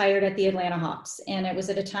 I was hired at the Atlanta Hawks. And it was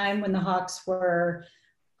at a time when the Hawks were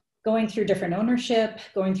going through different ownership,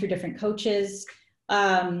 going through different coaches.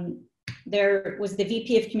 There was the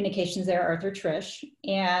VP of communications there, Arthur Trish,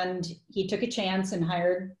 and he took a chance and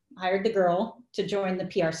hired the girl to join the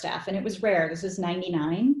PR staff. And it was rare. This was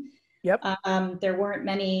 99. Yep. There weren't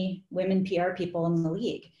many women PR people in the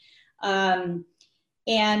league.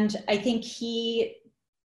 And I think he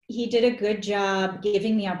did a good job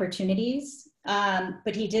giving me opportunities,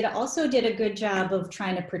 but he also did a good job of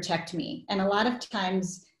trying to protect me. And a lot of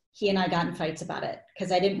times he and I got in fights about it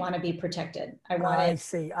because I didn't want to be protected. I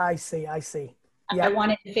see. Yeah. I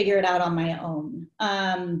wanted to figure it out on my own.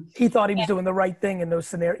 He thought he was doing the right thing in those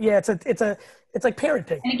scenarios. Yeah, it's like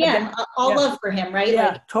parenting. And again, all love for him, right?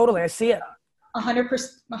 Yeah, totally. I see it.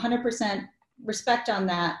 100% respect on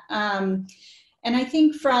that. And I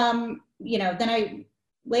think from, then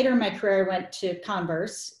later in my career, I went to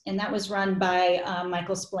Converse, and that was run by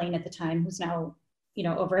Michael Spillane at the time, who's now,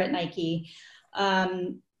 over at Nike.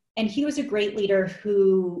 And he was a great leader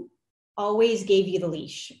who always gave you the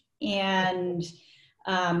leash. And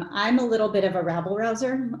I'm a little bit of a rabble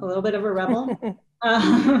rouser, a little bit of a rebel.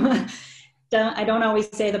 I don't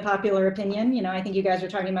always say the popular opinion. I think you guys are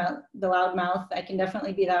talking about the loud mouth. I can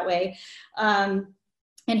definitely be that way. And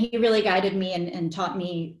he really guided me and taught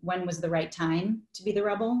me when was the right time to be the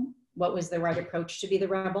rebel. what was the right approach to be the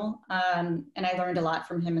rebel. And I learned a lot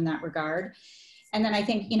from him in that regard. And then I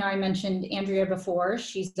think, you know, I mentioned Andrea before.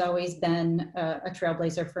 She's always been a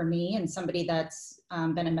trailblazer for me, and somebody that's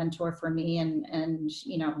been a mentor for me, and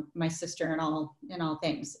you know, my sister in all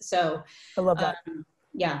things. So I love that.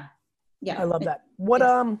 Yeah. I love that. What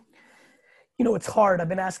you know, it's hard. I've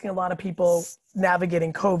been asking a lot of people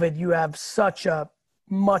navigating COVID. You have such a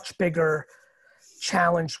much bigger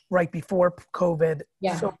challenge right before COVID.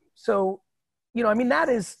 Yeah. So you know, I mean,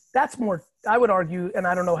 that's more, I would argue, and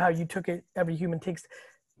I don't know how you took it, every human takes.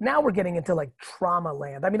 Now we're getting into like trauma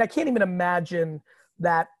land. I mean, I can't even imagine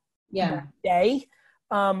that day.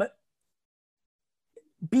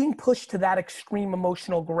 Being pushed to that extreme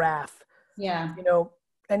emotional graph. Yeah. You know,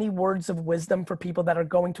 any words of wisdom for people that are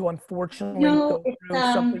going to unfortunately go through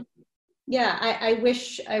something? Yeah, I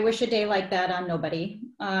wish a day like that on nobody.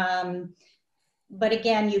 But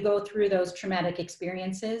again, you go through those traumatic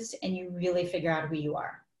experiences and you really figure out who you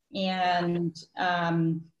are. And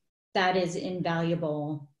that is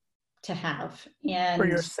invaluable to have. And for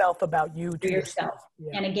yourself, about you, for yourself.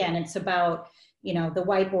 Yeah. And again, it's about, you know, the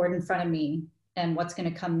whiteboard in front of me and what's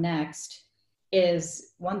going to come next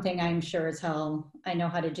is one thing I'm sure as hell I know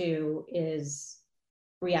how to do is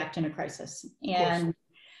react in a crisis. And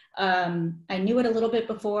I knew it a little bit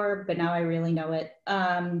before, but now I really know it.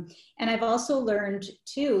 And I've also learned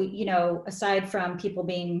too, you know, aside from people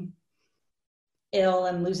being ill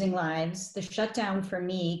and losing lives, the shutdown for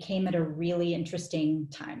me came at a really interesting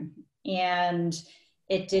time. And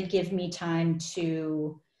it did give me time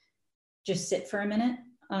to just sit for a minute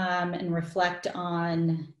and reflect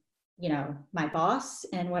on, you know, my boss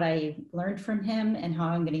and what I learned from him and how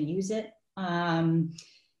I'm going to use it. And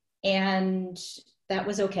that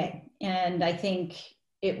was okay. And I think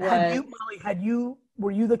it was. Molly,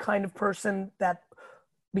 were you the kind of person that,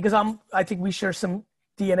 because I think we share some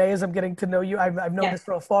DNA as I'm getting to know you. I've known this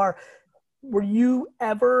from afar. Were you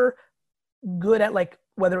ever good at, like,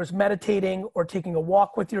 whether it was meditating or taking a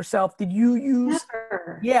walk with yourself? Did you use?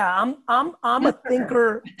 Never. Yeah, I'm a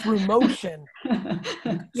thinker through motion.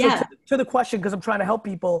 Yeah. So to the question, because I'm trying to help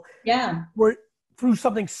people. Yeah. We're through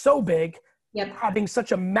something so big. Yep. Having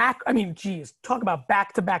such a I mean, geez, talk about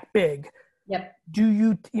back-to-back big. Yep. Do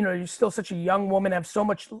you know, you're still such a young woman, have so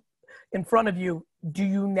much in front of you. Do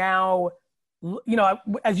you now, you know,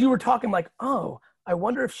 as you were talking, like, oh, I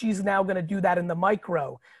wonder if she's now going to do that in the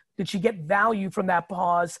micro. Did she get value from that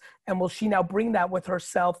pause? And will she now bring that with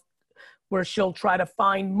herself where she'll try to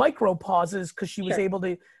find micro pauses because she was able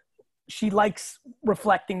to, she likes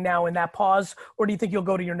reflecting now in that pause? Or do you think you'll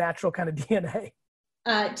go to your natural kind of DNA?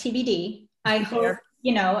 TBD. I hope,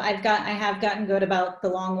 you know, I have gotten good about the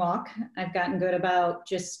long walk. I've gotten good about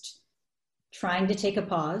just trying to take a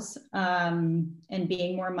pause and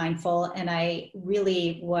being more mindful. And I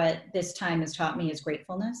really, what this time has taught me is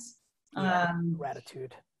gratefulness.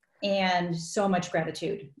 Gratitude. And so much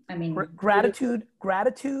gratitude. I mean, gratitude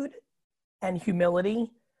and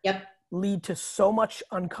humility lead to so much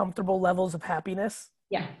uncomfortable levels of happiness.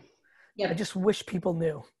 Yeah. I just wish people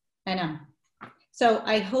knew. I know. So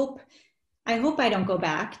I hope I don't go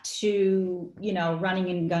back to, you know, running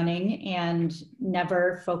and gunning and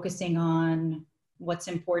never focusing on what's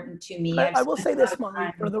important to me. I will say this,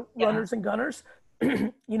 Molly, for the runners and gunners,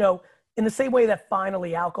 you know, in the same way that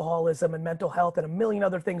finally alcoholism and mental health and a million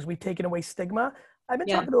other things, we've taken away stigma. I've been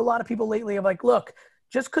talking to a lot of people lately of like, look,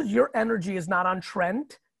 just because your energy is not on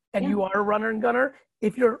trend and you are a runner and gunner,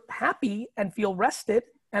 if you're happy and feel rested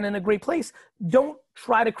and in a great place, don't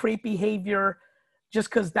try to create behavior just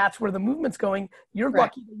because that's where the movement's going. You're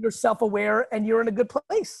lucky that you're self-aware and you're in a good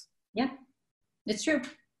place. Yeah, it's true.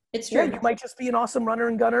 It's true. Yeah, you might just be an awesome runner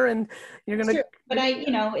and gunner and you're going to. But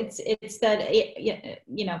you know, it's that,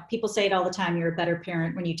 you know, people say it all the time. You're a better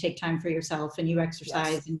parent when you take time for yourself and you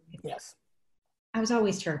exercise. Yes. I was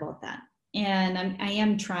always terrible at that. And I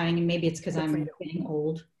am trying, and maybe it's because I'm getting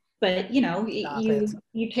old, but you know,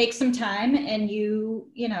 you take some time and you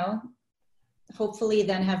know, hopefully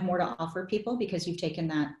then have more to offer people because you've taken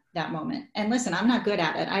that moment. And listen, I'm not good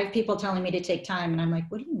at it. I have people telling me to take time and I'm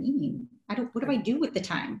like, what do you mean? What do I do with the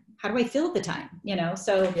time? How do I fill the time? You know?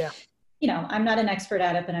 So, you know, I'm not an expert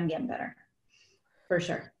at it, but I'm getting better for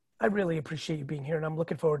sure. I really appreciate you being here and I'm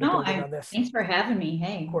looking forward to building on this. Thanks for having me.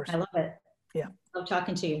 Hey, of course. I love it. Yeah. Love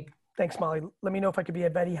talking to you. Thanks, Molly. Let me know if I could be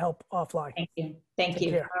of any help offline. Thank you. Thank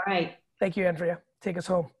you. All right. Thank you, Andrea. Take us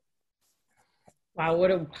home. Wow, what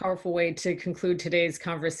a powerful way to conclude today's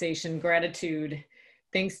conversation. Gratitude.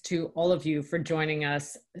 Thanks to all of you for joining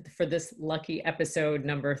us for this lucky episode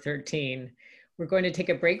number 13. We're going to take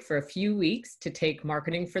a break for a few weeks to take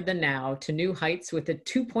Marketing for the Now to new heights with a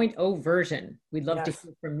 2.0 version. We'd love to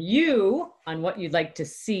hear from you on what you'd like to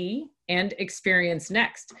see and experience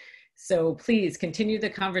next. So please continue the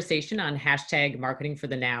conversation on hashtag Marketing for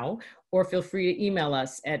the Now, or feel free to email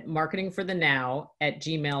us at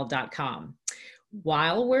marketingforthenow@gmail.com.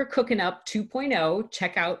 While we're cooking up 2.0,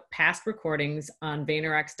 check out past recordings on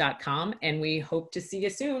VaynerX.com, and we hope to see you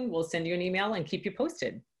soon. We'll send you an email and keep you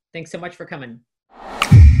posted. Thanks so much for coming.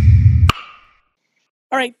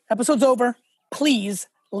 All right, episode's over. Please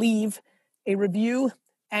leave a review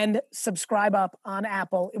and subscribe up on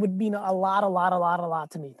Apple. It would mean a lot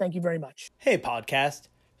to me. Thank you very much. Hey, podcast.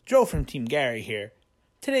 Joe from Team Gary here.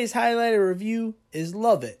 Today's highlighted review is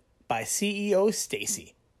Love It by CEO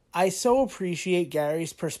Stacy. I so appreciate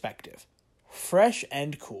Gary's perspective. Fresh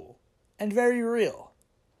and cool, and very real.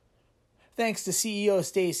 Thanks to CEO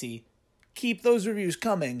Stacy. Keep those reviews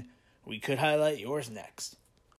coming. We could highlight yours next.